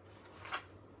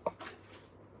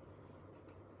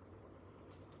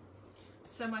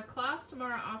 So my class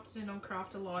tomorrow afternoon on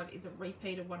Craft Alive is a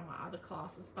repeat of one of my other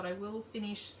classes, but I will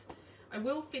finish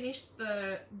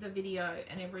the video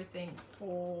and everything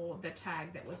for the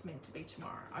tag that was meant to be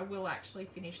tomorrow. I will actually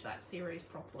finish that series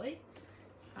properly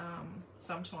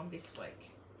sometime this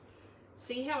week.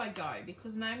 see how I go,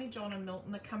 because Naomi, John and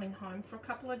Milton are coming home for a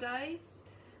couple of days.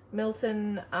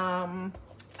 Milton,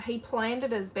 he planned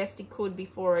it as best he could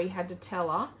before he had to tell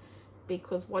her,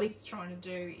 because what he's trying to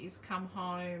do is come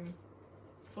home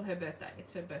for her birthday.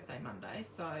 It's her birthday Monday,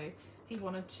 so he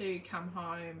wanted to come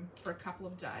home for a couple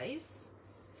of days,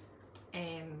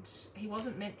 and he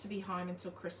wasn't meant to be home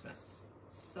until Christmas,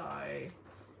 so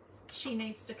she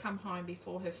needs to come home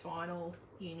before her final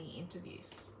uni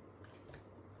interviews.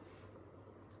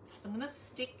 So I'm gonna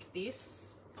stick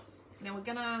this. Now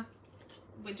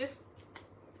we're just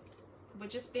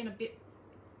being a bit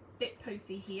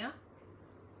poofy here.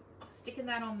 Sticking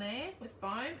that on there with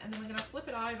foam, and then we're gonna flip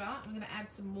it over and we're gonna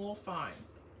add some more foam.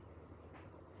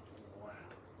 Wow.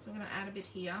 So I'm gonna add a bit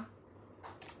here.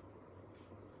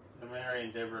 So Mary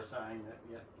and Deborah are saying that,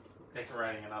 yeah,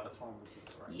 decorating another time would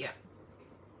be great. Yeah.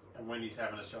 And Wendy's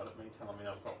having a shot at me, telling me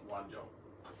I've got one job.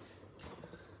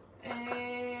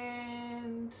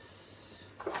 And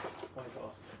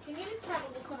can you just have a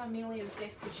look on Amelia's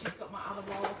desk if she's got my other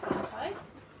roll of fun tape?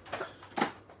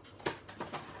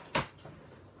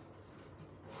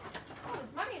 Oh,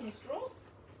 there's money in this drawer.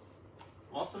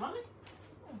 Lots of money?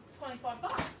 Oh,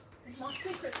 $25. My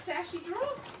secret stashy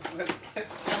drawer.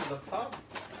 Let's go to the pub.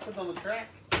 Put it on the track.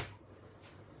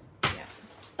 Yeah.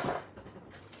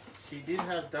 She did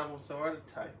have double-sided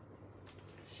tape.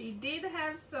 She did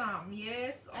have some.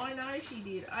 Yes, I know she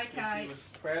did. Okay. She was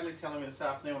proudly telling me this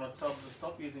afternoon when I told her to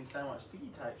stop using so much sticky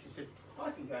tape. She said,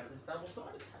 I can go to this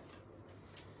double-sided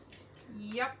tape.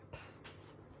 Yep.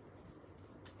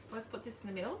 So let's put this in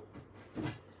the middle.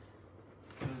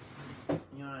 Because,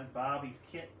 you know, Barbie's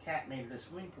cat needed a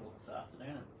swimming pool this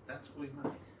afternoon, and that's what we've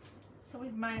made. So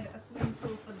we've made a swimming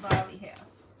pool for the Barbie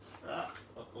house.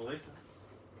 Lisa,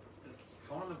 it's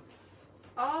kind of...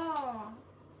 Oh.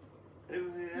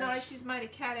 Is it? No, she's made a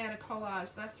cat out of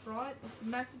collage. That's right. It's a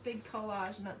massive big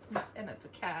collage, and it's a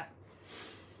cat.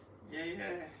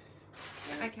 Yeah.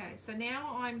 Okay, so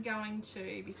now I'm going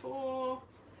to, before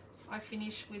I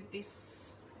finish with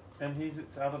this... And here's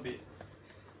its other bit.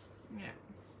 Yeah.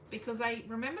 Because they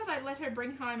let her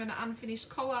bring home an unfinished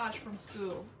collage from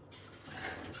school.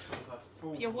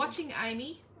 If you're watching,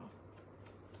 Amy,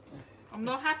 I'm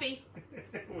not happy.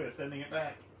 We're sending it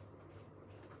back.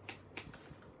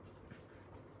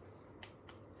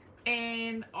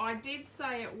 And I did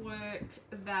say at work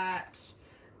that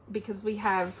because we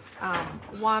have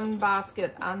one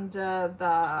basket under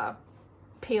the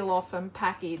peel off and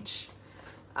package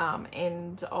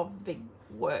end of the big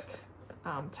work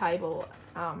table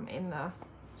in the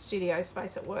studio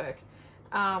space at work,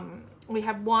 we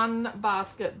have one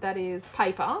basket that is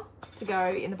paper to go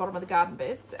in the bottom of the garden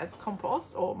beds as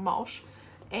compost or mulch,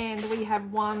 and we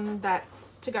have one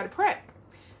that's to go to prep.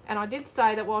 And I did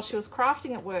say that while she was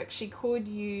crafting at work, she could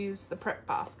use the prep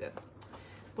basket.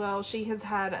 Well, she has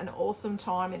had an awesome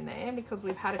time in there because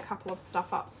we've had a couple of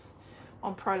stuff ups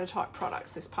on prototype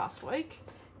products this past week,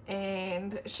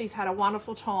 and she's had a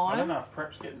wonderful time. I don't know if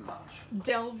prep's getting much.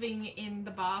 Delving in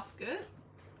the basket.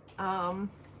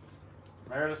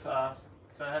 Meredith asked,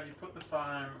 so have you put the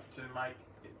foam to make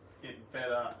it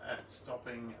better at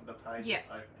stopping the pages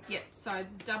opening? Yep, so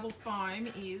the double foam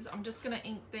is, I'm just going to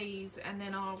ink these and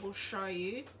then I will show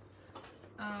you.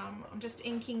 I'm just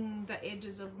inking the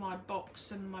edges of my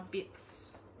box and my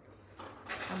bits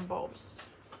and bobs.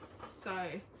 So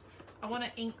I want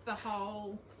to ink the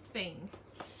whole thing.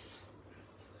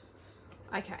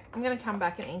 Okay, I'm going to come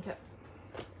back and ink it.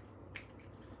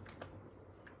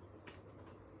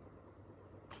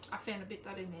 I found a bit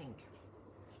that I didn't ink.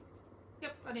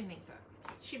 Yep, I didn't ink that.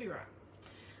 Should be right.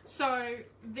 So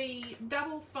the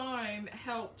double foam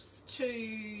helps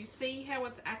to see how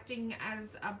it's acting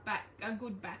as a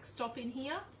good backstop in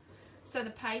here. So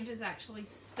the pages actually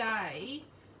stay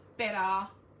better,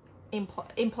 in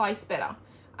place better.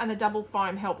 And the double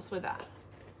foam helps with that.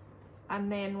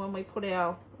 And then when we put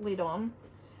our lid on,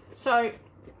 so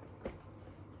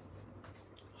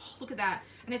look at that.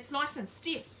 And it's nice and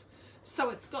stiff.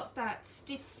 So it's got that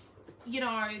stiff, you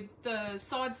know, the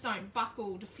sides don't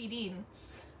buckle to fit in.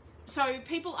 So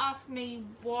people ask me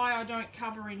why I don't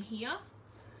cover in here,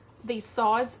 these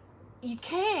sides. You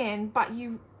can, but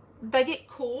they get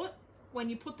caught when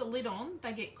you put the lid on.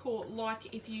 They get caught,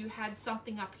 like if you had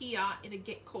something up here, it'd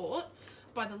get caught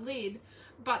by the lid.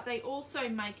 But they also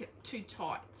make it too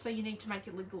tight, so you need to make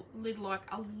your lid like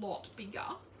a lot bigger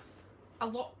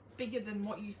than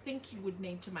what you think you would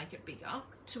need to make it bigger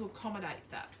to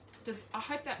accommodate that. I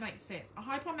hope that makes sense. I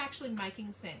hope I'm actually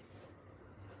making sense.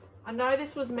 I know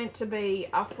this was meant to be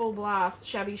a full blast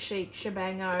shabby chic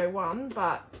shebango one,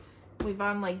 but we've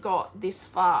only got this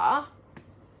far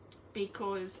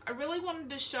because I really wanted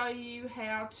to show you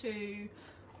how to,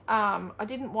 I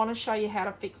didn't want to show you how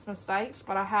to fix mistakes,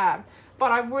 but I have.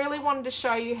 But I really wanted to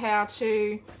show you how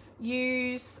to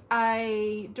use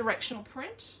a directional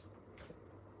print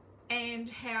and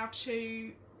how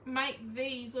to make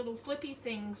these little flippy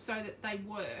things so that they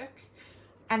work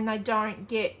and they don't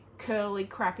get curly,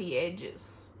 crappy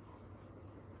edges.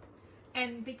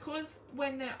 And because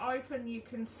when they're open, you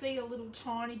can see a little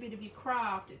tiny bit of your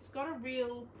craft. It's got a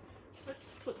real,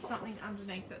 let's put something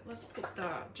underneath it. Let's put the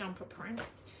jumper print.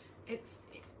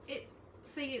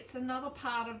 See, it's another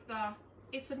part of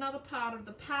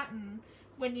the pattern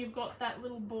when you've got that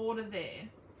little border there.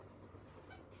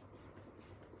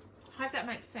 I hope that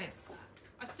makes sense.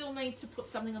 I still need to put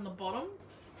something on the bottom.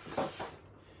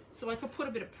 So I could put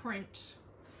a bit of print,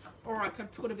 or I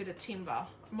could put a bit of timber. I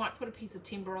might put a piece of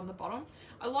timber on the bottom.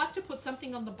 I like to put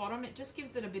something on the bottom. It just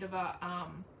gives it a bit of a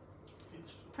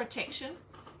protection.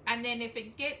 And then if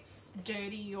it gets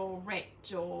dirty or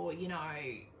wrecked, or, you know,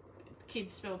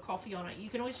 kids spill coffee on it, you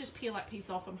can always just peel that piece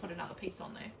off and put another piece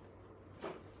on there.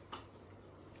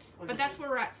 But that's where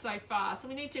we're at so far. So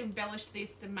we need to embellish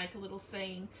this and make a little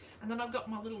scene. And then I've got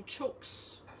my little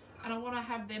chooks, and I want to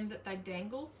have them that they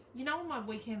dangle. You know, on my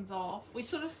weekends off, we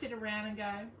sort of sit around and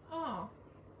go, oh.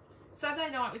 Saturday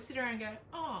night we sit around and go,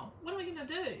 oh, what are we going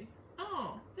to do?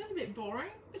 Oh, that's a bit boring.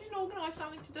 We didn't organise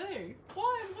something to do.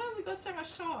 Why have we got so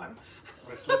much time?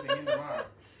 We're sleeping in tomorrow.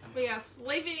 We are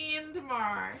sleeping in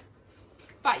tomorrow.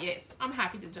 But yes, I'm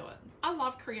happy to do it. I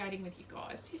love creating with you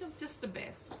guys. You're just the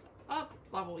best. I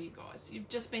love all you guys. You've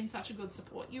just been such a good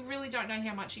support. You really don't know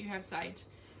how much you have saved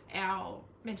our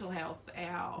mental health,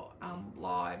 our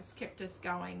lives, kept us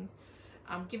going,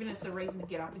 given us a reason to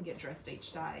get up and get dressed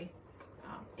each day.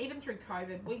 Even through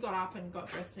COVID, we got up and got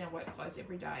dressed in our work clothes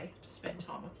every day to spend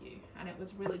time with you, and it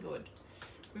was really good.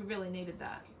 We really needed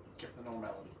that. Kept the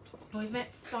normality. We've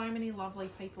met so many lovely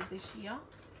people this year,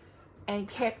 and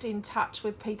kept in touch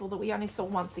with people that we only saw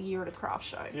once a year at a craft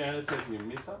show. Yeah, it says you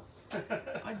miss us.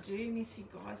 I do miss you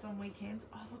guys on weekends.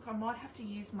 Oh look, I might have to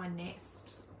use my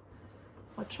nest,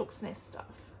 my Chook's Nest stuff.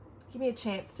 Give me a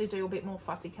chance to do a bit more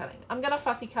fussy cutting. I'm going to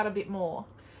fussy cut a bit more.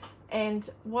 And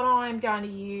what I'm going to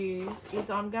use is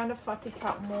I'm going to fussy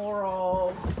cut more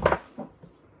of,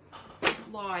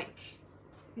 like,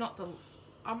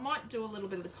 I might do a little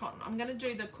bit of the cotton. I'm going to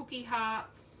do the cookie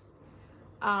hearts,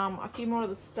 a few more of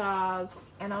the stars,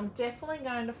 and I'm definitely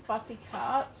going to fussy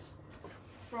cut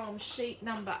from sheet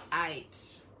number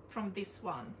 8, from this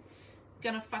one. I'm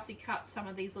going to fussy cut some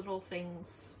of these little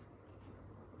things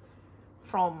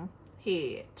from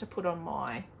here to put on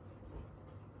my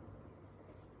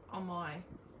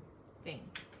thing.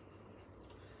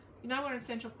 You know, we're in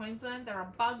central Queensland, there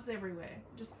are bugs everywhere.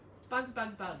 Just bugs,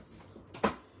 bugs, bugs.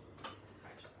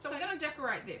 So we're going to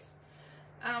decorate this.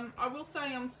 I will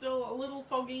say I'm still a little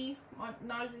foggy. My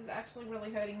nose is actually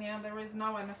really hurting now. There is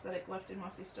no anaesthetic left in my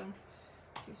system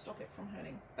to stop it from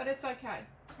hurting. But it's okay.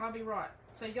 I'll be right.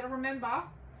 So you got to remember,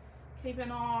 keep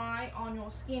an eye on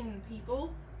your skin,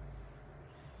 people.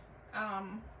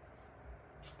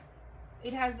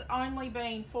 It has only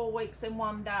been 4 weeks and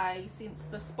 1 day since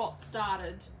the spot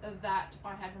started that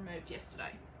I had removed yesterday.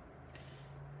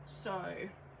 So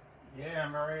yeah,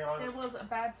 Marie, there was a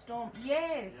bad storm.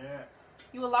 Yes. Yeah.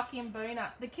 You were lucky in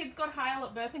Boona. The kids got hail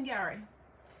at Burpengary.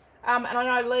 And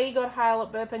I know Lee got hail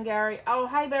at Burpengary. Oh,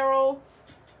 hey, Beryl.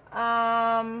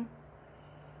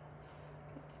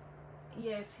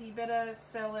 Yes, he better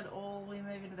sell it all. We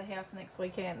move into the house next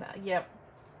weekend. Yep.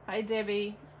 Hey,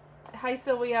 Debbie. Hey,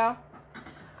 Sylvia.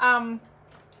 And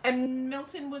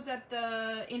Milton was at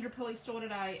the Indooroopilly store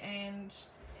today, and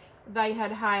they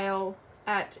had hail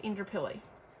at Indooroopilly.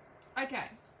 Okay.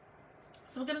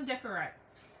 So we're going to decorate.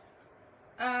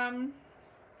 And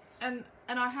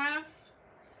I have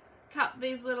cut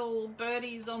these little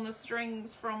birdies on the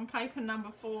strings from paper number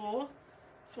 4,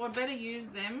 so I better use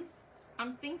them.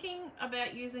 I'm thinking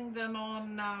about using them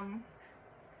on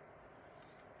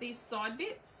these side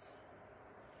bits,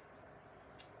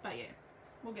 but yeah,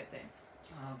 we'll get there.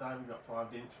 Oh, David got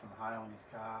 5 dents from the hail in his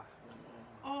car.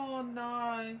 Oh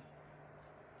no,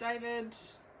 David.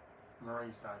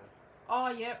 Marie's David. Oh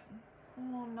yep.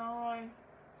 Oh no.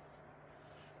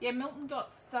 Yeah, Milton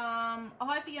got some.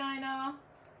 Hi, Fiona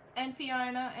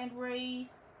and Ree.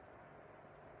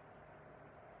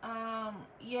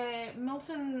 Yeah,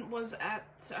 Milton was at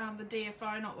the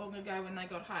DFO not long ago when they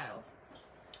got hail.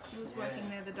 He was working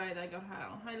there the day they got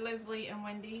hail. Hey, Leslie and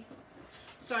Wendy.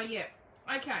 So yeah,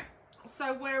 okay.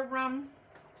 So we're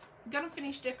gonna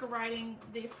finish decorating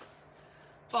this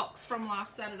box from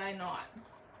last Saturday night.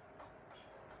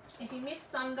 If you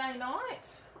missed Sunday night,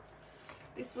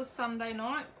 This was Sunday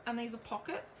night, and these are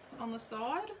pockets on the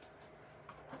side.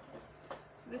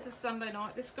 So this is Sunday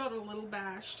night. This got a little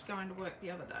bashed going to work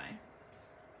the other day.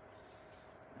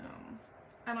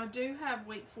 And I do have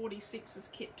week 46's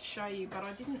kit to show you, but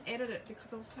I didn't edit it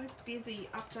because I was so busy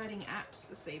updating apps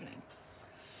this evening.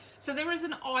 So there is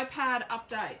an iPad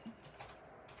update.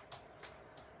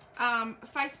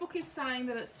 Facebook is saying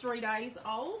that it's 3 days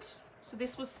old. So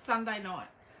this was Sunday night.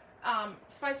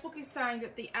 Facebook is saying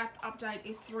that the app update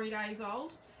is 3 days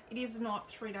old. It is not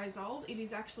 3 days old. It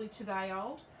is actually today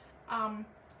old.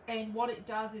 And what it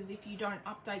does is if you don't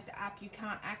update the app, you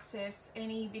can't access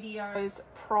any videos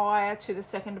prior to the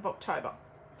 2nd of October.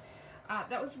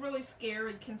 That was really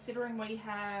scary considering we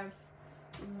have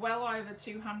well over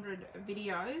 200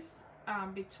 videos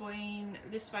between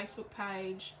this Facebook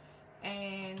page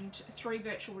and 3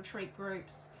 virtual retreat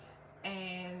groups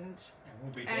and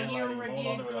we'll be our year in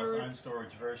review group own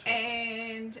storage version.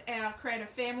 And our creative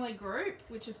family group,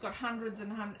 which has got hundreds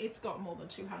and hundreds, it's got more than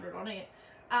 200 on it.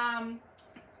 And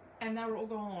they were all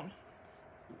gone.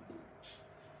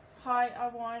 Hi,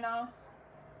 Awina.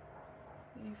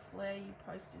 New flare you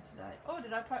posted today. Oh,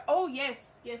 did I post? Oh,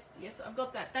 yes, I've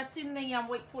got that. That's in the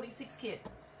week 46 kit.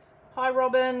 Hi,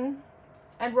 Robin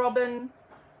and Robin.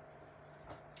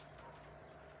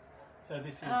 So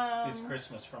this is this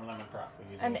Christmas from Lemoncraft.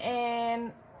 And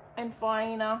Anne and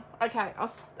Fiona. Okay,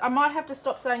 I might have to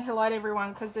stop saying hello to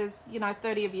everyone because there's,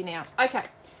 30 of you now. Okay,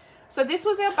 so this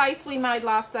was our base we made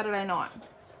last Saturday night.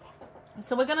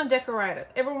 So we're going to decorate it.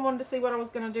 Everyone wanted to see what I was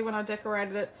going to do when I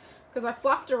decorated it because I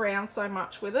fluffed around so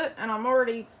much with it, and I'm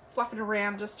already fluffing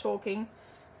around just talking.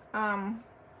 And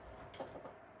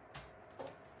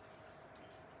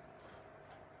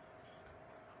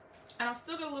I've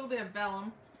still got a little bit of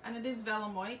vellum, and it is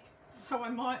vellum week, so I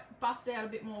might bust out a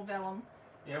bit more vellum.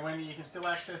 Yeah, Wendy, you can still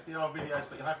access the old videos,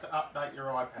 but you'll have to update your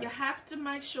iPad. You have to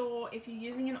make sure, if you're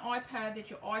using an iPad, that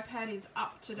your iPad is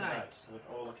up to date. With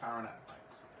all the current updates.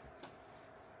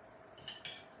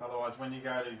 Otherwise, when you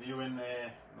go to view in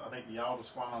there, I think the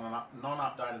oldest one on a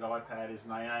non-updated iPad is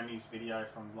Naomi's video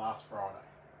from last Friday.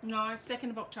 No, 2nd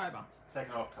of October.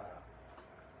 2nd of October.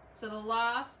 So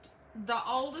the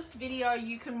oldest video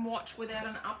you can watch without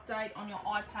an update on your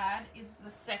iPad is the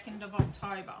 2nd of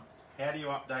October. How do you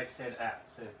update said app,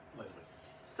 says Leslie?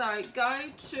 So go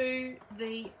to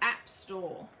the App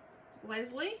Store,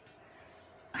 Leslie.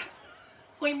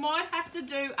 We might have to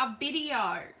do a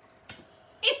video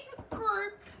in the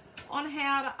group on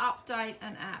how to update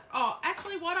an app. Oh,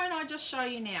 actually, why don't I just show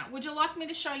you now? Would you like me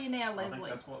to show you now, Leslie? I think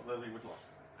that's what Leslie would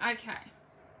like. Okay.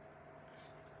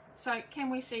 So, can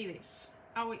we see this?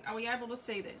 Are we able to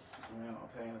see this? Yeah, I'll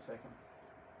tell you in a second.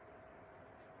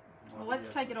 Well,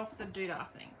 let's take it off the doodah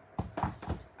thing.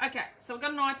 Okay, so we've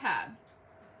got an iPad.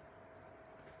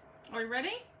 Are we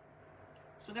ready?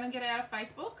 So we're going to get out of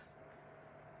Facebook.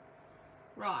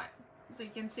 Right. So you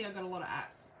can see I've got a lot of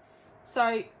apps.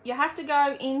 So you have to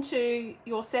go into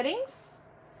your settings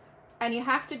and you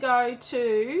have to go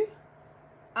to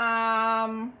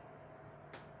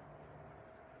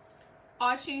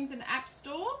iTunes and App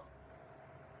Store,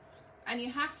 and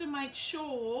you have to make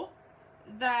sure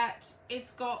that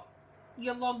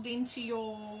you're logged into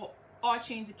your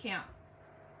iTunes account,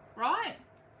 right?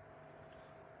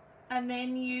 And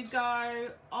then you go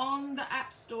on the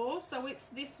App Store, so it's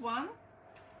this one.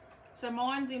 So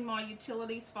mine's in my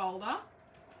utilities folder.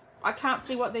 I can't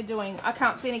see what they're doing. I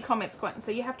can't see any comments, Quentin,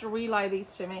 so you have to relay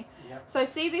these to me. Yep. So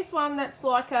see this one that's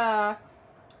like a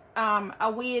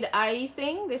weird A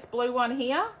thing, this blue one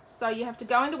here? So you have to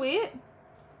go into it,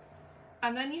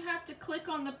 and then you have to click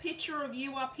on the picture of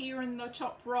you up here in the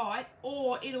top right,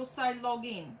 or it'll say log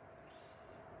in.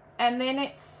 And then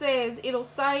it'll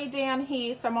say down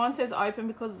here, so mine says open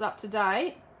because it's up to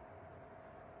date.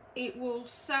 It will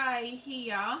say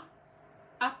here,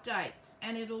 updates,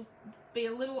 and it'll be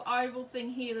a little oval thing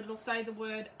here that'll say the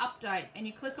word update, and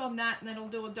you click on that and then it'll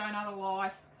do a donut of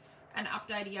life and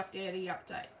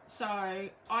update. So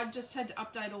I just had to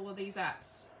update all of these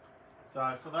apps.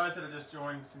 So for those that are just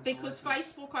joining, because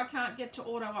Facebook I can't get to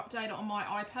auto update on my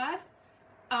iPad.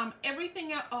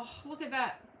 Everything else, oh look at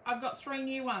that, I've got 3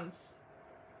 new ones.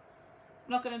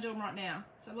 I'm not going to do them right now,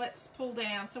 so let's pull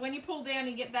down. So when you pull down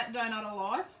you get that donut of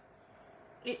life.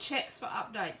 It checks for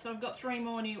updates. So I've got 3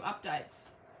 more new updates.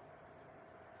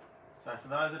 So for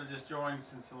those that are just joining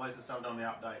since Elisa started on the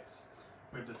updates,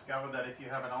 we've discovered that if you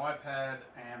have an iPad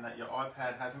and that your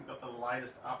iPad hasn't got the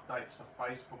latest updates for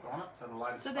Facebook on it, so the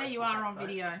latest So there Facebook you are on updates,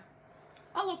 video.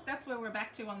 Oh look, that's where we're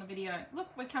back to on the video.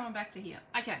 Look, we're coming back to here.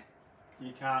 Okay.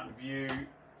 You can't view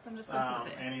So I'm just going to put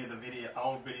it there. any of the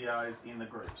old videos in the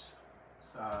groups.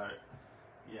 So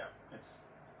yeah,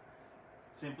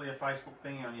 simply a Facebook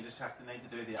thing, and you just have to need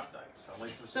to do the updates. So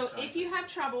Lisa was So just if you have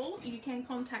trouble, you can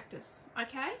contact us,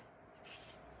 okay?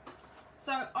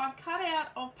 So I've cut out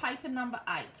of paper number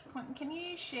 8. Quentin, can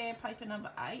you share paper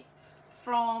number 8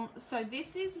 from, so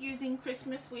this is using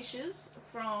Christmas wishes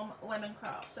from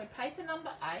Lemoncraft. So paper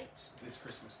number 8. this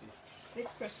Christmas gift.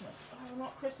 This Christmas. Oh,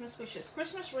 not Christmas wishes.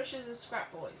 Christmas wishes is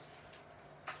Scrap Boys.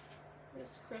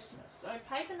 This Christmas. So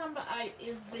paper number 8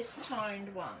 is this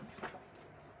toned one.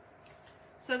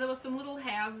 So there were some little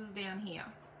houses down here.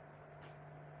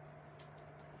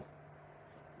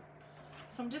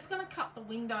 So I'm just going to cut the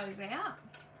windows out.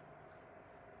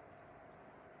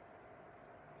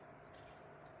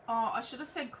 Oh, I should have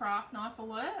said craft knife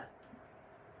alert.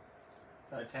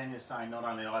 So Tanya's saying not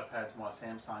only iPads, my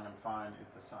Samsung and phone is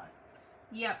the same.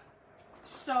 Yep.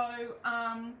 So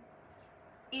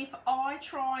if I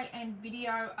try and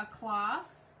video a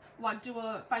class, like do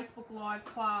a Facebook Live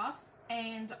class,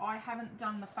 and I haven't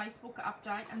done the Facebook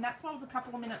update, and that's why I was a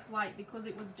couple of minutes late, because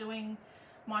it was doing,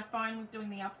 my phone was doing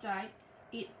the update.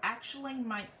 It actually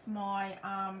makes my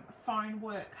phone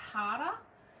work harder,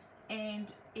 and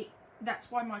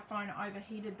that's why my phone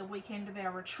overheated the weekend of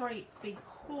our retreat,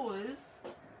 because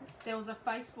there was a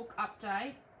Facebook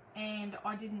update and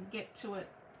I didn't get to it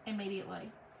immediately.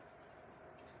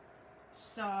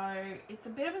 So it's a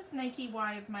bit of a sneaky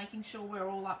way of making sure we're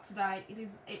all up to date.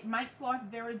 It makes life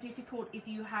very difficult if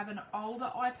you have an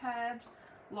older iPad,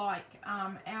 like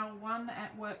our one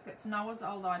at work that's Noah's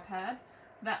old iPad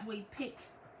that we pick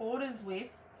orders with,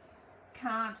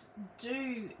 can't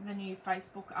do the new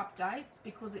Facebook updates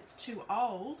because it's too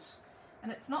old,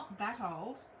 and it's not that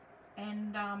old,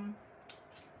 and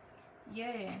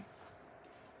yeah.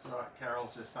 It's all right.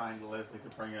 Carol's just saying to Leslie to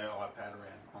bring her iPad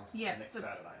around on next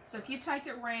Saturday. So if you take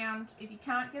it round, if you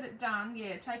can't get it done,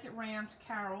 yeah, take it round to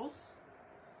Carol's.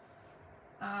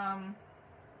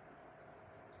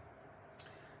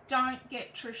 Don't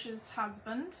get Trisha's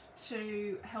husband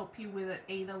to help you with it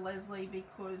either, Leslie,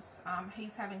 because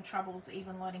he's having troubles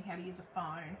even learning how to use a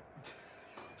phone.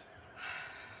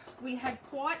 We had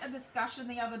quite a discussion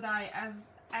the other day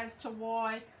as to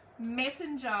why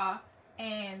Messenger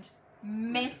and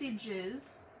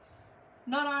Messages,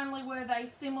 not only were they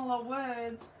similar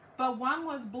words, but one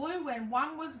was blue and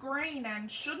one was green,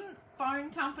 and shouldn't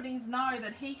phone companies know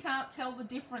that he can't tell the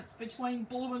difference between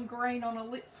blue and green on a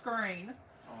lit screen?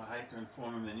 Oh, I hate to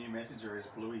inform him the new Messenger is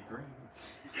bluey green.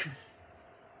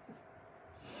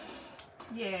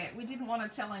 Yeah, we didn't want to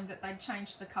tell him that they'd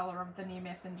changed the colour of the new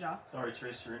Messenger. Sorry,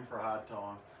 Trish, you're in for a hard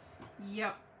time.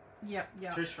 Yep.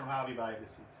 Trish from Harvey Bay,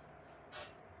 this is.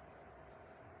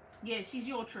 Yeah, she's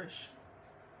your Trish.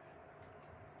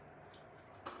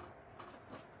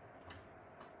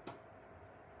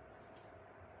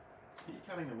 Are you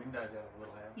cutting the windows out of the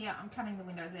little house? Yeah, I'm cutting the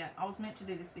windows out. I was meant to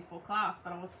do this before class,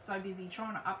 but I was so busy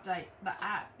trying to update the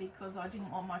app because I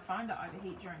didn't want my phone to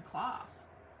overheat during class.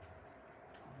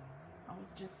 I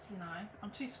was just, you know, I'm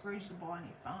too scrooged to buy a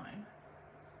new phone.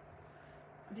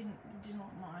 I didn't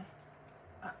want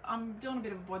my... I'm doing a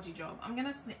bit of a bodgy job. I'm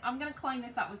gonna clean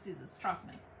this up with scissors, trust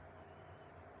me.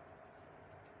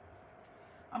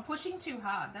 I'm pushing too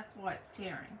hard, that's why it's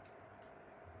tearing.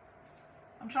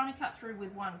 I'm trying to cut through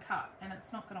with one cut and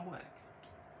it's not going to work.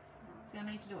 So I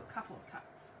need to do a couple of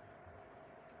cuts.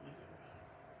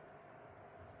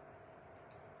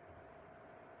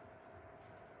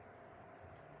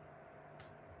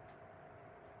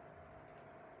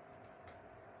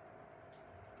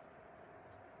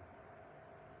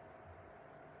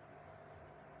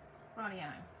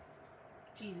 Rightio.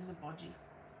 Jesus, a bodgy.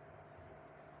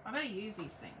 I better use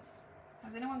these things.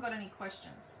 Has anyone got any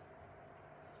questions?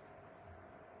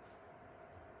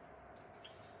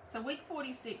 So week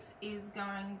 46 is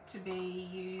going to be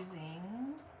using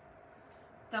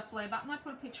the flare button. I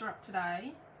put a picture up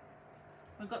today.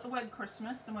 We've got the word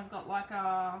Christmas, and we've got like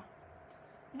a,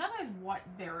 you know those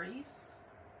white berries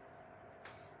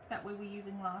that we were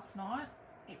using last night?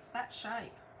 It's that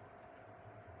shape.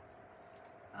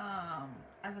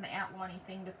 As an outlining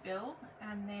thing to fill,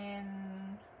 and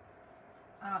then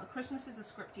the Christmas is a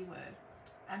scripty word,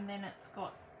 and then it's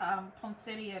got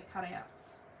poinsettia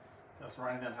cutouts. So it's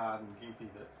raining that hard and gimpy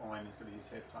that Fine is going to use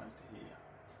headphones to hear.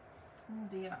 Oh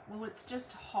dear. Well, it's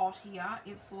just hot here.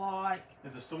 It's like...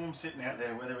 There's a storm sitting out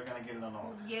there, whether we're going to get it or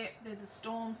not. Yeah, there's a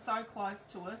storm so close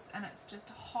to us, and it's just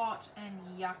hot and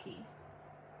yucky.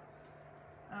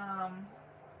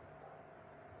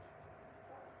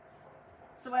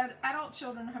 So our adult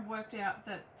children have worked out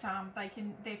that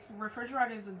their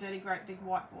refrigerator is a dirty, great big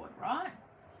whiteboard, right?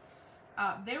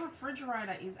 Their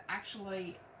refrigerator is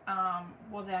actually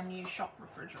was our new shop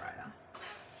refrigerator.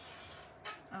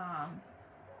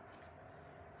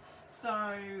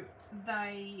 So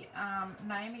they,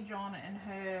 Naomi John and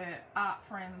her art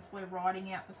friends were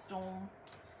riding out the storm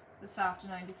this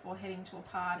afternoon before heading to a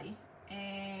party,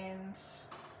 and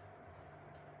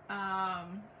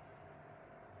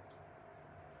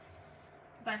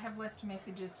they have left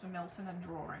messages for Milton and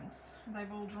drawings.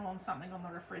 They've all drawn something on the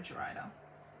refrigerator.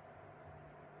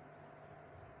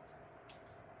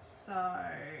 So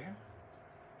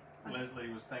Leslie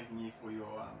was thanking you for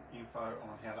your info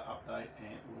on how to update,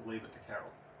 and we'll leave it to Carol.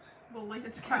 We'll leave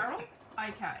it to Carol?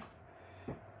 Okay.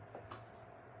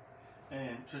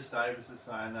 And Trish Davis is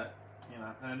saying that, you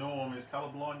know, her norm is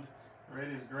colourblind, red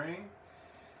is green.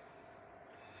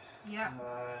 Yep. So...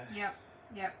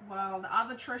 Yep. Well, the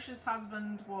other Trish's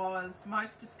husband was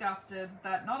most disgusted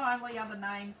that not only are the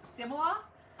names similar,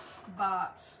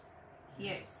 but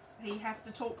yes, he has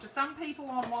to talk to some people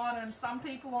on one and some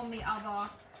people on the other.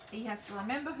 He has to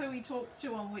remember who he talks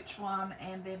to on which one,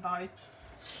 and they're both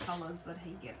colours that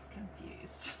he gets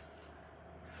confused.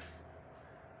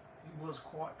 He was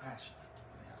quite passionate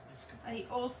about this. He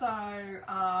also,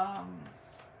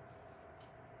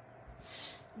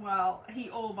 well, he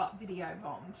all but video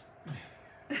bombed.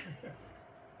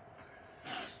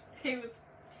 He was,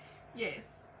 yes.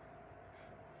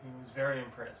 He was very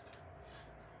impressed.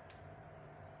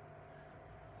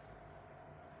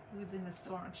 He was in the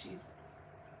store on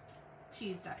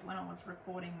Tuesday when I was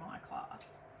recording my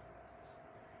class.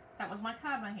 That was my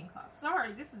card making class.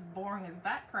 Sorry, this is boring as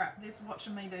bat crap, this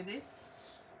watching me do this.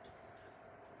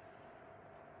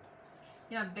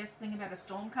 You know the best thing about a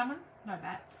storm coming? No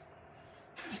bats.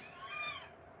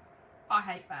 I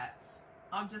hate bats.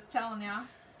 I'm just telling you.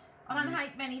 I don't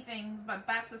hate many things, but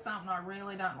bats are something I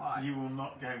really don't like. You will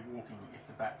not go walking if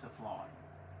the bats are flying,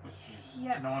 which is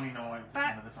Yep. 99%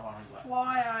 Bats of the time.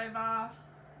 fly over,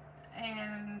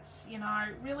 and you know,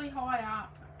 really high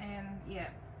up, and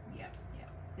yep.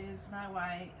 There's no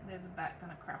way there's a bat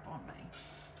gonna crap on me,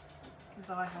 because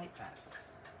I hate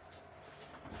bats.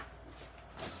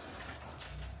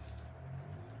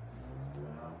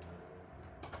 Well,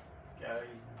 go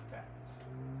bats.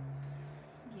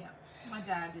 Yeah, my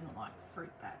dad didn't like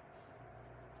fruit bats.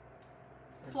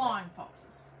 Flying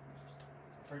foxes.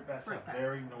 Fruit bats Fruit are bats.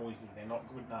 very noisy. They're not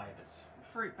good neighbours.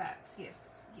 Fruit bats,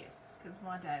 yes, because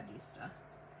my dad used to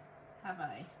have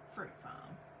a fruit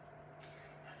farm.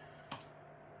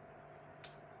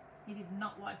 He did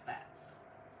not like bats.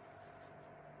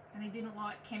 And he didn't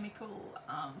like chemical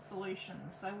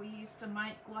solutions, so we used to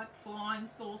make like flying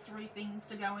sorcery things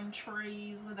to go in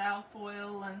trees with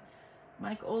alfoil and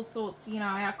make all sorts, you know,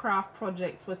 our craft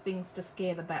projects were things to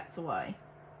scare the bats away.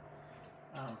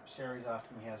 Sherry's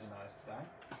asking me how's your nose today?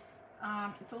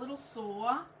 It's a little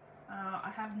sore.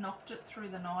 I have knocked it through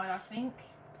the night, I think.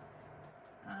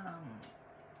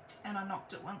 And I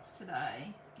knocked it once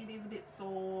today. It is a bit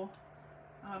sore.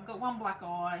 I've got one black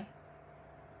eye.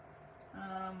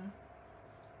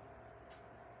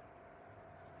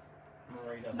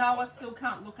 Noah still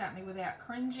can't look at me without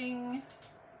cringing.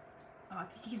 I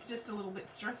think he's just a little bit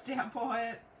stressed out by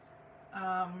it.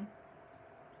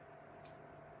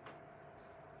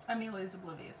 Amelia's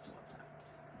oblivious to what's happened.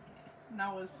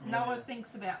 Yeah. Noah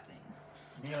thinks about things.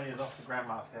 Amelia's off to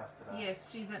Grandma's house today.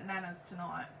 Yes, she's at Nana's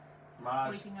tonight.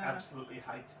 Marge Sleeping over. absolutely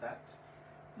hates bats.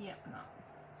 Yep, no.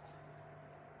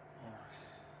 Yeah.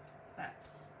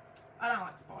 Bats. I don't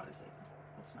like spiders either.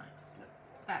 Or snakes, but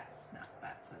bats, no,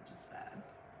 bats are just bad.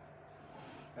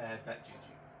 Bad bat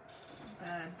juju.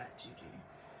 Bad bat juju.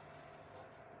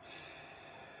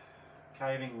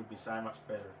 Caving would be so much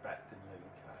better if bats didn't live in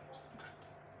caves.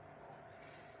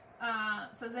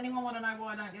 So does anyone want to know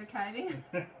why I don't go caving?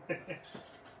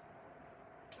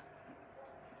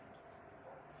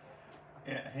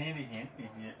 Yeah, handy hint,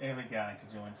 if you're ever going to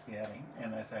join scouting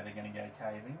and they say they're going to go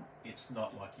caving, it's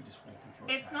not like you're just walking through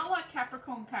a It's cave. not like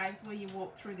Capricorn Caves where you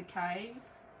walk through the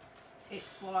caves.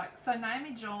 It's like, so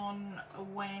Naomi John,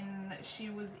 when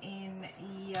she was in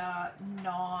year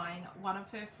 9, one of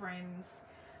her friends'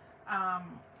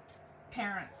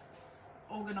 parents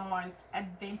organised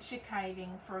adventure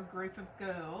caving for a group of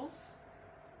girls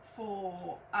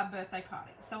for a birthday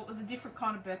party. So it was a different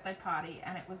kind of birthday party,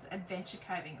 and it was adventure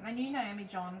caving. And they knew Naomi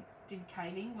John did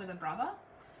caving with her brother,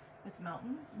 with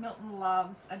Milton. Milton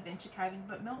loves adventure caving,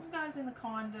 but Milton goes in the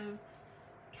kind of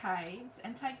caves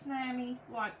and takes Naomi,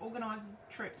 like, organises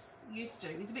trips. Used to.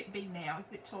 He's a bit big now, he's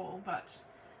a bit tall, but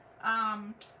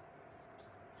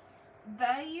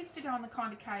they used to go in the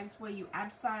kind of caves where you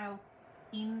abseil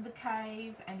in the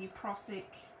cave and you prosec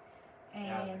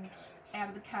and out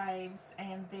of the caves,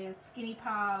 and there's skinny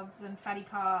paths and fatty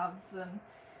paths, and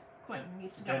Quentin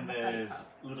used to go Then on the fatty there's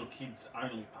path. little kids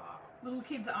only path. little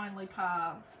kids only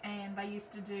paths, and they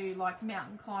used to do like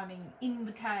mountain climbing in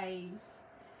the caves.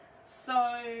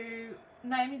 So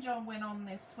Naomi John went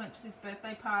to this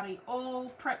birthday party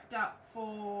all prepped up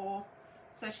for,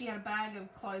 so she had a bag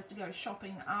of clothes to go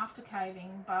shopping after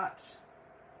caving, but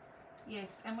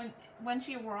yes, and when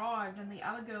she arrived and the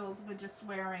other girls were just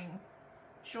wearing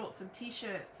shorts and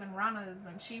t-shirts and runners,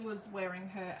 and she was wearing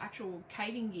her actual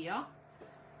caving gear,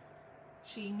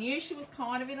 she knew she was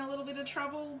kind of in a little bit of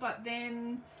trouble. But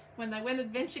then when they went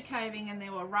adventure caving and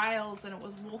there were rails and it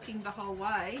was walking the whole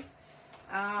way,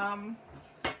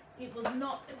 it was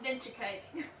not adventure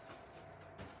caving.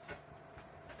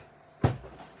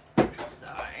 So.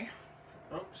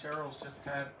 Oh, Cheryl's just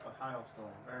had a hailstorm.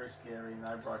 Very scary.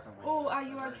 No broken windows. Oh, are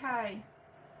you okay?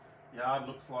 Yard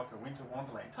looks like a winter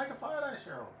wonderland. Take a photo,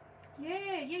 Cheryl.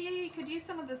 Yeah. You could use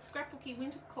some of the scrapbooky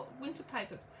winter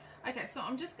papers. Okay, so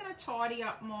I'm just going to tidy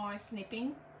up my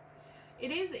snipping.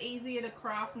 It is easier to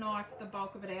craft knife the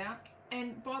bulk of it out.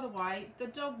 And by the way, the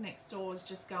dog next door is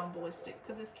just going ballistic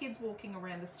because there's kids walking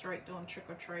around the street doing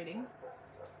trick-or-treating.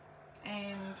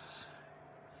 And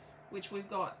which we've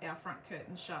got our front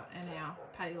curtain shut and our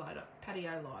patio light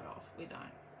off.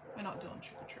 We're not doing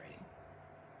trick-or-treating.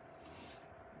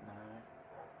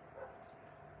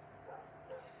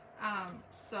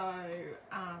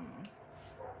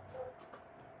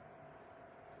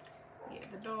 Yeah,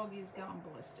 the dog is going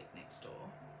ballistic next door.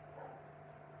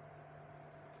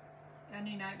 Our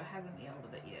new neighbour hasn't yelled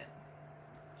at it yet.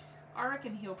 I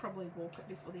reckon he'll probably walk it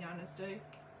before the owners do.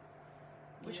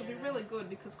 Which will be really good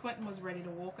because Quentin was ready to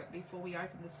walk it before we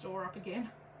opened the store up again.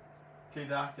 Too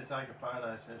dark to take a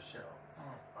photo, says Cheryl.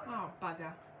 Oh,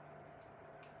 bugger.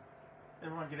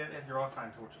 Everyone get out there with your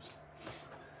iPhone torches.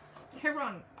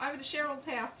 Everyone, over to Cheryl's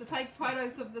house to take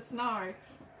photos of the snow.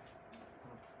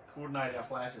 Coordinate our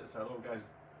flashes so it all goes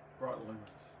bright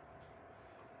luminous.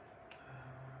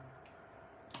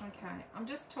 Okay, I'm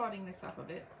just tidying this up a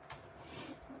bit.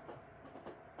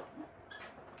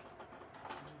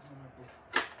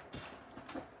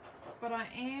 But I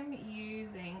am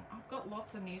using, I've got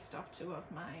lots of new stuff too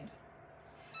I've made.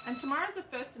 And tomorrow's the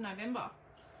 1st of November.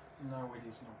 No, it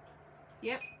is not.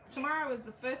 Yep, tomorrow is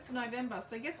the 1st of November.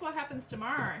 So guess what happens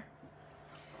tomorrow?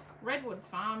 Redwood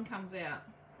Farm comes out,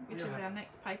 which is our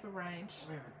next paper range.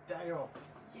 We have a day off.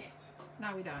 Yes.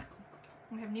 No, we don't.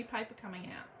 We have new paper coming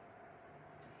out.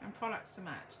 And products to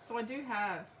match. So I do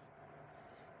have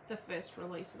the first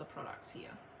release of the products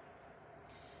here.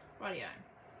 Rightio.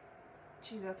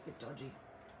 Jeez, that's a bit dodgy.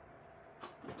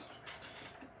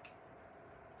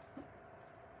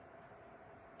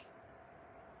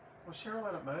 Was Cheryl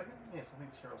out at Mergen? Yes, I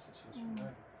think Cheryl said she was from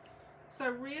Mergen.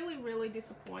 So really, really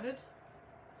disappointed.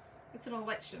 It's an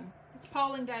election. It's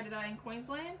polling day today in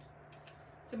Queensland.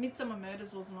 So Midsummer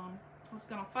Murders wasn't on. It's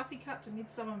gone a fussy cut to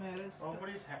Midsummer Murders. Oh, what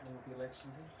is happening with the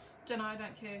election, Don't know,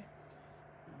 don't care.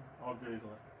 I'll Google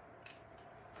it.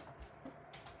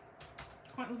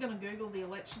 Quentin's going to Google the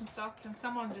election stuff. Can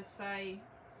someone just say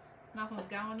nothing's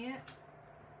going yet?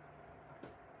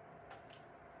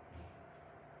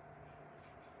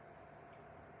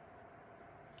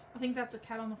 I think that's a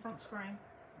cat on the front screen.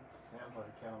 It sounds like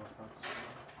a cat on the front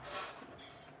screen.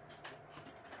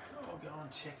 I'll go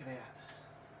and check it out.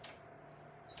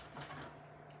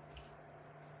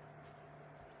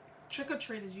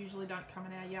 Trick-or-treaters usually don't come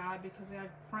in our yard because our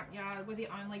front yard, we're the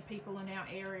only people in our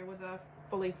area with a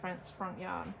fully fenced front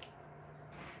yard.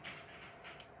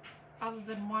 Other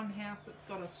than one house that's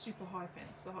got a super high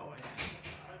fence the whole way down.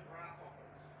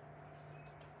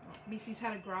 Oh, Missy's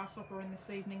had a grasshopper in this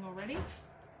evening already.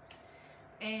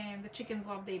 And the chickens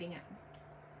loved eating it.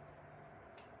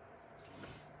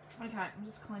 Okay, I'm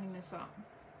just cleaning this up.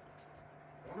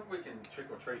 I wonder if we can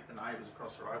trick or treat the neighbours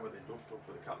across the road with their doof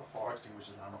with a couple of fire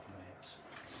extinguishers run off in the house.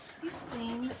 Have you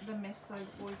seen the mess those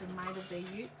boys have made of their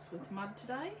utes with mud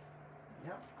today?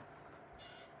 Yep.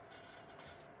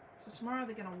 So tomorrow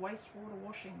they're going to waste water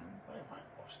washing them. They won't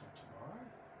wash them tomorrow.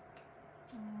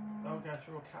 They'll go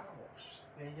through a car wash.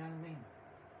 They're young men.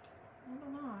 I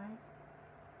don't know.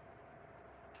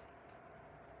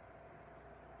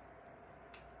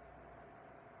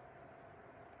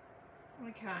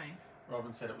 Okay.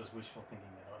 Robin said it was wishful thinking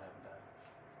that I'd have a day off.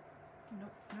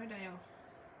 Nope, no day off.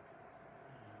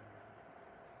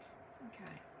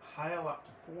 Okay. Hail up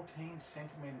to 14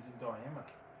 centimetres in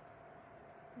diameter.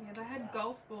 Yeah, they had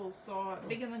golf ball size,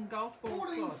 bigger than golf ball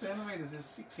 14 size. centimetres is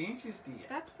 6 inches, dear.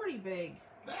 That's pretty big.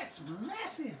 That's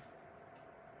massive.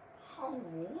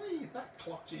 Holy, that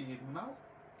clocked you, you know.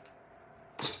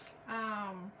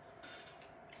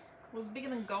 Was bigger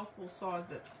than golf ball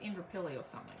size at Inverpilly or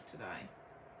something today.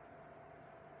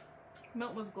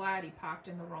 Milt was glad he parked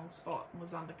in the wrong spot and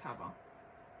was undercover.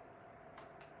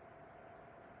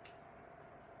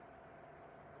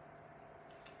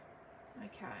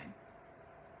 Okay.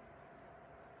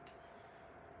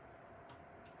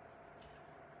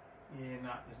 Yeah,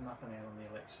 no, there's nothing out on the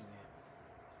election yet.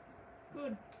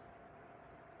 Good.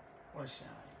 What a shame.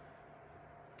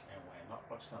 And we're not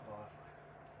watching it live.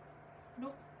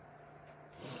 Nope.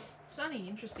 It's only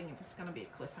interesting if it's going to be a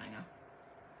cliffhanger.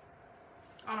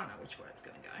 I don't know which way it's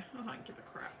going to go. I don't give a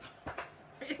crap.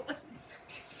 Really.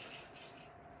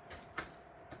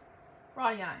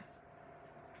 Rightio.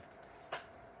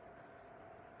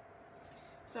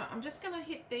 So I'm just going to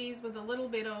hit these with a little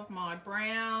bit of my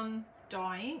brown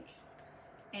dye ink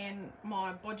and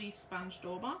my bodgy sponge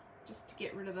dauber, just to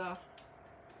get rid of the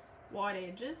white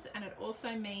edges, and it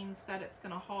also means that it's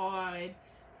going to hide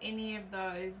any of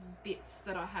those bits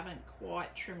that I haven't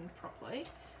quite trimmed properly.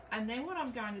 And then what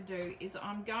I'm going to do is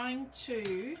I'm going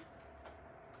to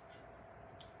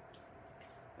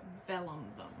vellum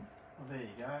them. Well, there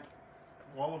you go.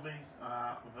 Wallabies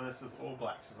versus All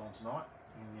Blacks is on tonight.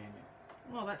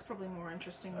 Well, that's probably more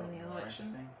interesting than the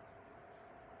election.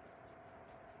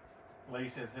 Lee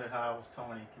says her hair was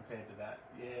tiny compared to that.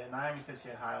 Yeah, Naomi says she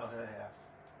had hail at her house.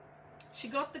 She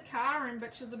got the car in,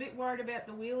 but she was a bit worried about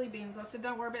the wheelie bins. I said,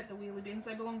 don't worry about the wheelie bins.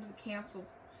 They belong to the council.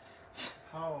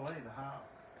 Holy, the hail.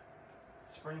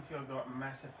 Springfield got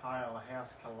massive hail. The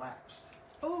house collapsed.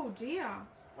 Oh, dear.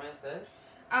 Where's this?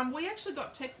 We actually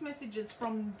got text messages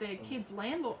from the kids'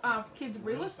 landlord, kids'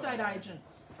 real estate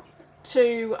agents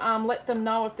to let them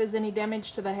know if there's any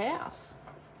damage to the house.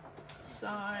 So,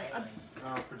 They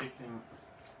were predicting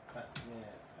that,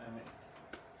 yeah, and that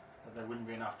there wouldn't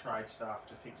be enough trade staff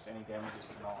to fix any damages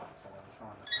tonight, so they were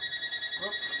trying to...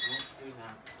 Do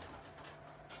that.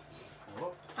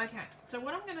 okay, so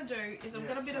what I'm going to do is I've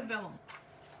got a bit of vellum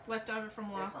left over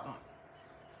from last night.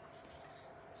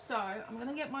 So, I'm going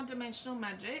to get my Dimensional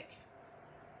Magic,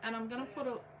 and I'm going to put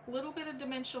a little bit of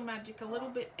Dimensional Magic, a little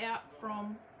bit out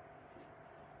from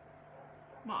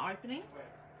my opening.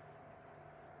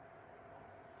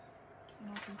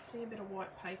 And I can see a bit of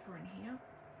white paper in here.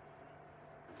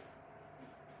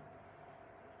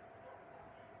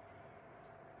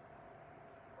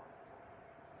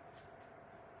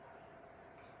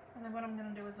 And then what I'm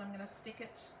going to do is I'm going to stick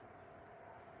it.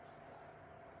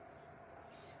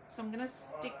 So I'm going to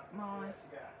stick my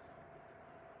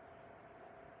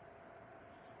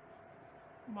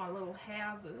little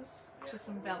houses to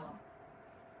some vellum.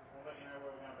 We'll let you know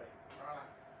where we're going to be. Right.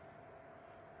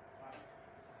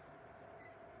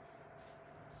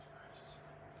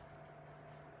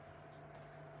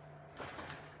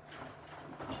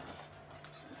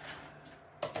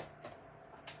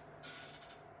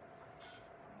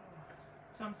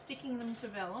 So I'm sticking them to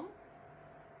vellum,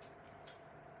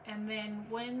 and then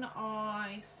when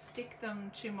I stick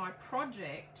them to my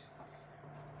project,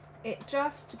 it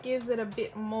just gives it a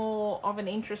bit more of an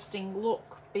interesting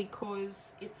look,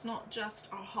 because it's not just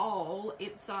a hole,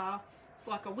 it's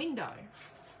like a window.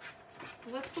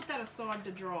 So let's put that aside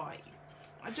to dry.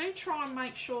 I do try and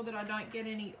make sure that I don't get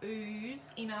any ooze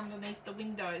in underneath the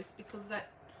windows, because that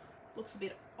looks a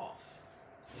bit off.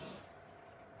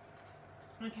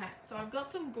 Okay, so I've got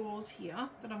some gauze here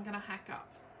that I'm going to hack up.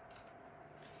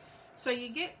 So you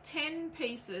get 10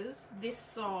 pieces this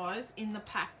size in the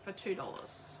pack for $2.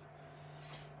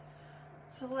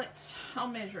 So I'll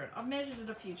measure it. I've measured it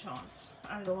a few times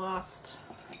over the last,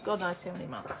 God knows how many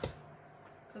months,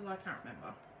 because I can't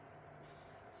remember.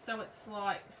 So it's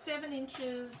like 7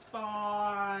 inches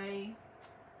by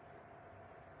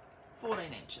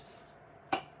 14 inches.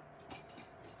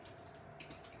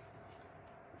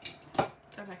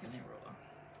 Go back in their ruler.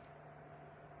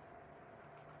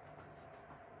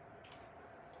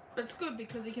 But it's good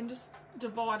because you can just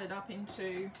divide it up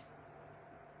into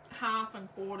half and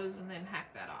quarters and then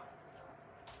hack that up.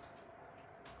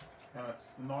 And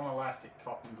it's non-elastic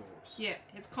cotton gauze. Yeah,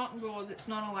 it's cotton gauze, it's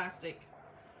non-elastic.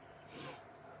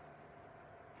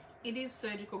 It is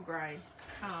surgical grade.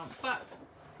 But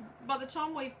by the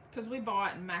time because we buy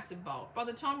it in massive bulk, by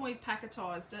the time we've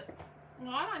packetized it,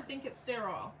 I don't think it's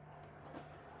sterile.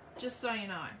 Just so you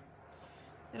know.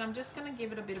 Then I'm just going to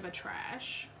give it a bit of a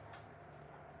trash.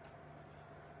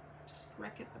 Just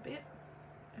wreck it a bit.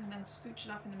 And then scooch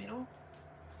it up in the middle.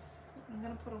 I'm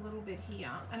going to put a little bit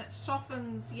here. And it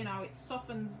softens, you know, it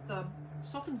softens the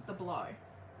blow.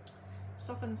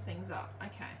 Softens things up.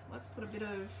 Okay, let's put a bit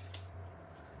of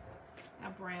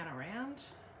our brown around.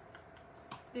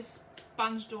 This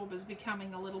sponge daub is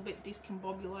becoming a little bit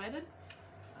discombobulated.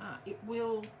 It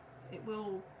will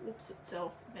whoops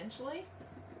itself eventually.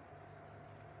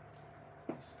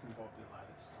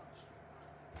 Discombobulated sponge.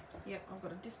 Yep, I've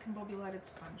got a discombobulated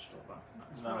sponge dauber.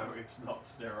 That's No, right. it's not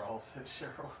sterile, said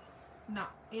Cheryl. No,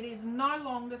 it is no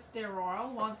longer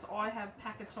sterile once I have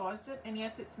packetised it. And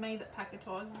yes, it's me that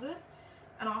packetises it.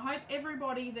 And I hope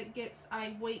everybody that gets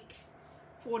a week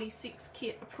 46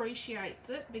 kit appreciates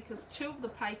it, because 2 of the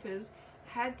papers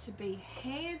had to be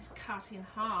hand cut in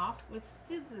half with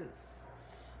scissors,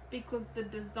 because the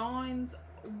designs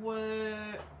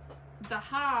were, the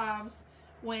halves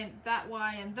went that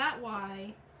way and that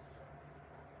way,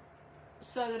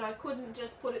 so that I couldn't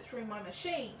just put it through my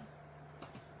machine.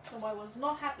 So I was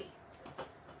not happy.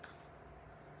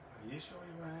 Are you sure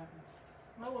you were happy?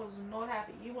 I was not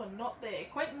happy. You were not there.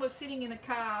 Quentin was sitting in a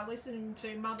car listening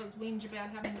to mothers whinge about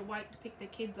having to wait to pick their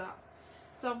kids up.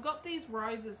 So I've got these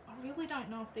roses. I really don't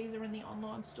know if these are in the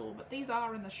online store, but these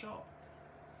are in the shop.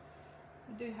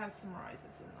 We do have some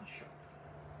roses in the shop.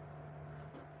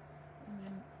 And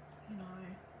then, you know,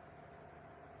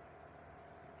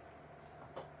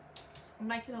 I'm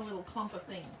making a little clump of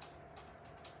things.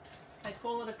 They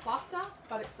call it a cluster,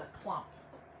 but it's a clump.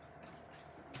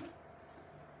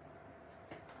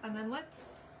 And then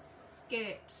let's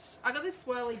get, I got this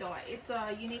swirly die. It's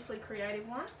a uniquely creative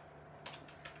one.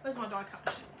 Where's my die cut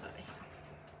machine? It's over here.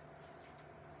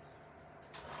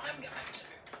 I'm going to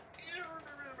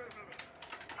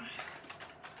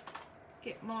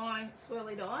get my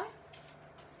swirly die.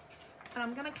 And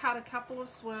I'm going to cut a couple of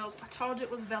swirls. I told you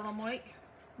it was Valium week.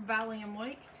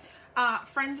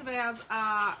 Friends of ours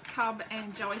are Cub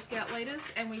and Joey Scout leaders,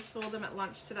 and we saw them at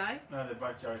lunch today. No, they're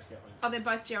both Joey Scout leaders. Oh, they're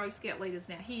both Joey Scout leaders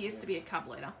now. He used to be a Cub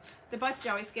leader. They're both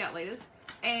Joey Scout leaders,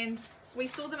 and we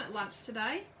saw them at lunch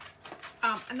today,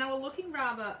 and they were looking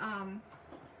rather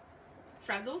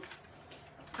frazzled.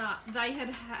 They had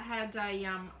had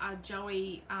a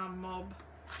Joey mob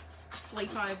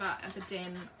sleepover at the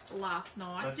den last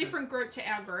night. Different group to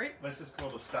our group. Let's just call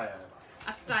it a stayover.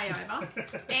 A stayover.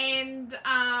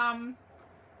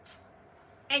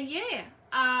 And yeah,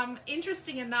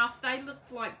 interesting enough, they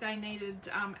looked like they needed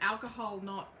alcohol,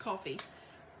 not coffee.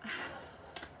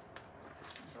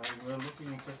 They were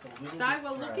looking just a little They bit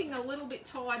were looking a little bit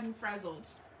tired and frazzled.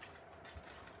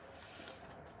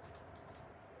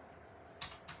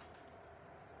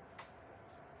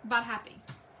 But happy.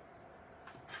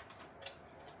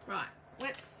 Right,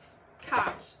 let's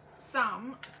cut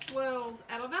some swirls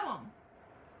out of vellum.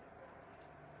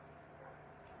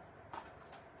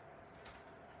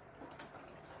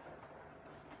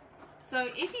 So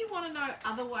if you want to know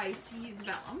other ways to use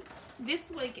vellum,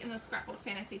 this week in the Scrapbook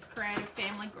Fantasies Creative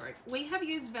Family Group, we have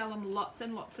used vellum lots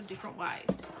and lots of different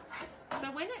ways.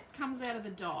 So when it comes out of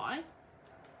the die,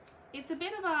 it's a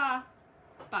bit of a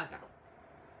bugger.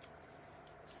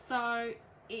 So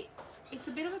it's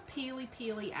a bit of a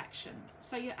peely action.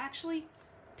 So you're actually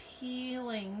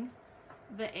peeling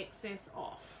the excess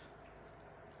off.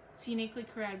 It's uniquely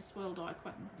creative swirl die,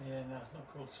 Quentin. Yeah, no, it's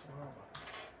not called swirl.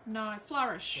 No,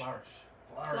 flourish.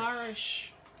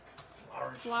 Flourish.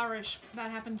 Flourish.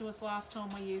 That happened to us last time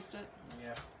we used it.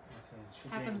 Yeah.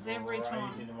 Happens every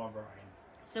time. Into my brain.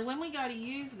 So when we go to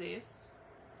use this,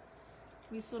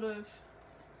 we sort of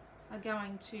are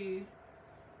going to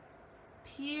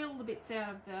peel the bits out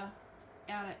of the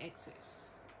outer excess.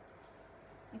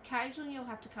 Occasionally you'll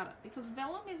have to cut it, because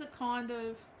vellum is it's kind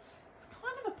of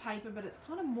a paper, but it's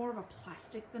kind of more of a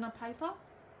plastic than a paper.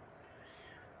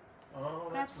 Oh,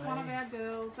 That's me. one of our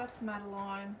girls. That's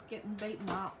Madeline getting beaten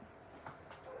up.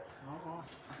 Oh.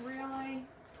 Really?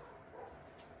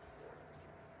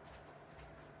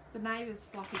 The neighbour's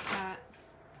fluffy cat,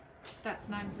 that's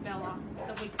name's Bella,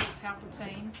 that we call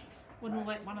Palpatine, wouldn't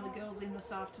let one of the girls in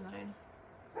this afternoon.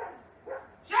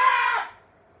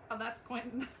 Oh, that's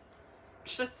Quentin.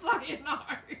 Just so you know.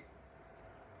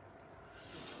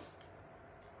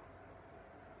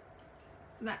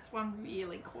 That's one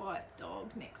really quiet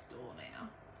dog next door now.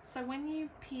 So when you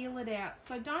peel it out,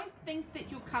 so don't think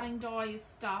that your cutting die is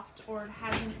stuffed or it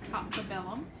hasn't cut the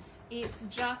vellum. It's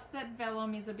just that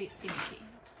vellum is a bit finicky.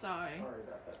 So, Sorry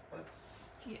about that, folks.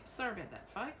 yeah, sorry about that,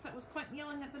 folks. That was Quentin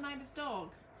yelling at the neighbour's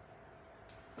dog.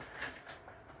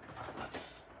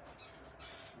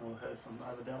 All heard from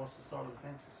over Dallas' side of the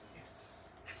fences.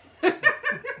 Yes.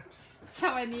 So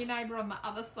our new neighbour on the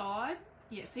other side,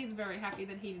 yes, he's very happy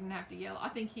that he didn't have to yell. I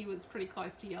think he was pretty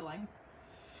close to yelling.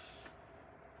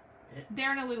 Yeah.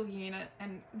 They're in a little unit,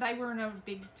 and they were in a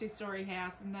big 2-story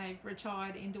house, and they've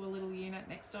retired into a little unit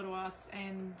next door to us,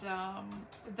 and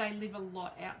they live a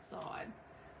lot outside.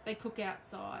 They cook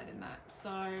outside and that,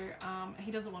 so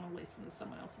he doesn't want to listen to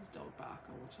someone else's dog bark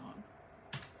all the time.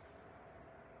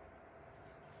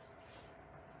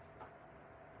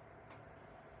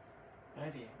 Oh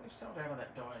dear, we've sold out of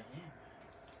that die again.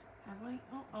 Have we?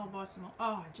 Oh, I'll buy some more.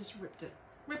 Oh, I just ripped it.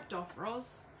 Ripped off,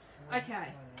 Roz. Okay.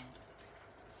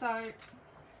 So, I'm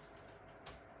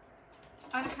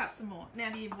going to cut some more. Now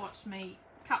that you've watched me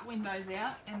cut windows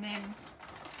out, and then...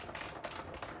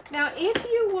 Now, if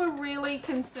you were really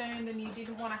concerned and you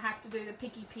didn't want to have to do the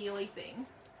picky peely thing,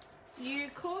 you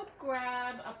could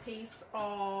grab a piece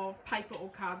of paper or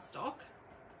cardstock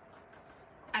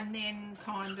and then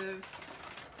kind of...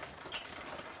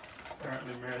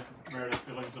 Apparently Meredith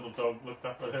Billings' little dog looked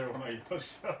up at her when I yelled,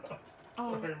 shut up.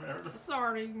 Oh, sorry, Meredith.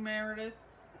 Sorry, Meredith.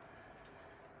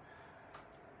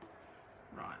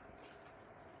 Right.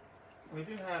 We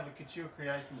do have a Couture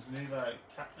Creations Nouveau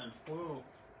cut and foil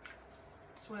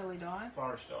Swirly dye.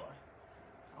 forest dye.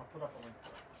 I'll put up a link for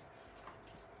it.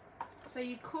 So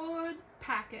you could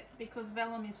pack it, because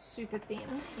vellum is super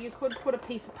thin, you could put a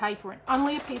piece of paper in.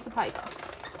 Only a piece of paper.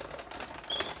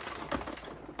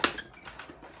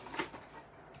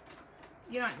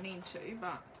 You don't need to,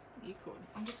 but you could.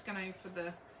 I'm just going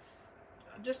to,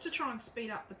 just to try and speed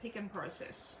up the picking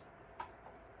process.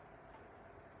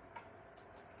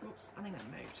 Oops, I think that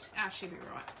moved. Ah, she'll be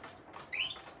right.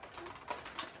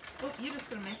 Oh, you just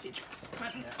got a message,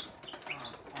 Quentin. Yeah.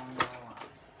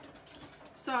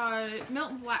 So,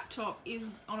 Milton's laptop is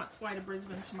on its way to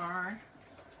Brisbane tomorrow.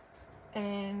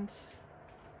 And,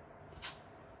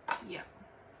 yeah.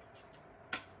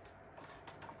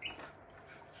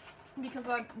 Because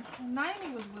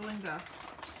Naomi was willing to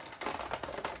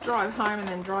drive home and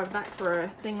then drive back for a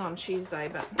thing on Tuesday,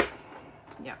 but,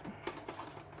 yeah.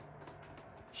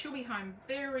 She'll be home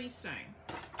very soon,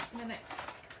 in the next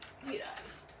few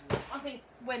days. I think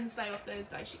Wednesday or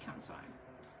Thursday she comes home.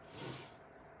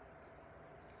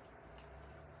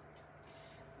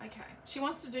 Okay, she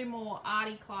wants to do more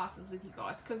arty classes with you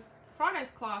guys, because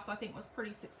Friday's class I think was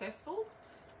pretty successful,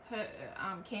 her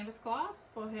canvas class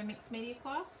for her mixed media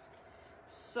class.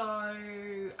 So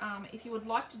if you would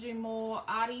like to do more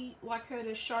arty, like her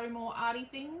to show more arty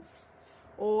things,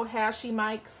 or how she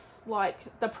makes like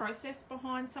the process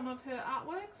behind some of her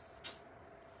artworks,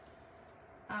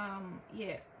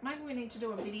 yeah, maybe we need to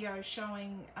do a video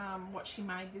showing what she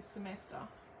made this semester.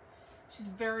 She's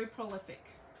very prolific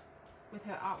with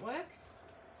her artwork.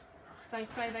 They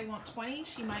say they want 20,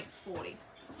 she makes 40.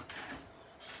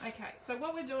 Okay, so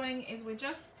what we're doing is we're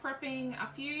just prepping a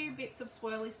few bits of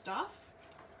swirly stuff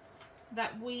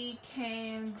that we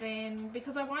can then,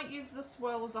 because I won't use the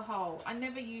swirl as a whole. I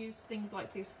never use things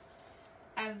like this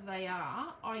as they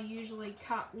are. I usually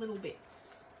cut little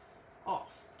bits off.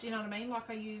 Do you know what I mean? Like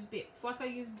I use bits. Like I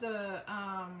use the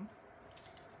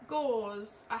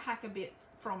gauze, I hack a bit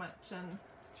from it. And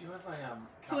do you have a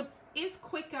so it is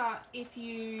quicker if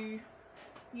you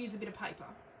use a bit of paper.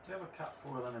 Do you have a cut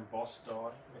foil and embossed die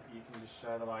that you can just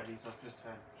show the ladies? I've just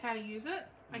had How to use it?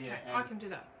 Okay, yeah, I can do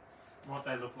that. what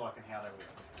they look like and how they work.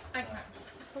 Okay,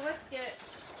 so let's get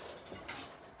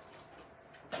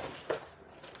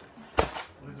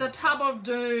the tub of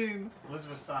doom. Liz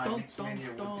was saying Dun, mixed dun, media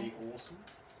dun. would be awesome.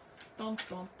 Dun,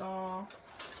 dun, dun.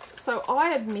 So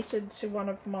I admitted to one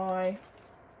of my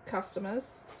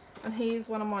customers, and he's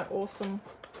one of my awesome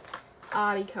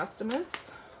arty customers.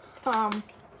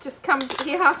 Just comes,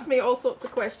 he asks me all sorts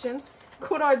of questions.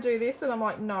 Could I do this? And I'm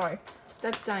like, no,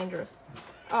 that's dangerous.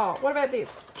 Oh, what about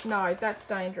this? No, that's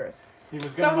dangerous. He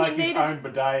was going to So make his own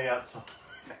bidet outside.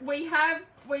 We have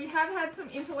had some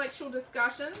intellectual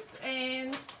discussions,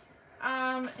 and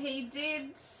he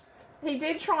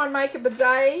did try and make a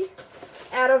bidet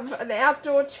out of an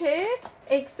outdoor chair,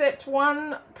 except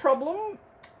one problem.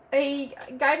 He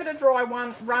gave it a dry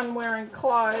run wearing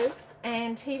clothes,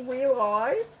 and he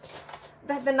realised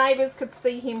that the neighbours could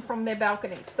see him from their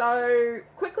balcony. So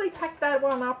quickly packed that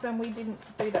one up, and we didn't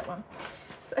do that one.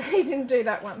 So he didn't do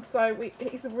that one. So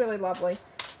he's really lovely.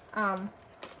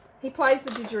 He plays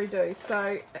the didgeridoo.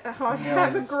 So I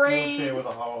have agreed. Chair with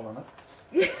a hole in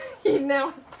it. He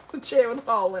now has a chair with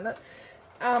a hole in it.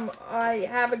 I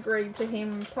have agreed to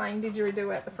him playing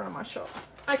didgeridoo at the front of my shop.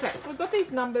 Okay, so we've got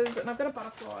these numbers, and I've got a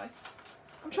butterfly.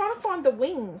 I'm trying to find the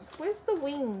wings. Where's the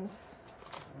wings?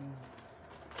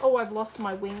 Oh, I've lost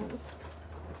my wings.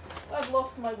 I've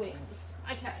lost my wings.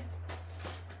 Okay.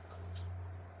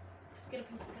 Let's get a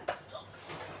piece of cardstock.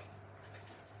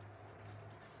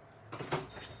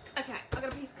 Okay, I've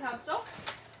got a piece of cardstock.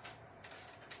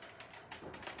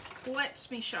 Let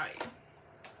me show you.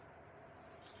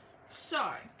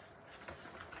 So,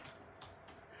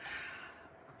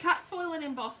 cut foil and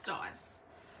embossed dies.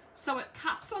 So it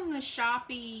cuts on the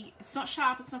Sharpie. It's not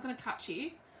sharp, it's not going to cut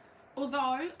you.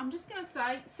 Although, I'm just going to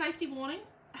say, safety warning,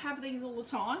 have these all the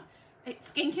time. It's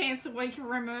Skin Cancer Week,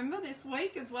 remember, this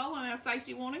week as well on our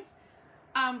safety warnings.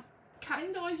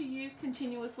 cutting dies you use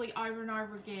continuously over and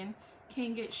over again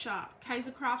can get sharp.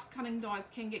 Kaiser Craft's cutting dies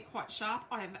can get quite sharp.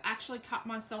 I have actually cut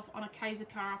myself on a Kaiser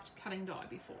Craft cutting die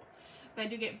before. They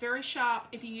do get very sharp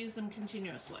if you use them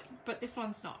continuously, but this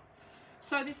one's not.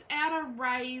 So this outer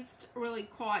raised, really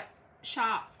quite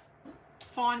sharp,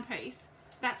 fine piece,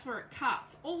 that's where it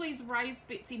cuts. All these raised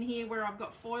bits in here where I've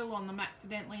got foil on them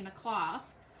accidentally in a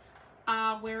class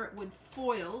are where it would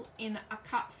foil in a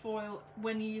cut foil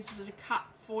when you use it to cut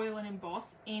foil and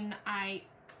emboss in a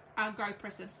go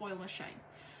press and foil machine.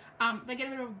 They get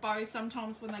a bit of a bow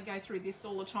sometimes when they go through this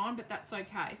all the time, but that's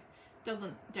okay.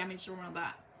 Doesn't damage them or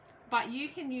that. But you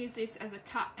can use this as a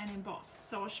cut and emboss.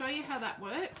 So I'll show you how that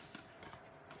works.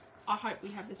 I hope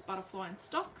we have this butterfly in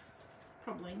stock.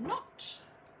 Probably not.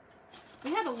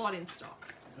 We have a lot in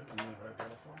stock. Is it the Rainbow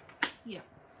Butterfly? Yeah.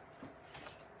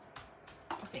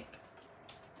 I think.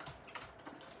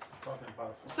 Butterfly.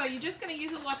 So you're just going to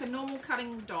use it like a normal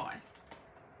cutting die.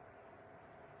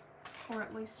 Or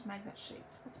at least magnet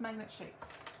sheets. What's magnet sheets?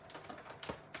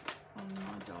 On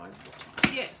my dies.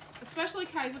 Yes, especially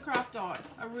Kaiser Craft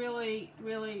dies are really,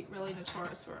 really, really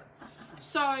notorious for it.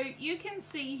 So you can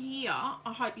see here,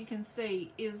 I hope you can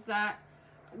see, is that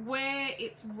where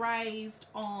it's raised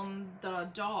on the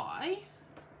die,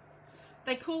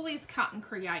 they call these cut and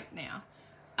create now.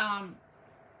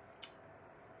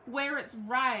 Where it's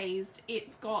raised,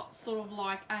 it's got sort of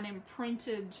like an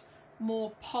imprinted,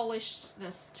 more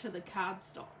polishedness to the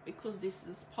cardstock because this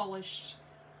is polished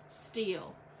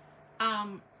steel.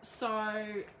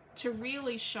 So to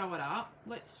really show it up,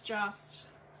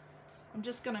 I'm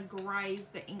just going to graze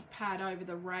the ink pad over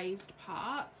the raised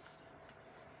parts.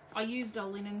 I used a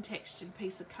linen textured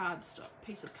piece of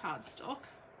cardstock.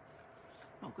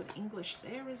 Not good English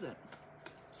there, is it?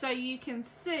 So you can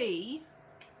see,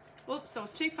 whoops, I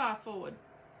was too far forward.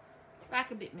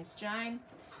 Back a bit, Miss Jane.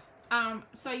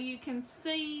 So you can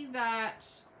see that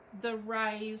the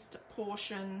raised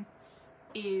portion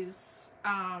is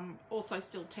also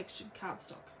still textured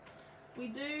cardstock. We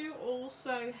do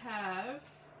also have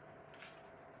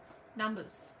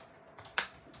numbers.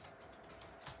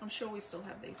 I'm sure we still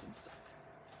have these in stock.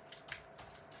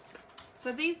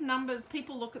 So these numbers,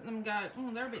 people look at them and go,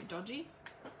 oh, they're a bit dodgy,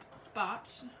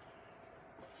 but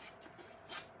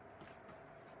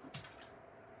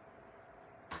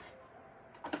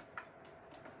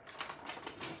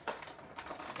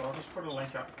So I'll just put a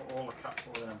link up for all the cut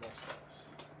foil and emboss dies.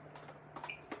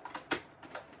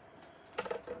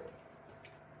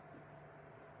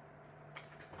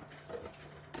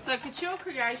 So Couture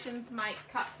Creations make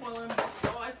cut foil and emboss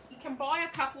dies. You can buy a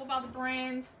couple of other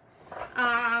brands.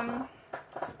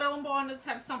 Spell and Binders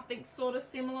have something sort of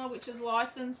similar, which is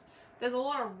licensed. There's a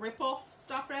lot of rip-off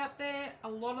stuff out there. A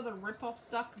lot of the rip-off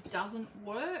stuff doesn't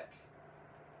work.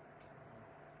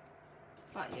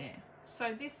 But yeah,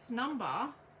 so this number,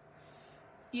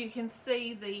 you can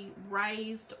see the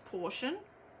raised portion,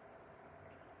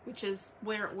 which is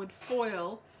where it would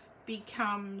foil,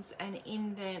 becomes an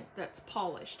indent that's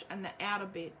polished, and the outer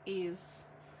bit is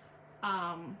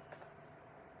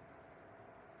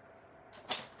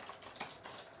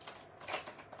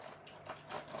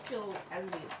still as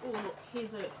it is. Oh look,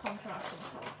 here's a contrasting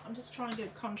color. I'm just trying to get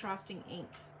a contrasting ink.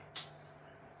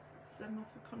 Is that enough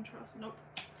for contrast? Nope.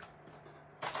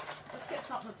 Let's get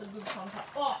something that's a good contrast.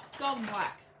 Oh, golden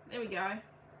black. There we go.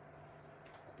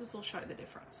 This will show the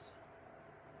difference.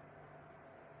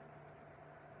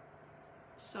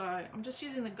 So I'm just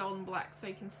using the golden black so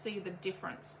you can see the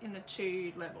difference in the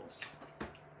two levels.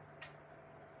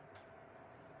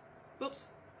 Whoops.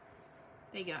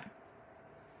 There you go.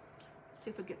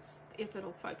 See if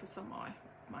it'll focus on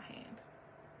my hand.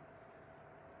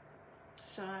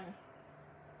 So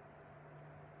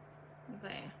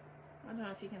there. I don't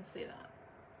know if you can see that.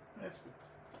 That's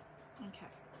good. Okay.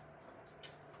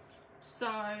 So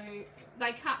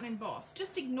they cut and emboss.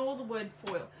 Just ignore the word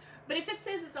foil. But if it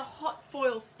says it's a hot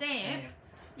foil stamp,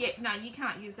 yeah, no, you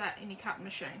can't use that in your cutting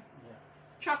machine. Yeah.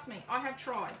 Trust me, I have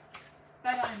tried.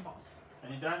 They don't emboss.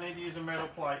 And you don't need to use a metal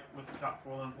plate with the cut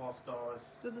foil and emboss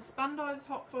dies. Does the spun dies,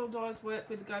 hot foil dies work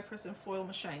with the Go Press and foil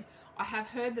machine? I have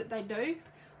heard that they do,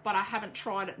 but I haven't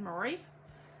tried it, Marie.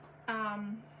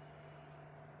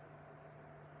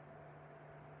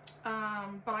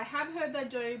 But I have heard they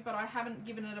do, but I haven't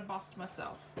given it a bust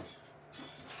myself.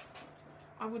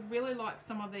 I would really like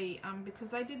some of the, because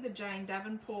they did the Jane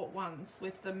Davenport ones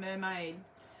with the mermaid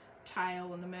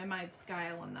tail and the mermaid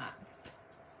scale and that. I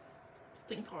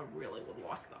think I really would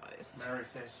like those. Mary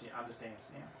says she understands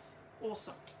now.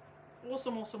 Awesome.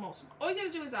 Awesome, awesome, awesome. All you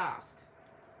gotta do is ask.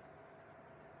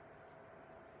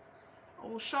 I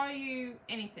will show you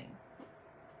anything.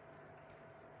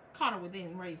 kind of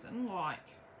within reason. Like,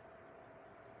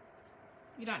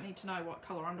 you don't need to know what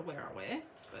colour underwear I wear,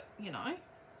 but you know,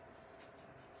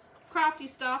 crafty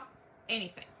stuff,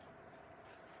 anything.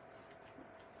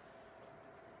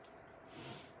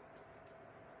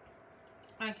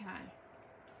 Okay.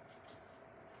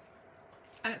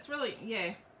 And it's really,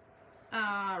 yeah.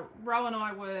 Ro and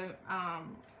I were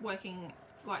working,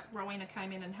 like Rowena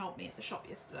came in and helped me at the shop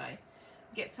yesterday,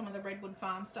 get some of the Redwood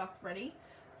Farm stuff ready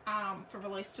for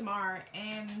release tomorrow.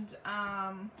 And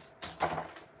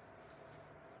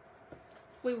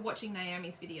we were watching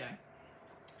Naomi's video.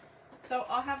 So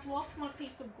I have lost my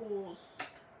piece of gauze.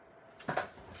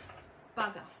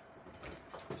 Bugger.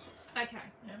 Okay.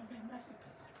 Yeah, it'll be a massive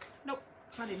piece. Nope,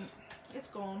 I didn't. It's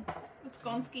gone. It's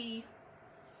gone ski.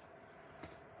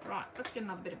 Right, let's get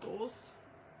another bit of gauze.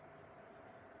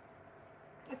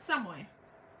 It's somewhere.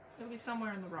 It'll be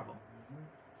somewhere in the rubble.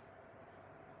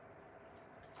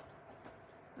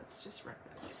 Let's just wrap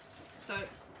that bit. So,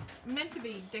 I'm meant to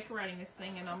be decorating this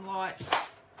thing, and I'm like,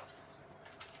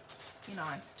 you know,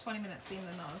 20 minutes in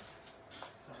and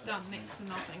I've done next to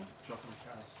nothing. Dropping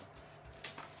card stuff.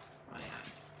 Right.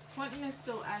 Quentin is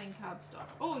still adding card stock.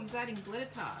 Oh, he's adding glitter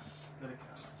card. Glitter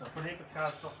card. So I put a heap of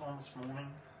card stock on this morning.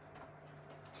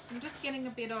 I'm just getting a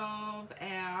bit of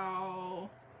our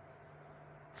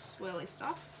swirly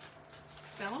stuff.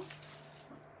 Vellum.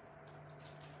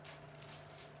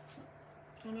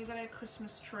 And we've got our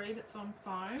Christmas tree that's on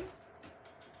foam.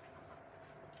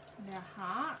 And our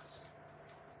heart.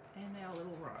 And our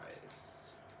little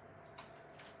rose.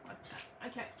 Like that.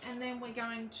 Okay, and then we're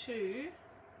going to...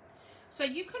 So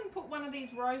you couldn't put one of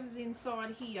these roses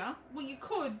inside here. Well, you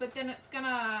could, but then it's going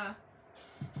to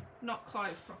not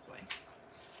close properly.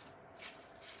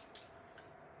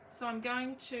 So I'm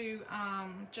going to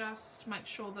just make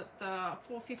sure that the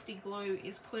 450 glue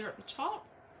is clear at the top.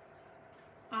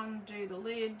 Undo the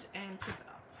lid and tip it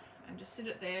up. And just sit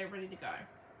it there ready to go.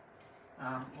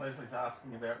 Leslie's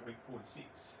asking about week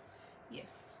 46.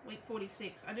 Yes, week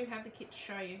 46. I do have the kit to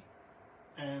show you.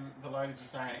 And the ladies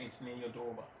are saying it's near your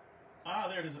doorbell. Ah,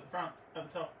 there it is at the front,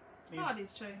 at the top. Oh, it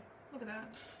is too. Look at that.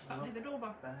 It's up near the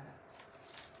doorbell.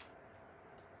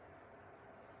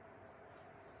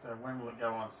 So when will it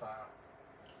go on sale?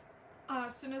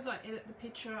 As soon as I edit the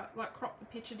picture, like crop the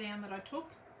picture down that I took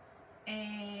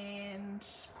and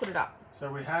put it up.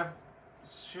 So we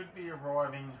should be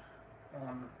arriving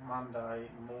on Monday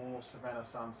more Savannah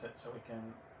Sunset so we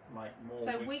can make more.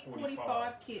 So week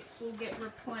 45 kits will get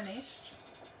replenished.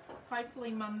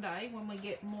 Hopefully Monday when we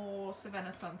get more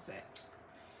Savannah Sunset.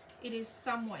 It is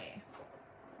somewhere.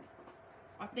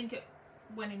 I think it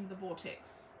went into the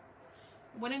vortex.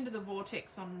 It went into the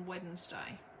vortex on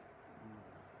Wednesday.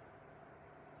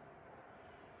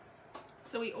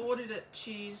 So we ordered it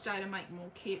Tuesday to make more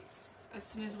kits as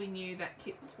soon as we knew that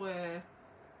kits were,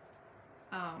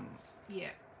 yeah,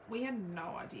 we had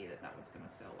no idea that that was going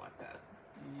to sell like that.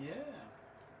 Yeah.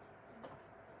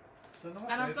 It's a nice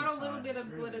and I've got a tones, little bit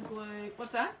of glitter glue.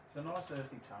 What's that? It's a nice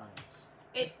earthy tones.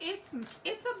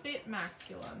 It's a bit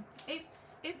masculine.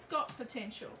 It's got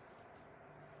potential.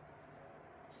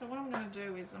 So what I'm going to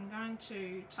do is I'm going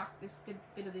to tuck this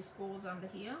bit of this gauze under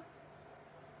here.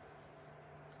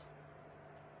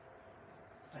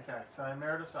 Okay, so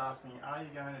Meredith's asking, are you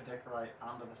going to decorate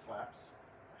under the flaps?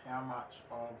 How much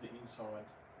of the inside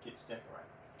gets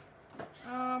decorated?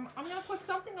 I'm going to put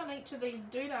something on each of these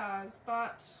doodahs,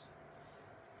 but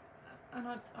I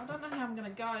don't know how I'm going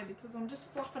to go because I'm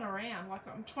just fluffing around. Like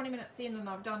I'm 20 minutes in and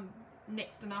I've done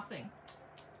next to nothing.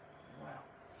 Wow.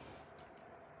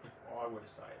 If I were to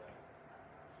say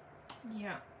that.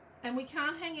 Yeah. And we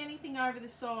can't hang anything over the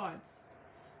sides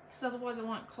because otherwise it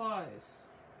won't close.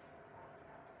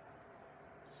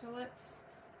 So let's,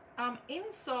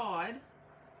 inside,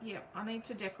 yeah, I need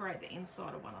to decorate the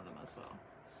inside of one of them as well.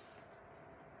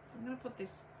 So I'm going to put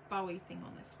this bowie thing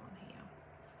on this one here.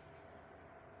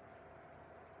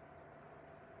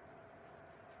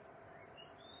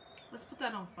 Let's put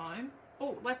that on foam.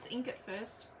 Oh, let's ink it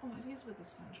first. Oh, it is with the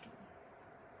sponge tool.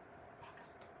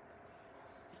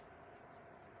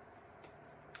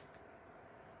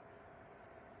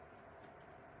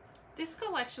 This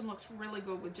collection looks really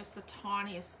good with just the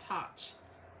tiniest touch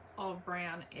of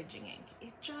brown edging ink.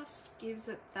 It just gives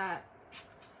it that,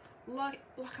 like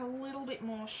a little bit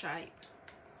more shape.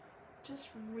 Just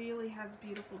really has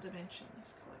beautiful dimension,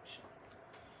 this collection.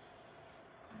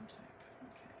 Okay.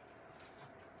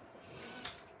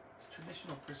 It's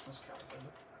traditional Christmas colour, they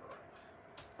look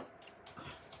great.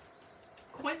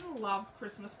 Quentin loves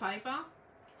Christmas paper.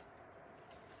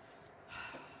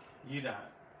 You don't.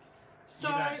 So,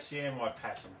 you don't share my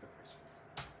passion for Christmas.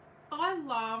 I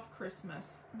love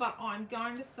Christmas, but I'm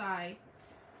going to say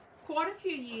quite a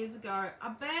few years ago,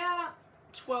 about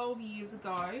 12 years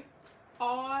ago,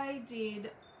 I did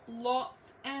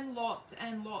lots and lots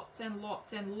and lots and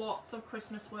lots and lots of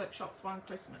Christmas workshops one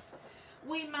Christmas.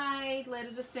 We made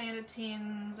letter to Santa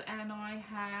tins, and I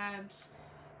had,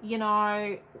 you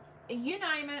know, you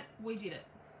name it, we did it.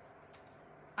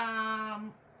 I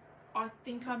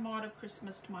think I might have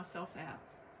Christmased myself out.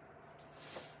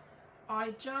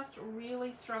 I just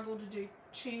really struggled to do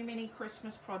too many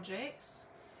Christmas projects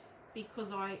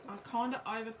because I kind of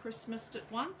over Christmased it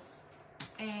once,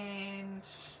 and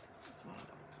that's what I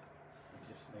don't. You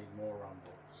just need more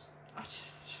rumbles.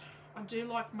 I do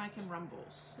like making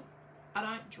rumbles. I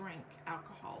don't drink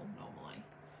alcohol normally,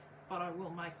 but I will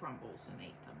make rumbles and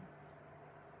eat them,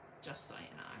 just so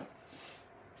you know.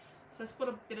 So let's put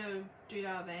a bit of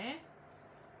doodah there,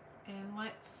 and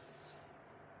let's...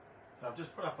 So I've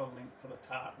just put up a link for the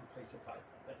tartan piece of paper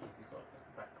that you've got as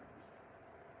the background.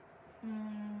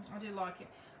 I do like it.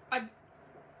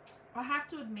 I have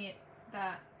to admit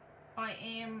that I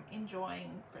am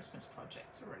enjoying Christmas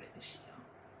projects already this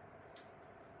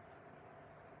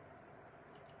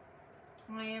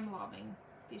year. I am loving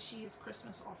this year's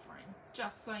Christmas offering,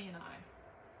 just so you know.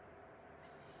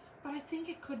 But I think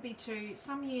it could be too.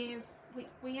 Some years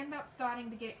we end up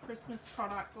starting to get Christmas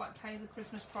product, like Kay's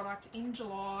Christmas product, in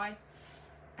July.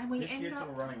 And this year it's all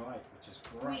running late, which is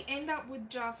great. We end up with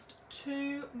just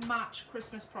too much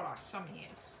Christmas product some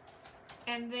years.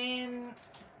 And then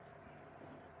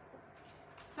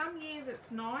some years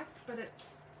it's nice, but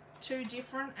it's too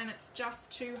different and it's just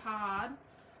too hard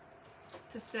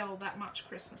to sell that much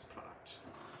Christmas product.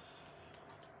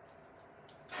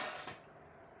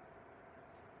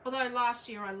 Although last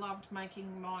year I loved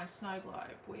making my snow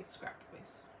globe with Scrapbook.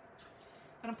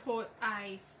 I'm going to put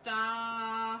a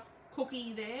star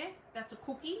cookie there. That's a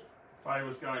cookie. Faye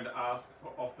was going to ask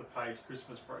for off-the-page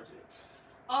Christmas projects.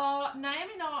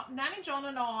 Naomi, John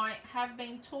and I have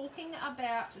been talking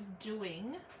about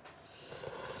doing,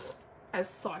 as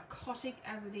psychotic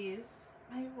as it is,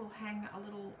 maybe we'll hang a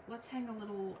little, let's hang a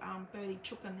little birdie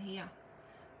chookin here.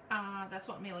 That's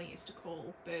what Millie used to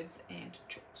call birds and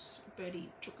chooks,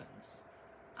 birdie chookins.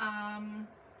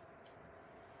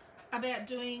 About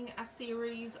doing a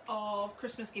series of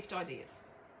Christmas gift ideas.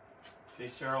 See,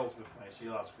 Cheryl's with me. She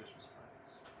loves Christmas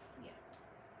papers. Yeah.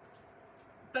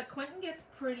 But Quentin gets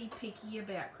pretty picky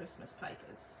about Christmas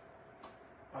papers.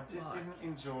 I just didn't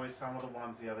enjoy some of the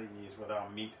ones the other years where they were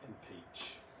mint and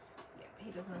peach. Yeah,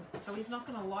 he doesn't. So he's not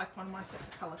going to like one of my sets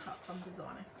of colour cuts I'm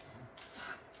designing. So.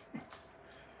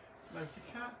 No, you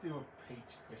can't do a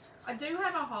peach Christmas. I do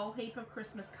have a whole heap of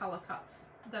Christmas colour cuts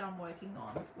that I'm working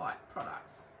on, like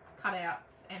products,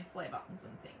 cutouts, and flare buttons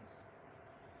and things.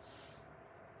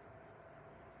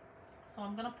 So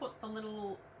I'm going to put the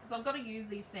little, because I've got to use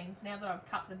these things now that I've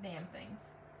cut the damn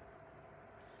things.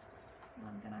 And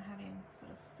I'm going to have him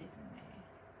sort of stick in there.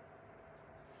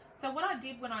 So what I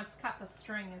did when I cut the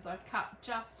string is I cut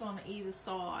just on either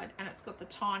side, and it's got the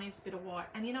tiniest bit of white.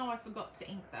 And you know, I forgot to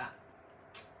ink that.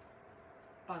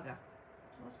 Bugger.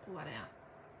 Let's pull that out.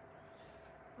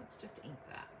 Let's just ink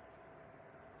that.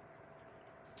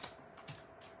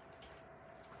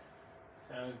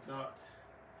 So we've got,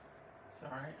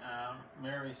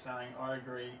 Mary saying, I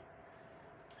agree,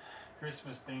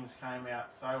 Christmas things came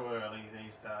out so early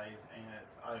these days and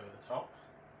it's over the top.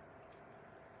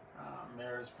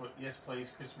 Mary's put, yes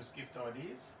please, Christmas gift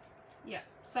ideas. Yeah,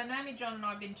 so Naomi, John and I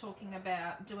have been talking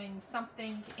about doing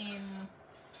something in,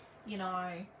 you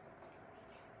know,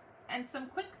 and some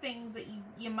quick things that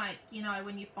you make, you know,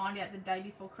 when you find out the day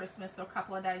before Christmas or a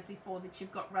couple of days before that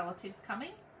you've got relatives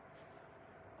coming.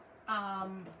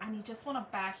 And you just want to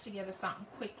bash together something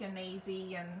quick and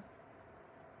easy, and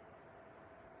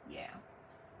yeah.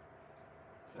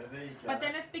 So there you go. But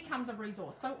then it becomes a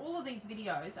resource. So all of these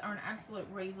videos are an absolute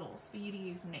resource for you to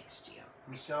use next year.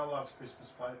 Michelle loves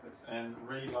Christmas papers and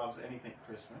Ree loves anything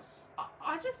Christmas.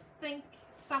 I just think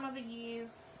some of the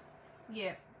years,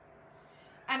 yeah.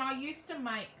 And I used to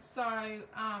make,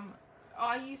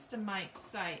 I used to make,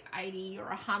 say, 80 or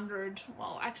 100,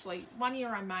 well, actually, one year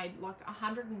I made like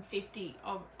 150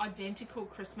 of identical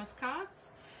Christmas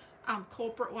cards,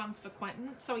 corporate ones for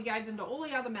Quentin. So he gave them to all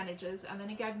the other managers, and then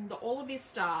he gave them to all of his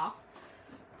staff.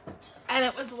 And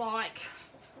it was like,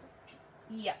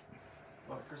 yeah.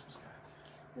 A lot of Christmas cards.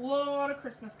 Lot of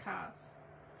Christmas cards.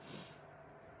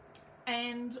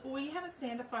 And we have a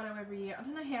Santa photo every year. I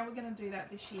don't know how we're going to do that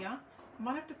this year. I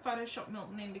might have to Photoshop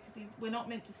Milton in because we're not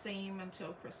meant to see him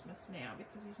until Christmas now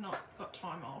because he's not got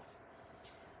time off.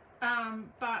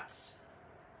 But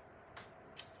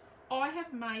I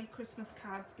have made Christmas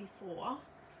cards before,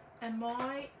 And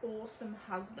my awesome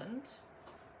husband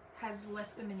has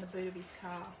left them in the boot of his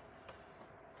car.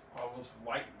 I was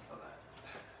waiting for that.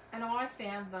 And I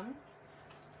found them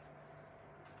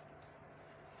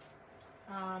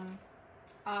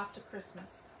after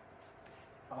Christmas.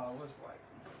 I was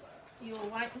waiting for that. You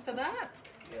were waiting for that?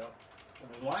 Yep.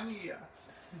 For 1 year.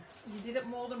 You did it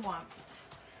more than once.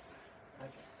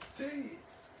 Okay. 2 years.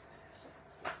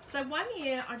 So 1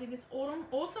 year I did this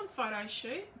awesome photo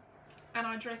shoot, and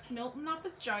I dressed Milton up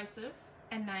as Joseph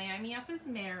and Naomi up as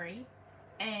Mary,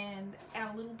 and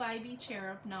our little baby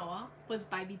cherub Noah was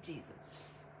baby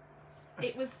Jesus.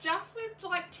 It was just with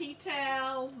like tea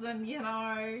towels and, you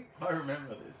know. I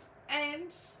remember this.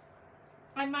 And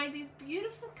I made these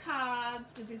beautiful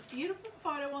cards with this beautiful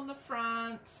photo on the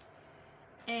front.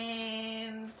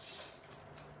 And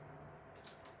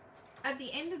at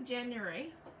the end of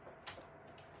January,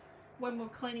 when we were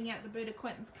cleaning out the boot of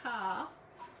Quentin's car,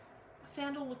 I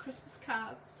found all the Christmas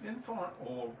cards. Didn't find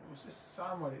all. It was just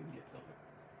some I didn't get delivered.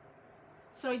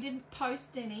 So he didn't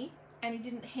post any, and he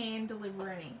didn't hand deliver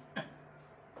any.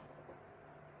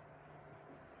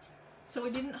 So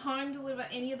he didn't home deliver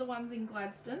any of the ones in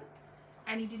Gladstone,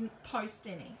 and he didn't post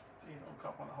any. Geez, I've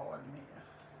got one hiding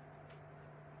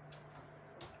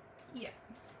here. Yeah.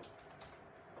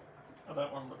 I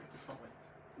don't want to look at the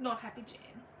comments. Not happy,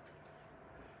 Jan.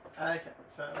 Okay,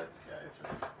 so let's go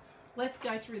through. Let's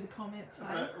go through the comments.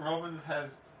 So Robbins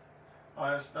has,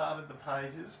 I have started the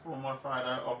pages for my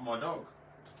photo of my dog.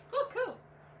 Oh, cool.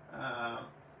 Um,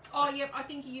 Oh, yep, I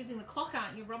think you're using the clock,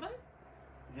 aren't you, Robin?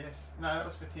 yes, no, that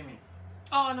was for Timmy.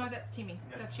 Oh, no, that's Timmy.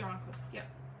 Yep. That's your uncle. Yep.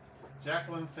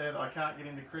 Jacqueline said, I can't get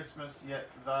into Christmas yet,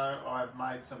 though I've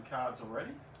made some cards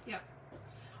already. Yep.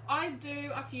 I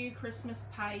do a few Christmas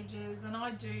pages, and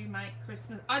I do make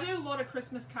Christmas... I do a lot of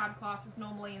Christmas card classes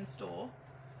normally in store.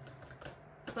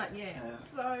 But, yeah,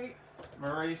 so...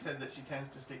 Marie said that she tends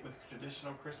to stick with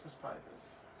traditional Christmas papers.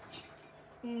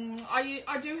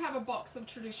 I do have a box of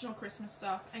traditional Christmas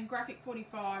stuff, and Graphic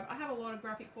 45. I have a lot of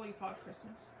Graphic 45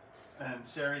 Christmas. And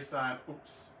Sherry's saying,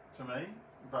 oops, to me,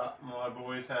 but my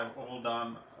boys have all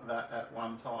done that at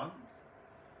one time.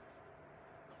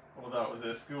 Although it was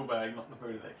their school bag, not the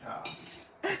boot of their car.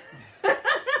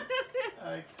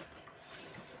 Okay.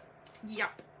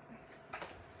 Yep.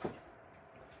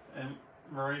 And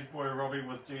Marie's boy Robbie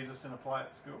was Jesus in a play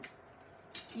at school.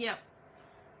 Yep.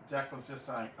 Jacqueline's just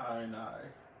saying, oh no.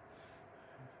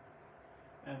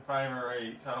 And Faye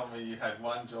Marie told me you had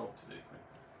one job to do, Quentin.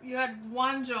 You had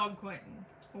one job, Quentin.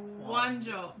 One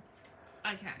job.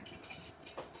 Okay.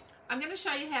 I'm going to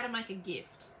show you how to make a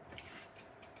gift.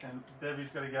 And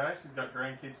Debbie's got to go. She's got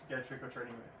grandkids to go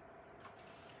trick-or-treating with.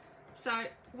 So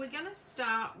we're going to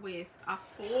start with a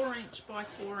 4" by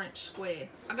 4" square.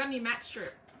 I got a new mat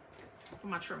strip for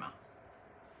my trimmer.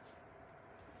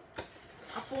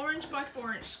 A 4" by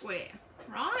 4" square,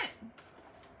 right?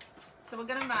 So we're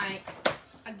going to make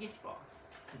a gift box.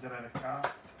 Is it in a car?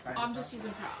 I'm just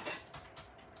using card.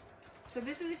 So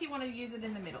this is if you want to use it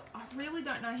in the middle. I really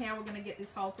don't know how we're going to get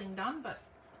this whole thing done, but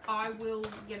I will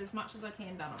get as much as I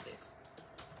can done of this.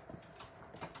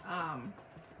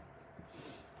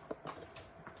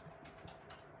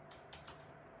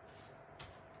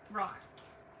 Right.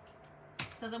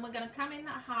 So then we're going to come in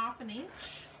at 1/2 inch.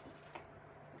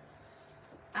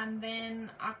 And then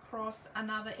across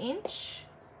another inch.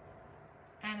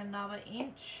 And another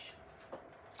inch.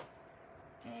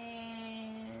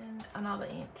 And another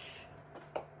inch.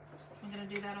 I'm going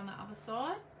to do that on the other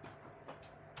side.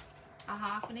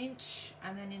 1/2 inch,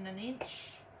 and then in 1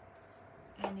 inch,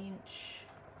 an inch,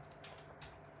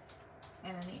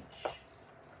 and 1 inch.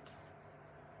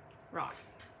 Right.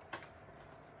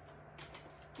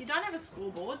 If you don't have a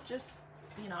scoreboard, just,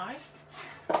 you know,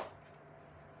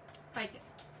 fake it.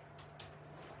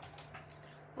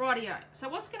 Rightio. So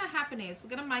what's going to happen is we're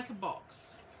going to make a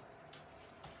box.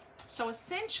 So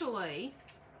essentially,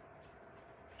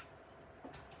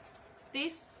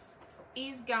 this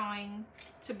is going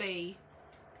to be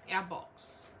our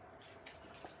box.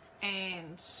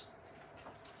 And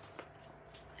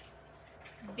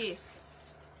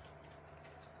this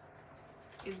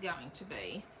is going to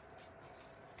be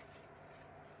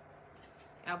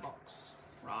our box,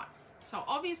 right? So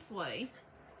obviously,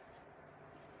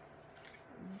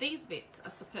 these bits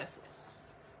are superfluous.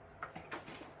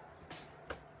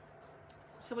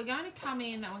 So we're going to come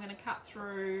in and we're going to cut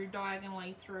through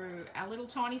diagonally through our little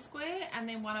tiny square and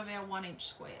then one of our 1 inch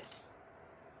squares.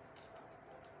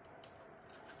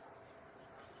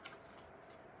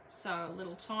 So a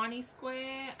little tiny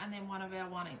square and then one of our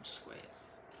 1 inch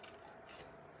squares.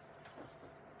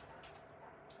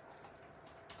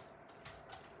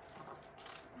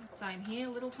 same here.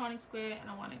 Little tiny square and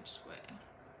a 1 inch square.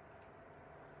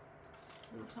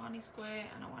 Little tiny square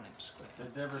and a 1 inch square. So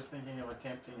Deborah's thinking of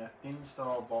attempting a thin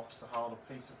style box to hold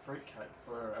a piece of fruitcake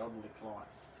for her elderly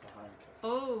clients for home care.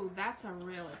 Oh, that's a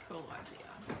really cool idea.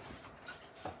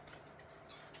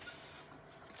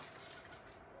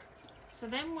 So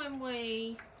then when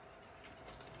we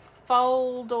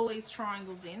fold all these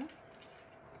triangles in,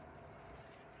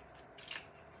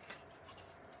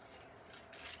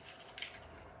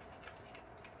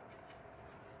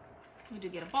 we do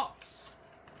get a box,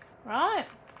 right?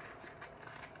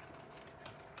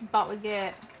 But we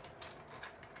get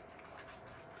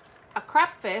a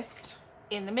crap fest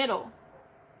in the middle,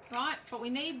 right? But we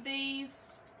need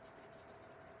these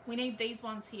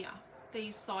ones here,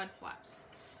 these side flaps.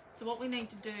 So what we need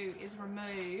to do is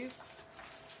remove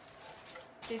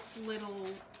this little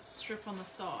strip on the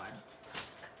side.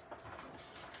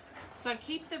 So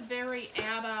keep the very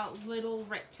outer little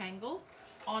rectangle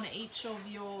on each of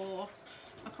your,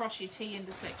 across your T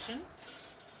intersection,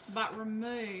 but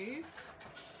remove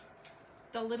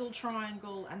the little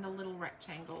triangle and the little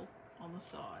rectangle on the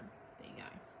side. There you go.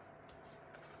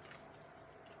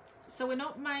 So we're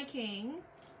not making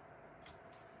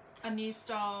a new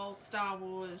style Star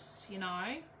Wars, you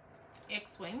know,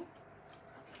 X-Wing.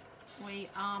 We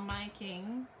are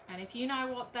making, and if you know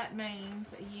what that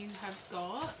means, you have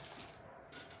got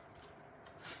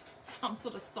some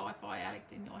sort of sci-fi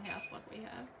addict in your house like we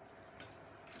have.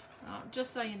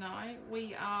 Just so you know,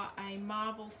 we are a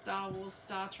Marvel, Star Wars,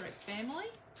 Star Trek family.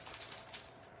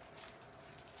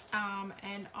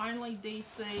 And only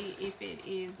DC if it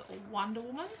is Wonder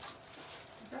Woman,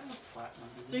 Is that a platinum?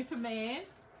 Superman,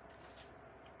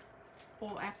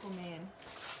 or Aquaman.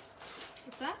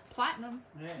 What's that? Platinum?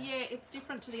 Yeah. Yeah, it's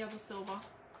different to the other silver.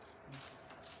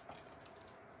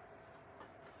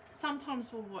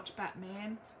 Sometimes we'll watch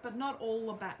Batman, but not all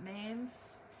the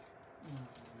Batmans.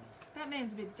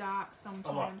 Batman's a bit dark I like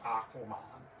sometimes. Aquaman.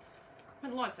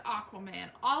 Quentin likes Aquaman.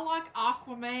 I like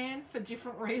Aquaman for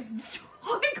different reasons.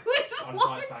 Like I Quentin just like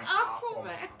likes saying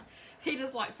Aquaman. He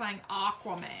just likes saying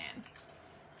Aquaman.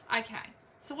 Okay,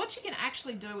 so what you can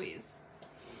actually do is,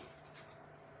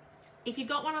 if you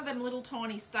got one of them little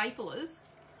tiny staplers,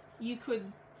 you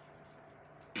could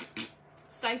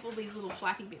staple these little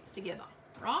flappy bits together,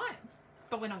 right?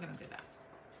 But we're not going to do that.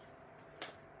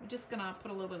 We're just going to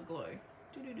put a little bit of glue.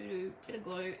 Bit of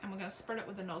glue, and we're going to spread it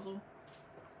with a nozzle.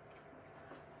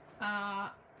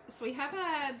 So we have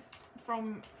had,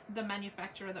 from the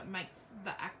manufacturer that makes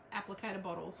the applicator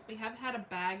bottles, we have had a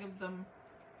bag of them.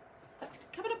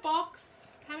 Come in a box,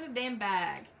 came in a damn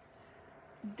bag.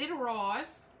 Did arrive,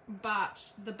 but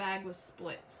the bag was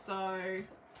split. So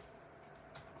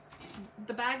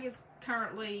the bag is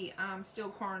currently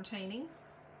still quarantining,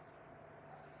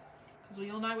 because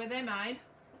we all know where they're made.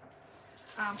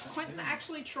 Quentin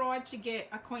actually tried to get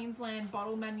a Queensland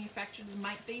bottle manufacturer to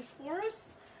make these for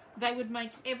us. They would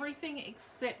make everything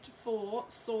except for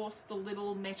source the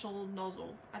little metal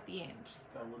nozzle at the end.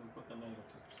 They wouldn't put the needle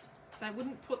tips. They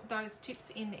wouldn't put those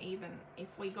tips in even if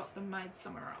we got them made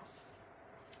somewhere else.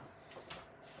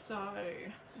 So,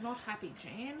 not happy,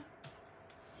 Jan.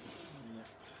 Yeah.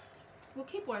 We'll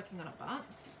keep working on it, but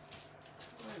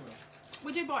Very well.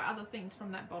 we do buy other things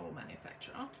from that bottle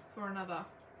manufacturer for another,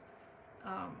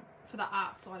 for the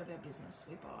art side of our business.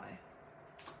 We buy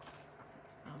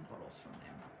bottles from them.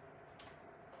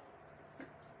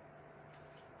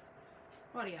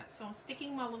 Rightio, so I'm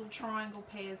sticking my little triangle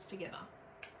pairs together.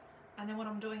 And then what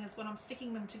I'm doing is when I'm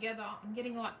sticking them together, I'm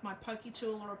getting like my pokey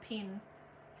tool or a pin,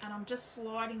 and I'm just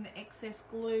sliding the excess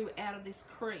glue out of this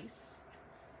crease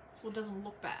so it doesn't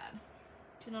look bad.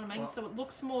 Do you know what I mean? Well, so it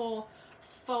looks more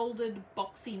folded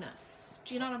boxiness.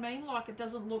 Do you know what I mean? Like it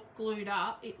doesn't look glued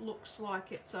up. It looks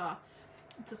like it's a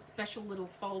special little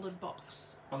folded box.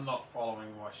 I'm not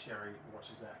following why Sherry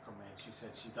watches Aquaman. She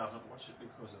said she doesn't watch it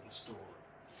because of the story.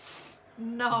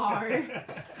 No.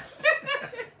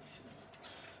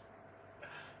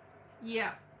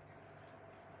 Yeah.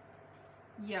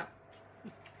 Yeah.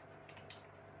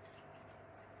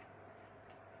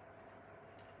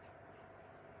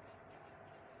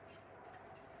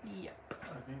 Yep.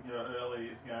 I think your early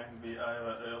is going to be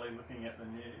over early looking at the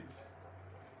news.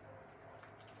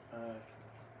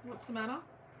 What's the matter?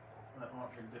 That might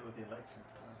be to do with the election.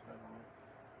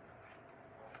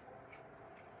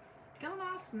 Go and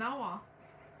ask Noah.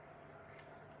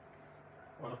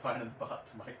 What a pain in the butt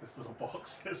to make this little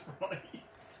box, says Ronnie.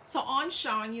 So I'm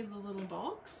showing you the little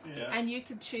box, Yeah. and you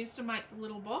could choose to make the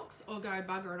little box or go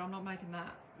bugger it. I'm not making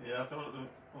that. Yeah, I thought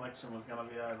the election was going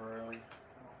to be over early.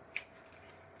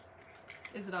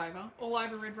 Is it over? All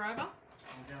over Red Rover?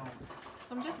 I'm going.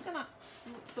 So I'm just gonna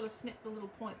sort of snip the little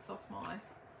points off my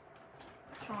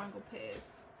triangle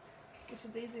pairs, which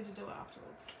is easy to do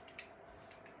afterwards.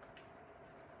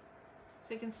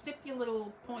 So you can snip your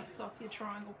little points off your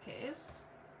triangle pairs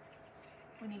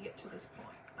when you get to this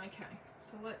point. Okay,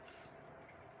 so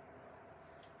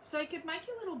so you could make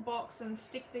your little box and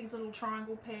stick these little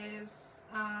triangle pairs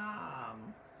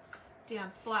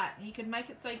down flat. And you could make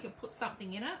it so you could put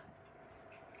something in it.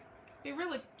 Be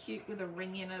really cute with a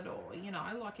ring in it, or you know,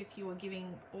 like if you were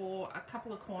giving, or a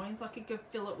couple of coins, like you could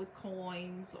fill it with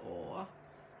coins, or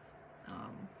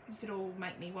you could all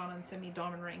make me one and send me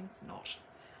diamond rings, not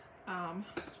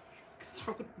because I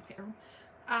wouldn't wear them.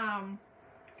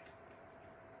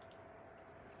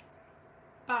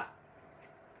 But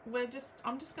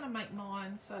I'm just going to make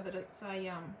mine so that it's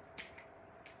a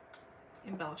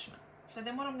embellishment. So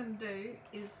then what I'm going to do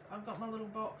is I've got my little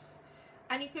box.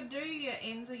 And you could do your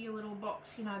ends of your little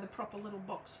box, you know, the proper little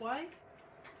box way.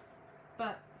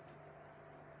 But,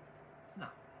 no.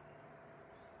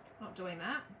 Not doing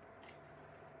that.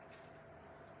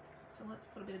 So let's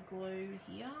put a bit of glue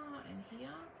here, and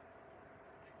here,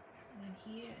 and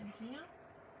here, and here.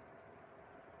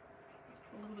 Let's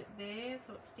put a little bit there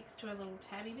so it sticks to our little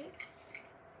tabby bits.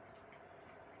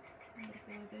 A bit of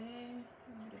glue there, a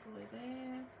bit of glue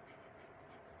there.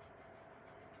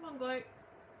 Come on, glue.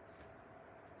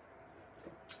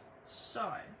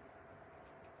 So,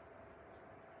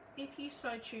 if you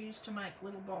so choose to make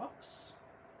little box,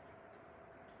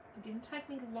 it didn't take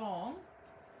me long,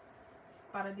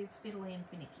 but it is fiddly and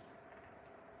finicky.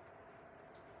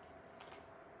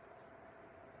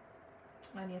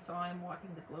 And yes, I am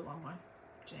wiping the glue on my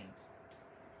jeans.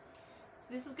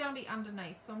 So this is going to be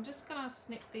underneath, so I'm just going to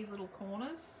snip these little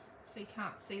corners so you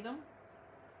can't see them.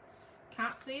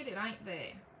 Can't see it, it ain't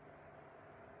there.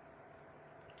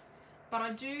 But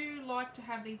I do like to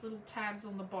have these little tabs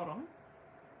on the bottom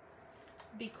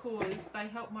because they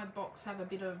help my box have a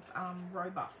bit of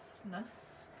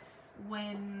robustness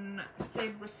when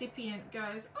said recipient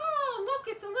goes, oh look,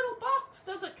 it's a little box,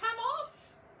 does it come off?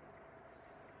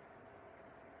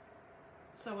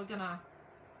 So we're gonna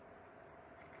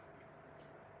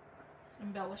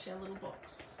embellish our little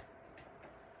box.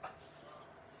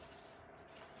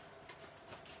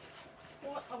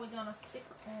 What are we gonna stick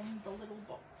on the little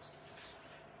box?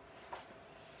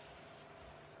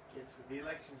 Yes, the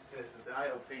election says that the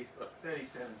ALP's got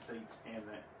 37 seats and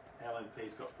the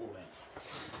LNP's got 14.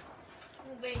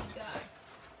 Well, there you go.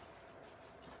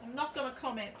 I'm not going to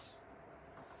comment.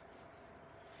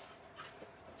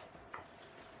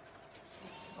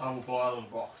 I will buy a little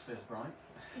box, says Bronny.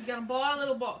 You're going to buy a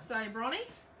little box, eh, Bronny?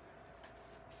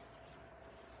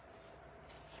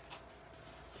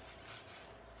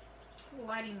 A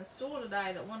lady in the store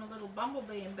today that wanted little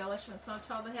bumblebee embellishments, and I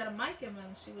told her how to make them,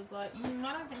 and she was like, I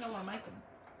don't think I want to make them.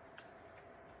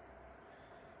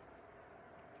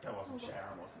 That wasn't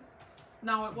Sharon, was it?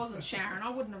 No, it wasn't Sharon. I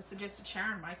wouldn't have suggested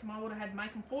Sharon make them. I would have had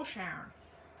make them for Sharon.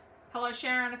 Hello,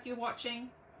 Sharon, if you're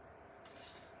watching.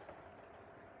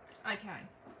 Okay.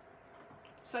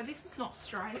 So this is not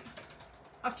straight.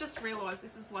 I've just realised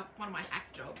this is like one of my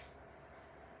hack jobs.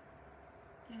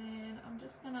 And I'm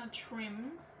just going to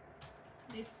trim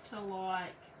this to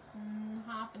like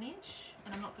 ½ an inch,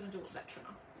 and I'm not going to do it with that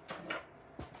trimmer.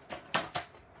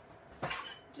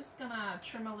 Just going to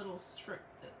trim a little strip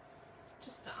that's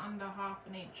just under ½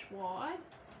 an inch wide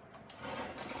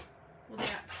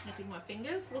without snipping my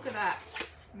fingers. Look at that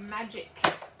magic.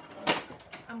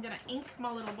 I'm going to ink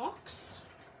my little box.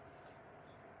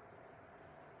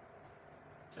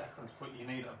 Jacqueline's put, you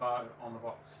need a bow on the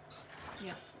box.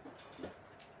 Yep.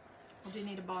 I do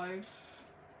need a bow.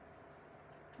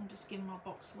 I'm just giving my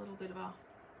box a little bit of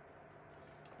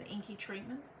the inky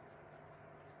treatment.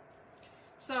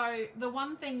 So the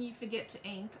one thing you forget to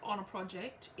ink on a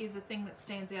project is a thing that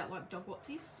stands out like dog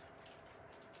whatsies.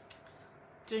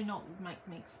 Do not make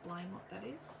me explain what that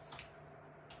is.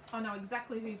 I know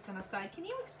exactly who's going to say, can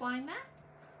you explain that?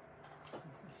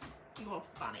 You are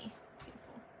funny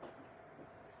people.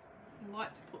 You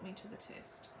like to put me to the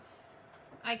test.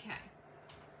 Okay.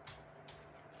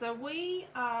 So we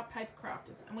are paper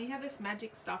crafters, and we have this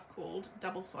magic stuff called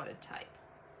double-sided tape.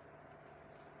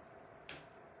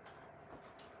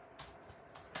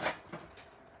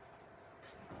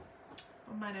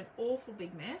 I made an awful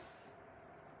big mess.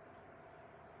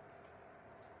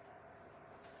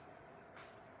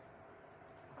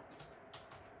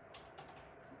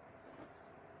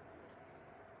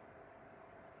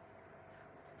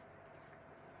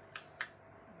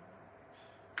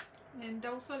 And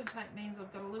double-sided tape means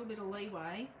I've got a little bit of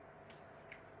leeway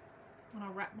when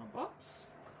I wrap my box.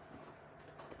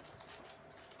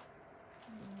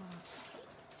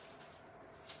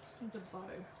 Needs a bow.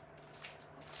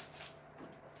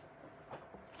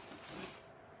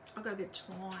 I'll go a bit of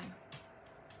twine.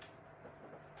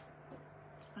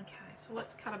 Okay, so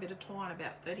let's cut a bit of twine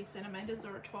about 30 centimetres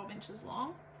or 12 inches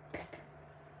long. And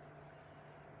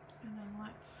then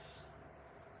let's...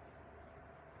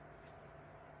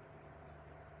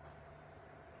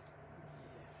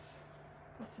 Yes.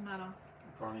 What's the matter?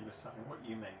 Bronnie was saying, what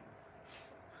you mean?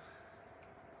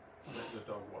 About your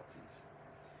dog Watsies.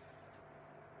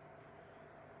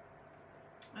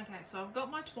 Okay, so I've got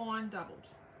my twine doubled.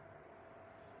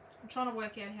 I'm trying to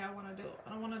work out how I want to do it. I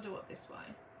don't want to do it this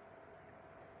way.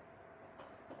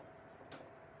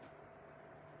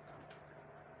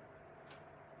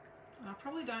 And I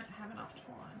probably don't have enough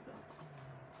twine, but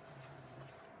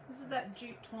this is that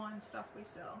jute twine stuff we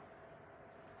sell.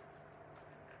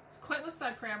 Quentin was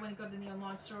so proud when he got it in the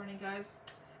online store, and he goes,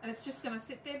 and it's just going to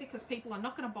sit there because people are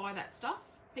not going to buy that stuff.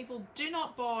 People do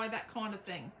not buy that kind of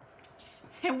thing.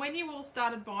 And when you all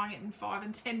started buying it in 5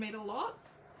 and 10 metre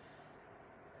lots,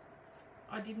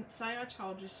 I didn't say I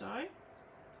told you so.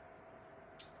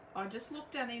 I just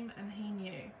looked at him and he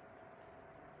knew.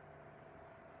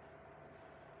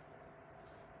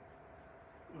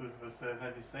 Elizabeth said,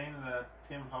 have you seen that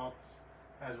Tim Holtz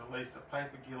has released a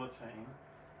paper guillotine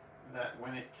that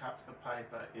when it cuts the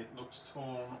paper it looks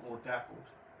torn or dappled?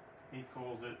 He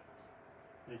calls it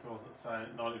so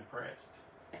not impressed.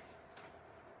 Yeah.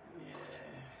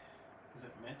 Is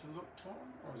it meant to look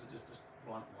torn or is it just a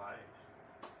blunt blade?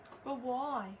 But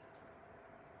why?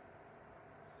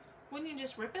 Wouldn't you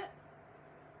just rip it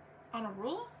on a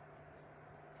ruler?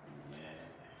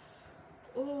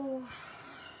 Yeah. Oh,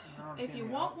 No, if you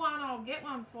want one, I'll get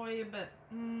one for you, but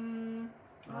I don't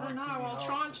know. I'll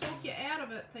try and talk you out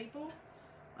of it, people.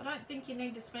 I don't think you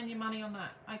need to spend your money on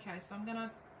that. Okay, so I'm going to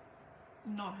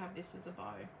not have this as a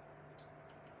bow. There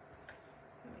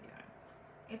we go.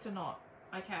 It's a knot.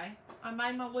 Okay. I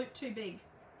made my loop too big.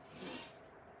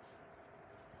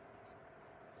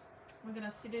 We're going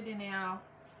to sit it in our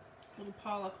little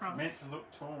pile of crumbs. It's meant to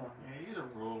look torn. Yeah, use a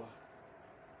ruler.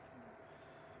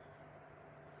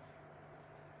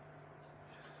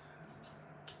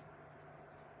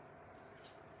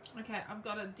 Okay, I've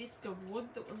got a disc of wood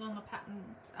that was on the pattern.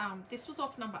 This was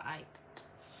off number 8.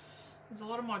 There's a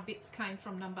lot of my bits came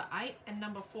from number 8 and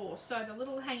number 4. So the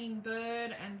little hanging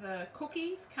bird and the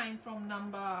cookies came from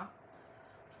number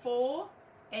 4,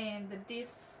 and the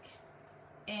disc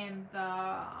and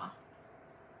the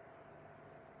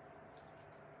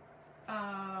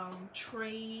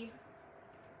tree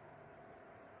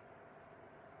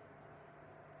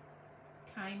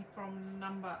came from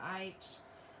number 8.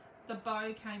 The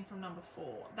bow came from number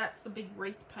 4. That's the big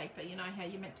wreath paper. You know how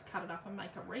you're meant to cut it up and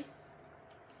make a wreath?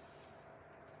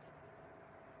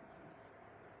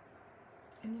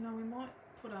 And you know, we might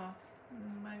put a...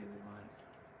 maybe we won't.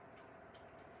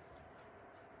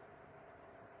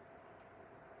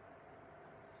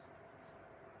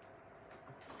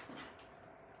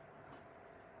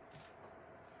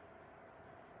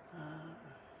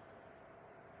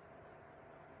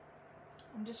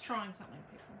 I'm just trying something,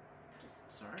 people.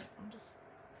 Sorry, I'm just...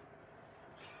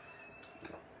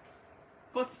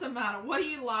 What's the matter? What are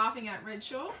you laughing at,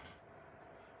 Redshaw?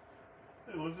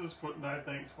 Elizabeth's put, no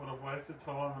thanks, what a waste of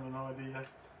time and an idea.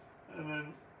 And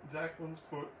then Jacqueline's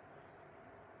put,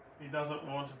 he doesn't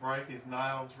want to break his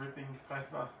nails ripping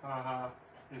paper, ha ha.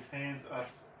 His hands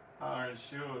are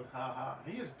insured, ha ha.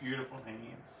 He has beautiful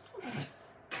hands.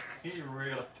 He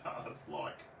really does,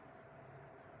 like...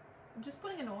 I'm just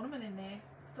putting an ornament in there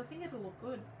because I think it'll look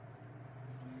good.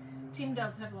 Tim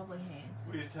does have lovely hands.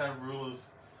 We used to have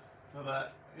rulers for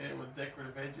that, yeah, with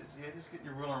decorative edges. Yeah, just get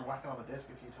your ruler and whack it on the desk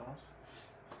a few times.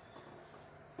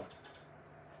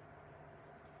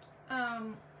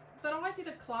 But I did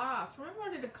a class. Remember I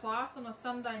did a class on a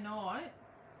Sunday night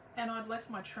and I'd left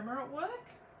my trimmer at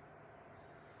work?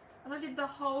 And I did the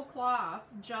whole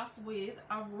class just with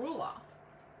a ruler.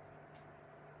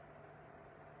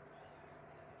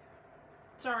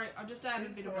 Sorry, I just added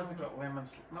a bit of These guys have got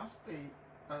lemons. Must be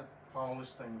a Polish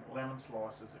thing, lemon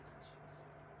slices at Christmas.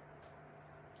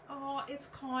 Oh, it's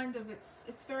kind of,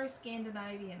 it's very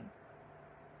Scandinavian.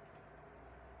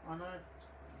 I know.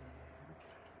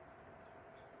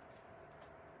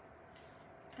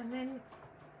 And then,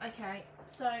 okay,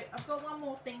 so I've got one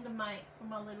more thing to make for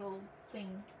my little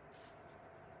thing,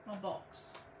 my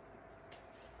box.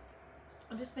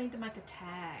 I just need to make a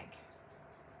tag.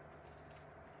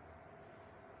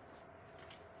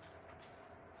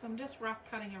 So I'm just rough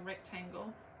cutting a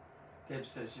rectangle. Deb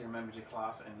says she remembered your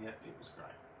class and yet it was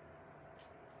great.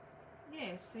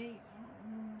 Yeah, see,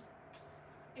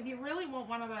 If you really want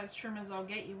one of those trimmers, I'll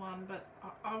get you one, but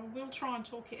I will try and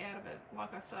talk you out of it,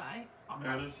 like I say.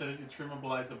 Meredith said if your trimmer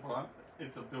blades are blunt,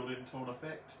 it's a built-in torn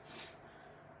effect.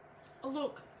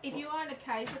 Look, if you own a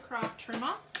Kaisercraft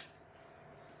trimmer,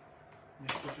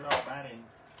 Just put your old mat in.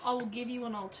 I will give you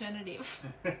an alternative.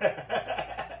 Use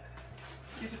a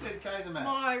dead Kaiser mat.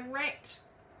 My wrecked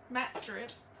mat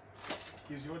strip.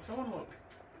 Gives you a torn look.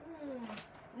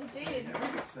 It did. Yeah, we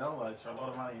could sell those for a lot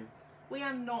of money. We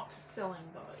are not selling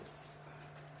those.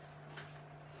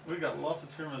 We've got lots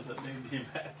of trimmers that need new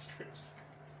mat strips.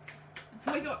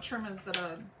 We got trimmers that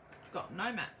are got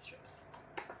no mat strips.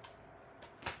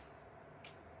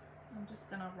 I'm just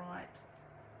gonna write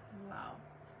love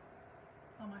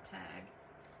on my tag.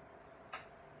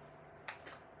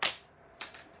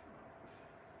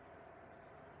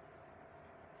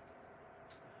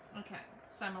 Okay,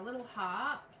 so my little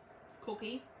heart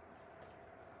cookie.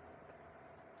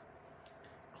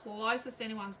 Closest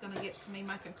anyone's going to get to me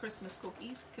making Christmas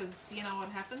cookies, because you know what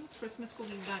happens? Christmas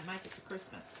cookies don't make it to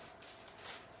Christmas.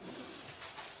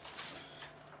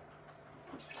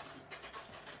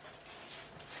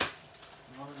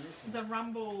 The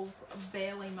Rumbles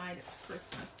barely made it to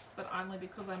Christmas, but only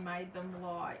because I made them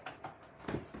like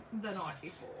the night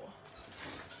before.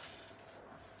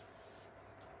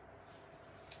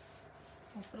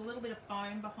 I'll put a little bit of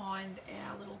foam behind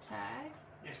our little tag.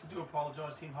 Yes, we do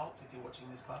apologise, Tim Holtz, if you're watching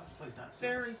this class. Please don't sue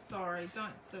Very us. sorry,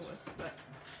 don't sue us, but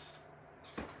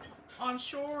I'm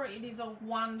sure it is a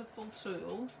wonderful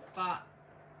tool, but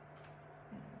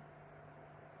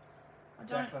I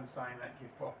don't. Jacqueline's saying that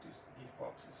gift box is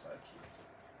so cute.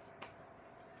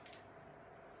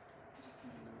 Just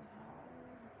need a little hole,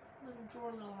 draw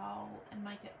a little hole, and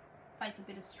make it fake a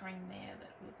bit of string there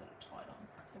that we've got it tied on.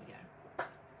 There we go.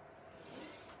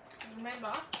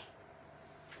 Remember,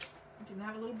 I didn't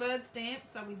have a little bird stamp,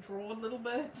 so we drawed little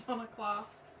birds on a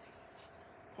class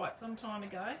quite some time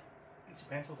ago. Get your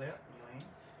pencils out, Eileen.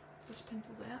 Get your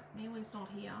pencils out. Mealy's not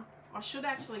here. I should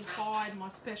actually hide my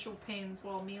special pens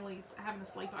while Mealy's having a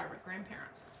sleepover at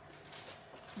grandparents.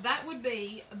 That would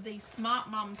be the smart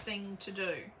mum thing to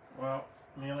do. Well,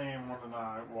 Mealy wanted to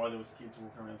know why there was kids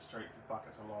walking around the streets with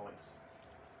buckets of lollies.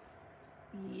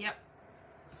 Yep.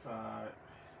 So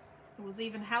It was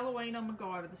even Halloween on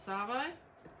MacGyver, the Savo.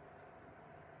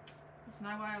 There's no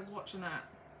way I was watching that.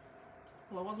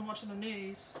 Well, I wasn't watching the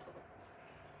news.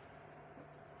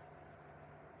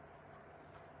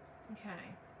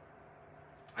 Okay.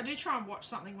 I do try and watch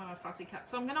something when I fussy cut.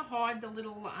 So I'm going to hide the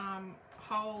little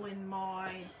hole in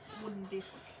my wooden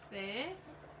disc there.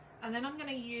 And then I'm going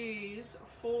to use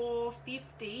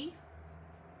 450.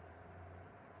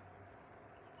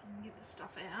 I'm going to get this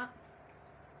stuff out.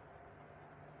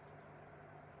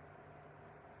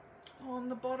 On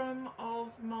the bottom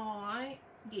of my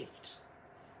gift.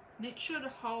 And it should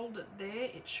hold it there.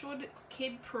 It should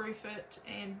kid-proof it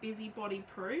and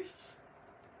busybody-proof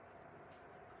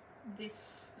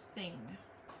this thing.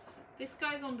 This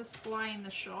goes on display in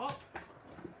the shop.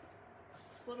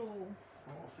 This little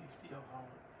 450 I'll hold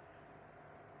it.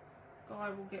 guy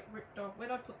will get ripped off.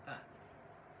 Where'd I put that?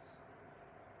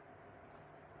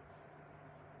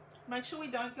 Make sure we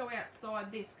don't go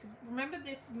outside this, because remember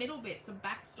this middle bit's a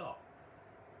backstop.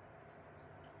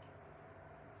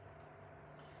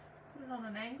 Put it on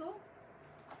an angle.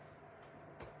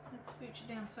 Don't scooch it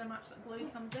down so much that glue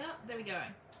comes out. There we go.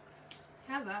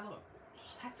 How's that look? Oh,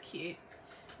 that's cute.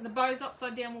 And the bow's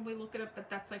upside down when we look at it, but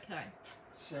that's okay.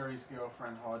 Sherry's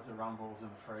girlfriend hides her rumbles in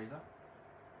the freezer.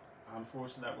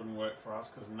 Unfortunately, that wouldn't work for us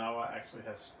because Noah actually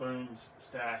has spoons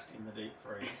stashed in the deep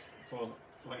freeze for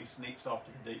when he sneaks off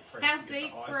to the deep freeze. Our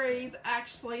deep freeze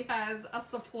actually has a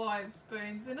supply of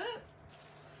spoons in it.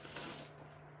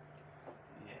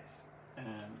 Yes. And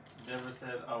Deborah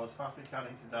said, I was fussy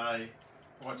cutting today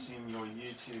watching your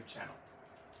YouTube channel.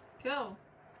 Cool.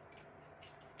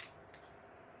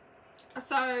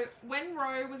 So when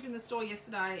Ro was in the store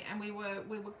yesterday and we were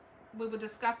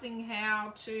discussing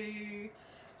how to,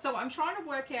 so I'm trying to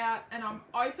work out, and I'm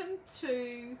open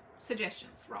to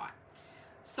suggestions, right?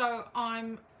 So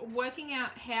I'm working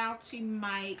out how to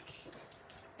make,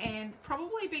 and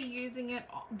probably be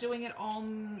doing it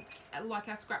on like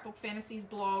our Scrapbook Fantasies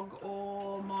blog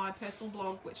or my personal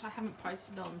blog, which I haven't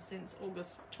posted on since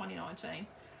August 2019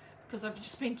 because I've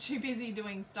just been too busy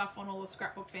doing stuff on all the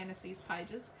Scrapbook Fantasies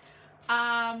pages.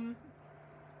 And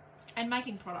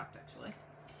making product actually.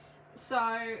 So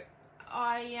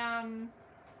I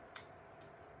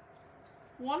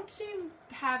want to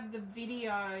have the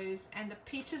videos and the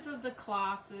pictures of the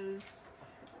classes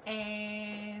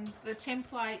and the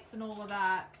templates and all of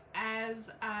that as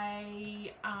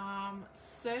a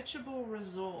searchable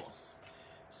resource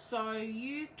So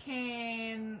you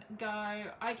can go,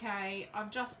 okay, I've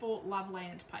just bought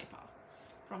Loveland paper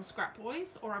from Scrap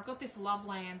Boys, or I've got this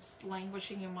Loveland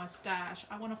languishing in my stash.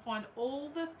 I want to find all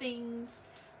the things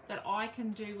that I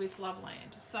can do with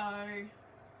Loveland. So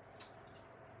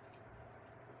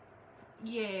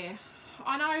yeah,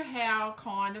 I know how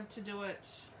kind of to do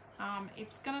it.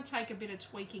 It's going to take a bit of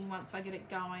tweaking once I get it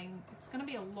going. It's going to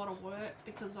be a lot of work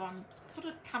because I'm sort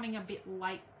of coming a bit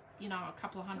late, you know, a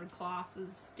couple of 100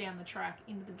 classes down the track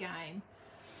into the game.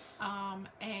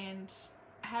 And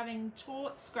having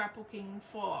taught scrapbooking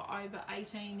for over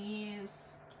 18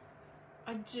 years,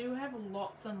 I do have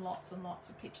lots and lots and lots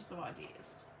of pictures of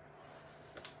ideas.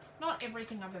 Not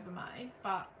everything I've ever made,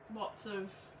 but lots of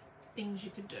things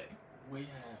you could do. We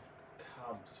have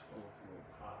tubs full of your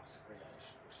past creations.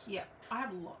 Yeah, I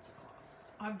have lots of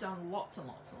classes. I've done lots and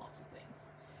lots and lots of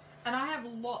things. And I have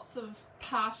lots of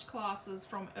past classes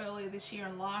from earlier this year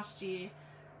and last year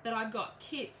that I've got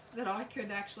kits that I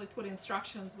could actually put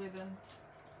instructions with, and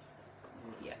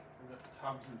Yes. yeah. We've got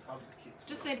tubs and tubs of kits.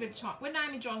 Just need a bit of time. When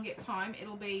Amy John gets home,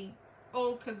 it'll be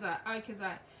all kazaa, oh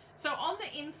kazaa. So on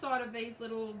the inside of these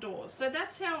little doors, so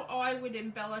that's how I would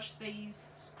embellish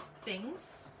these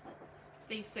things,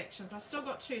 these sections. I've still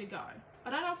got 2 to go. I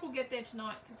don't know if we'll get there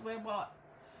tonight because we're what?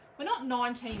 We're not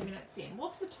 19 minutes in.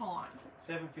 What's the time?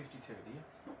 7:52, dear.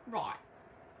 Right.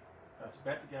 So it's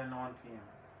about to go 9 p.m.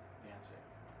 down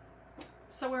south.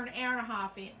 So we're an hour and a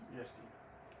half in. Yes, dear.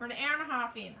 We're an hour and a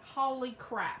half in. Holy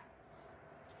crap.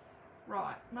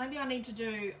 Right. Maybe I need to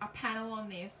do a panel on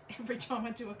this every time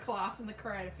I do a class in the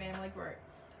Creative Family group.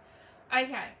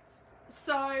 Okay.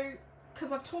 So,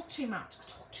 because I've talked too much.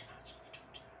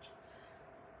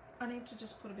 I need to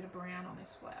just put a bit of brown on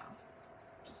this flower.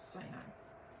 Just so you know.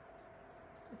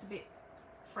 It's a bit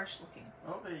fresh looking.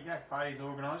 Well, there you go. Faye's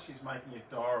organised. She's making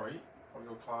a diary of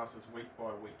your classes week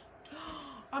by week.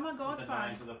 Oh my God, with the Faye.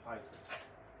 names of the papers.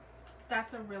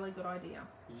 That's a really good idea.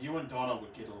 You and Donna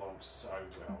would get along so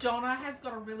well. Donna has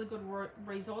got a really good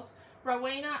resource.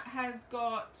 Rowena has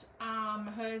got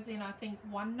hers in, I think,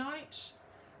 OneNote.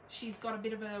 She's got a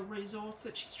bit of a resource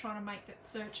that she's trying to make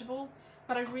that's searchable.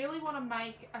 But I really want to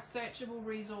make a searchable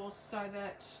resource so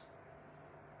that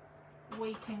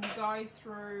we can go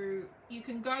through, you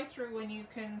can go through and you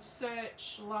can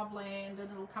search Loveland and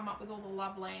it'll come up with all the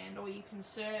Loveland, or you can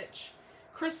search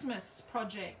Christmas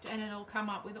project and it'll come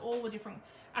up with all the different,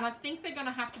 and I think they're going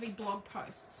to have to be blog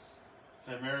posts.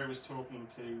 So Mary was talking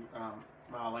to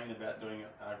Marlene about doing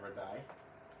it over a day.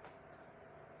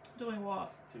 Doing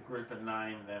what? To group and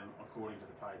name them according to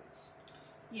the papers.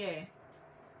 Yeah.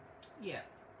 Yeah.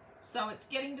 So it's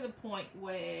getting to the point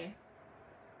where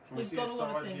Can we we've see got a a lot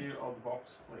of side things. view of the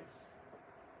box, please?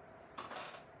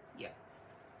 Yeah.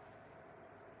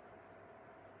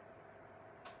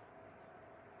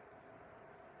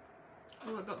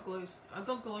 Oh, I've got glues. I've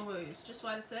got glues. Just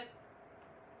wait a sec.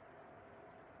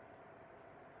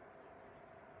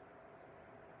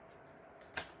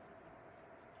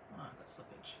 Oh, I've got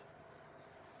slippage.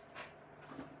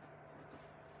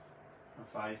 And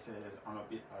Faye says, I'm a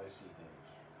bit OCD.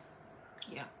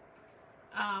 Yeah.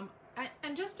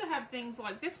 And just to have things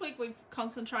like this week, we've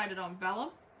concentrated on vellum,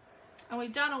 and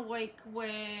we've done a week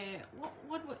where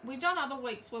we've done other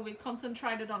weeks where we've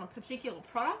concentrated on a particular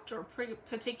product or a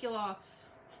particular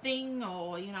thing,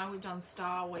 or you know, we've done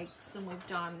star weeks and we've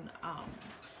done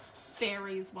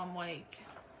fairies one week.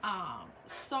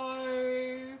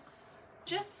 So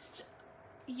just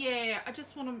yeah, I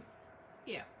just want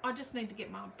to I just need to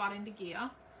get my butt into gear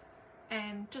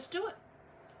and just do it.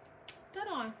 Don't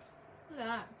I? Look at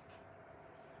that.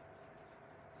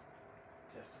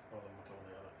 Just to bother with all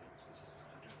the other things,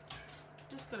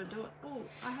 we just Just got to do it. Oh,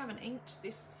 I haven't inked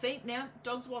this. See, now,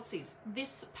 Dogs Watsies.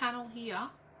 This panel here,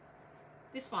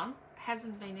 this one,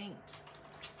 hasn't been inked.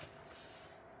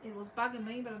 It was bugging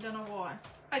me, but I don't know why.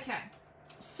 Okay,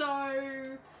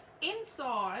 so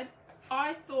inside,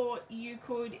 I thought you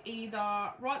could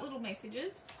either write little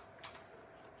messages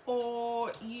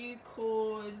or you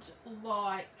could,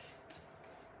 like,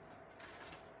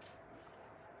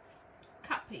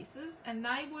 cut pieces, and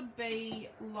they would be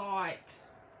like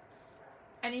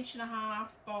 1.5 inches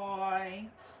by,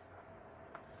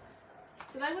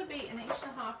 so they would be 1.5 inches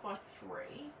by 3.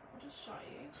 I'll just show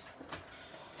you.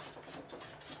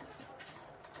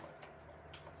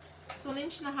 So 1.5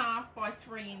 inches by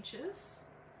 3 inches,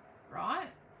 right?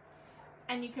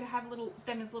 And you could have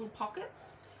them as little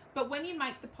pockets, but when you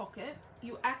make the pocket,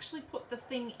 you actually put the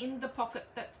thing in the pocket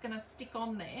that's going to stick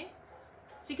on there.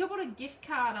 So you could put a gift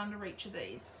card under each of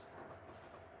these.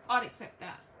 I'd accept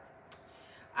that.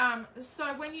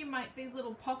 So when you make these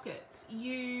little pockets,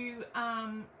 you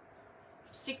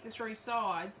stick the 3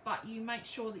 sides, but you make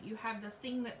sure that you have the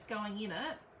thing that's going in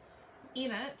it,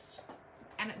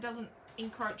 and it doesn't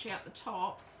encroach out the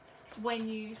top when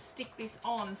you stick this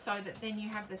on, so that then you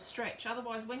have the stretch.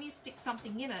 Otherwise, when you stick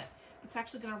something in it, it's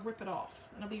actually going to rip it off.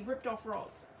 It'll be ripped off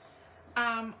roz.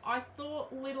 I thought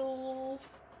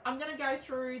I'm going to go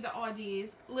through the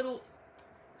ideas, little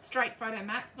straight photo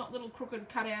mats, not little crooked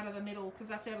cut out of the middle, because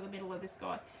that's out of the middle of this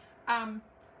guy.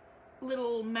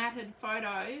 Little matted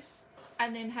photos,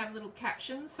 and then have little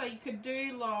captions. So you could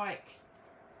do like,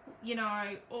 you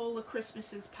know, all the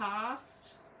Christmases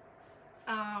past,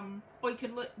 or you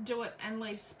could do it and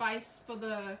leave space for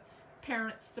the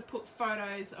parents to put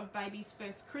photos of baby's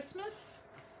first Christmas.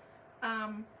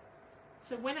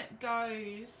 So when it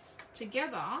goes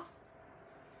together,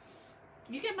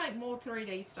 you can make more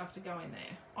 3D stuff to go in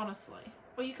there, honestly.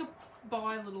 Or you could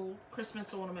buy little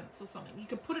Christmas ornaments or something. You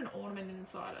could put an ornament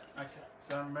inside it. Okay,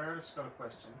 so Meredith's got a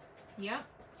question. Yeah.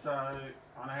 So,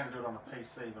 I know how to do it on a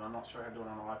PC, but I'm not sure how to do it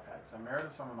on an iPad. So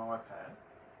Meredith's on an iPad,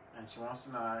 and she wants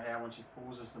to know how, when she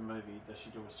pauses the movie, does she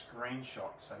do a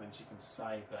screenshot so then she can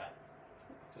save that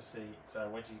to see. So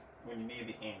when you're near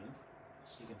the end,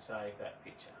 she can save that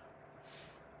picture.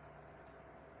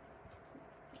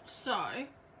 So,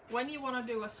 when you want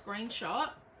to do a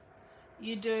screenshot,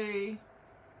 you do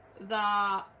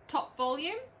the top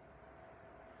volume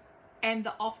and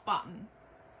the off button,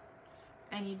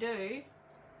 and you do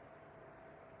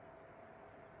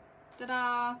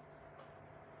ta-da.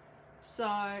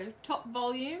 So top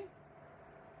volume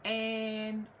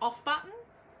and off button,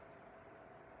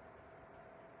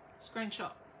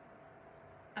 screenshot,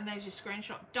 and there's your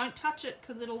screenshot. Don't touch it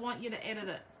because it'll want you to edit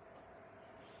it.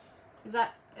 Is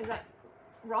that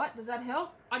right? Does that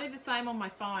help? I do the same on my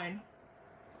phone.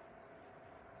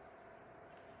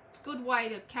 It's a good way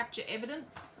to capture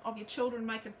evidence of your children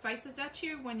making faces at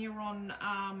you when you're on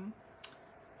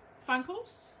phone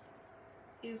calls,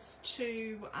 is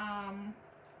to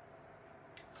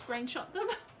screenshot them,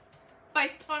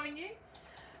 FaceTiming you.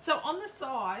 So on the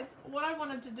sides, what I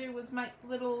wanted to do was make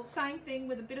little, same thing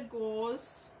with a bit of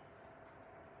gauze,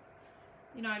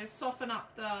 you know, to soften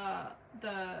up the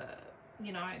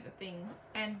you know, the thing,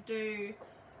 and do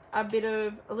a bit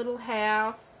of a little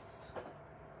house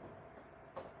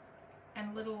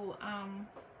and little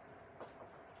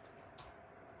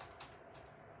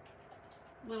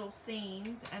little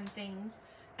scenes and things.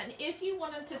 And if you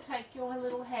wanted to take your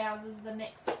little houses the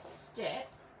next step,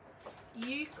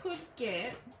 you could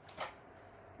get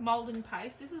molding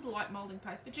paste. This is light molding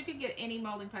paste, but you could get any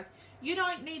molding paste. You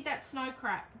don't need that snow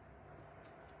crap.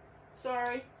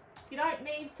 Sorry, you don't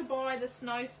need to buy the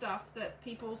snow stuff that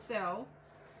people sell.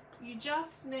 You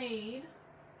just need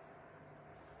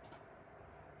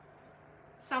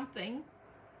something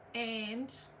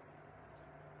and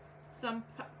some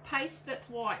paste that's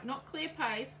white, not clear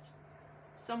paste,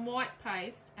 some white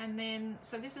paste, and then,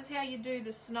 so this is how you do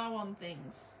the snow on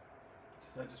things.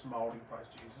 Is that just moulding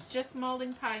paste you use? It's just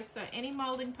moulding paste, so any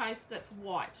moulding paste that's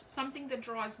white, something that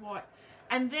dries white.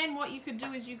 And then what you could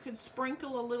do is you could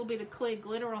sprinkle a little bit of clear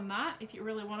glitter on that if you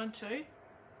really wanted to.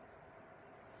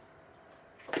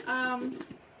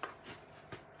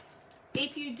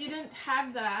 If you didn't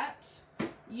have that,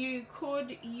 you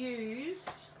could use,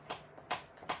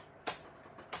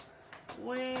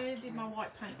 where did my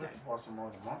white paint go? Buy some more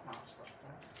than white mark stuff.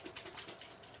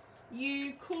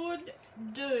 You could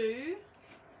do,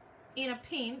 in a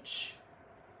pinch,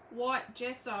 white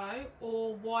gesso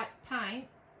or white paint,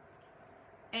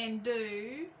 and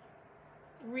do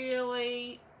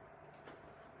really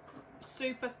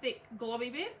super thick globby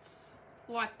bits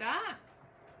like that,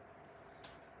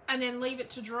 and then leave it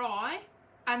to dry,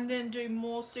 and then do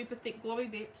more super thick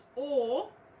globby bits. Or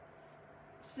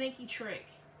sneaky trick,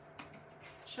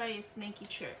 show you a sneaky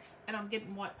trick, and I'm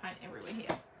getting white paint everywhere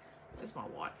here. There's my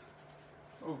white.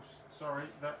 Oh, sorry,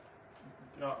 that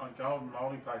on golden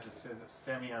moulding paste it says it's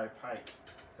semi-opaque,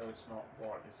 so it's not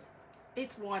white, is it?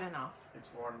 It's white enough. It's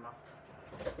white enough.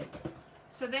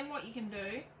 So then what you can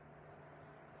do,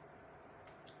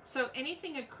 so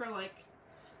anything acrylic,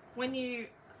 when you,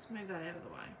 let's move that out of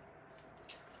the way.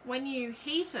 When you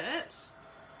heat it,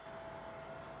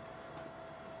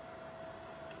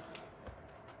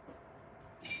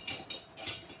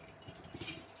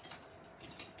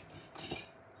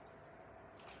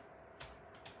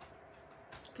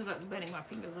 because that's burning my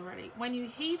fingers already. When you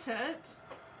heat it,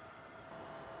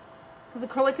 because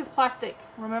acrylic is plastic,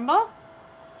 remember?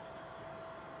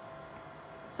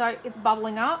 So it's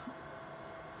bubbling up.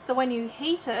 So when you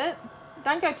heat it,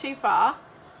 don't go too far,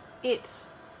 it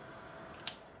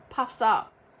puffs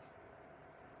up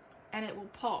and it will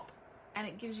pop, and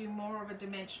it gives you more of a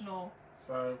dimensional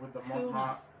So would the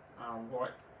Montmartre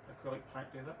white acrylic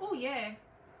paint do that? Oh yeah,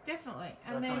 definitely.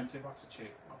 So And that's then only $2 a tube.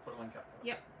 I'll put a link up.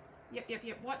 Yep.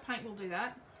 White paint will do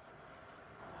that.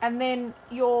 And then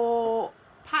your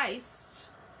paste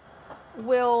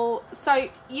will, so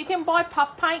you can buy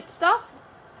puff paint stuff.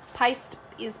 Paste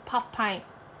is puff paint.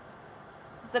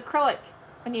 It's acrylic.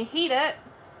 When you heat it,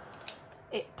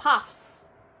 it puffs.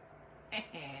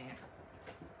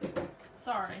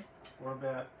 Sorry. What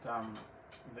about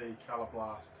the Colour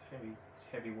Blast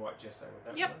heavy white gesso? Would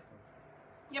that Yep. work?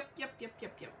 Yep.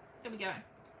 There we go.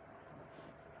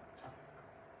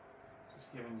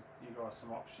 Just giving you guys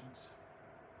some options.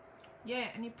 Yeah,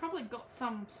 and you've probably got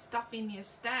some stuff in your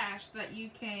stash that you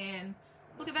can...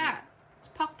 Look at that. It's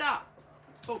puffed up.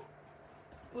 Oh,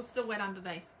 it was still wet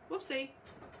underneath. Whoopsie.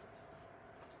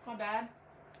 My bad.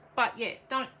 But yeah,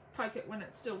 don't poke it when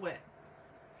it's still wet.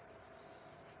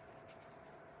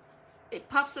 It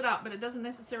puffs it up, but it doesn't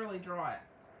necessarily dry it.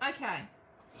 Okay.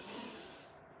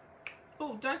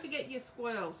 Oh, don't forget your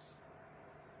swirls.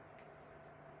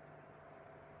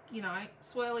 You know,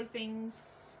 swirly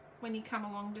things when you come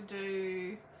along to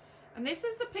do. And this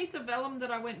is the piece of vellum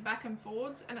that I went back and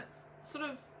forwards, and it's sort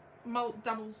of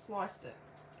double sliced it.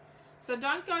 So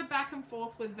don't go back and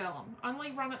forth with vellum.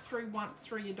 Only run it through once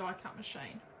through your die cut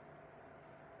machine.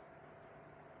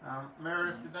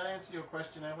 Meredith, did that answer your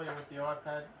question earlier with the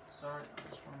iPad? Sorry, I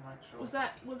just want to make sure.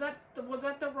 Was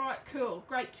that the right? Cool.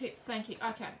 Great tips. Thank you.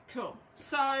 Okay, cool.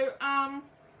 So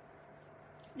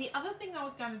the other thing I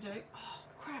was going to do. Oh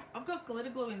crap! I've got glitter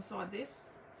glue inside this.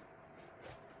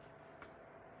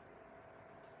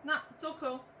 No, it's all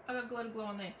cool. I got glitter glue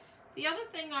on there. The other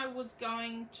thing I was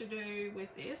going to do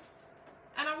with this,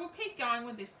 and I will keep going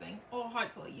with this thing, or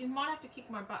hopefully, you might have to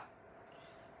kick my butt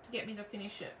to get me to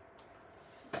finish it,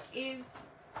 is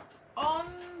on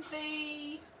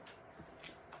the,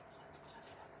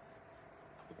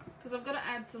 because I've got to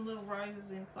add some little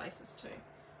roses in places too.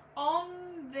 On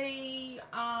the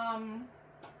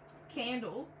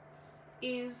candle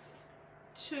is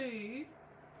to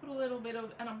put a little bit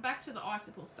of, and I'm back to the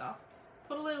icicle stuff,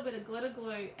 put a little bit of glitter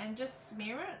glue and just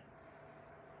smear it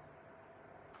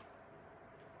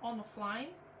on the flame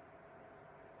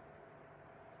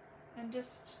and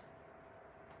just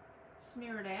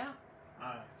smear it out.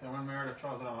 Oh, so when Meredith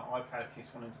tries it on an iPad, she's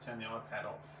wanting to turn the iPad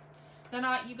off.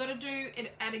 No, you got to do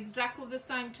it at exactly the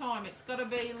same time. It's got to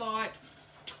be like,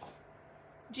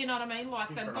 do you know what I mean? Like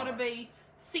they've got to be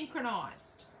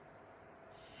synchronized.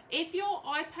 If your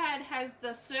iPad has the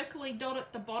circly dot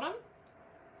at the bottom,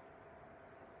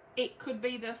 it could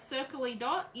be the circly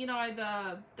dot, you know,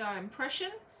 the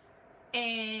impression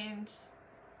and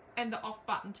the off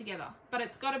button together. But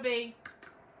it's got to be,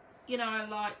 you know,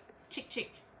 like chick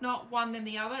chick, not one then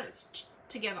the other. It's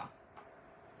together.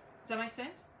 Does that make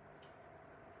sense?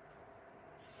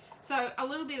 So a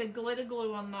little bit of glitter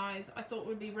glue on those I thought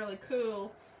would be really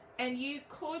cool. And you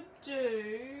could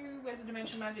do, where's the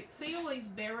Dimension Magic? See all these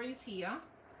berries here?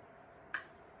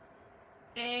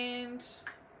 And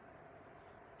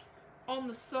on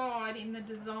the side in the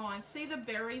design, see the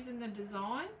berries in the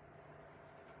design?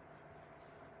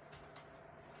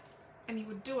 And you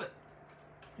would do it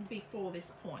before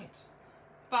this point.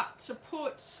 But to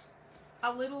put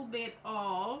a little bit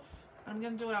of, I'm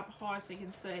going to do it up high so you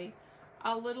can see,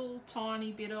 a little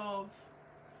tiny bit of,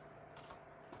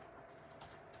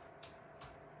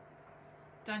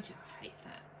 don't you hate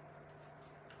that?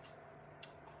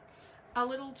 A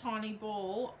little tiny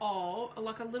ball of,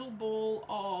 like a little ball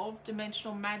of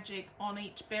dimensional magic on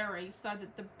each berry so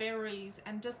that the berries,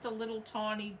 and just a little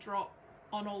tiny drop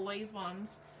on all these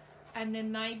ones, and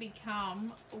then they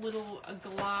become little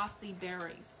glassy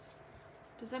berries.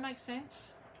 Does that make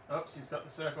sense? Oh, she's got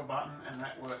the circle button and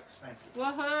that works. Thank you.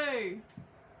 Woohoo!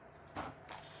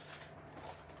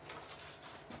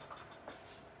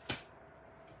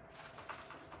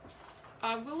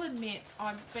 I will admit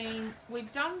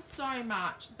we've done so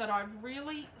much that I've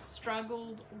really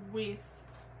struggled with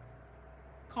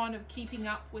kind of keeping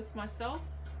up with myself.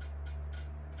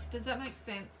 Does that make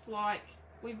sense? Like,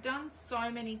 we've done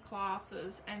so many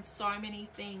classes and so many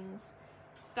things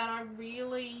that I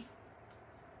really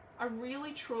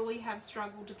truly have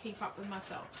struggled to keep up with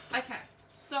myself. Okay,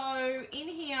 so in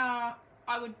here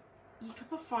you could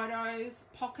put photos,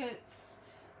 pockets,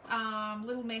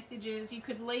 little messages. You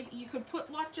could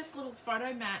put like just little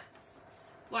photo mats,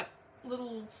 like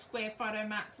little square photo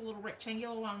mats, or little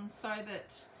rectangular ones, so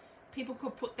that people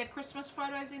could put their Christmas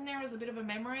photos in there as a bit of a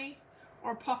memory,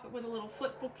 or a pocket with a little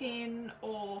flip book in,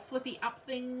 or flippy up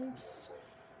things.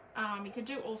 You could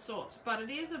do all sorts, but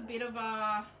it is a bit of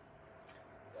a...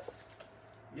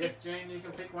 Yes, Jean, you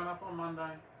can pick one up on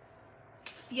Monday.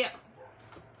 Yep.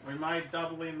 We made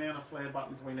double the amount of flare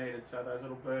buttons we needed, so those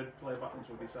little bird flare buttons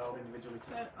will be sold individually.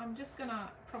 So I'm just gonna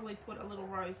probably put a little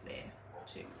rose there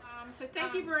too. So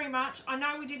thank you very much. I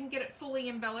know we didn't get it fully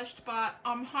embellished, but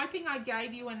I'm hoping I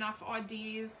gave you enough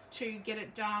ideas to get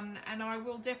it done, and I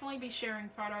will definitely be sharing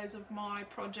photos of my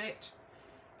project.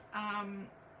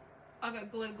 I've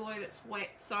got glitter glue that's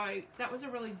wet, so that was a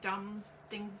really dumb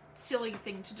thing, silly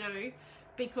thing to do,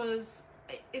 because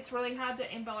it's really hard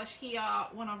to embellish here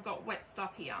when I've got wet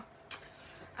stuff here,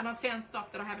 and I've found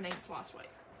stuff that I haven't inked last week.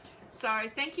 So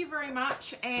thank you very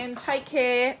much and take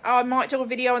care. I might do a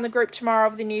video in the group tomorrow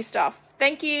of the new stuff.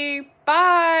 Thank you.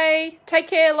 Bye. Take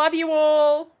care. Love you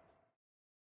all.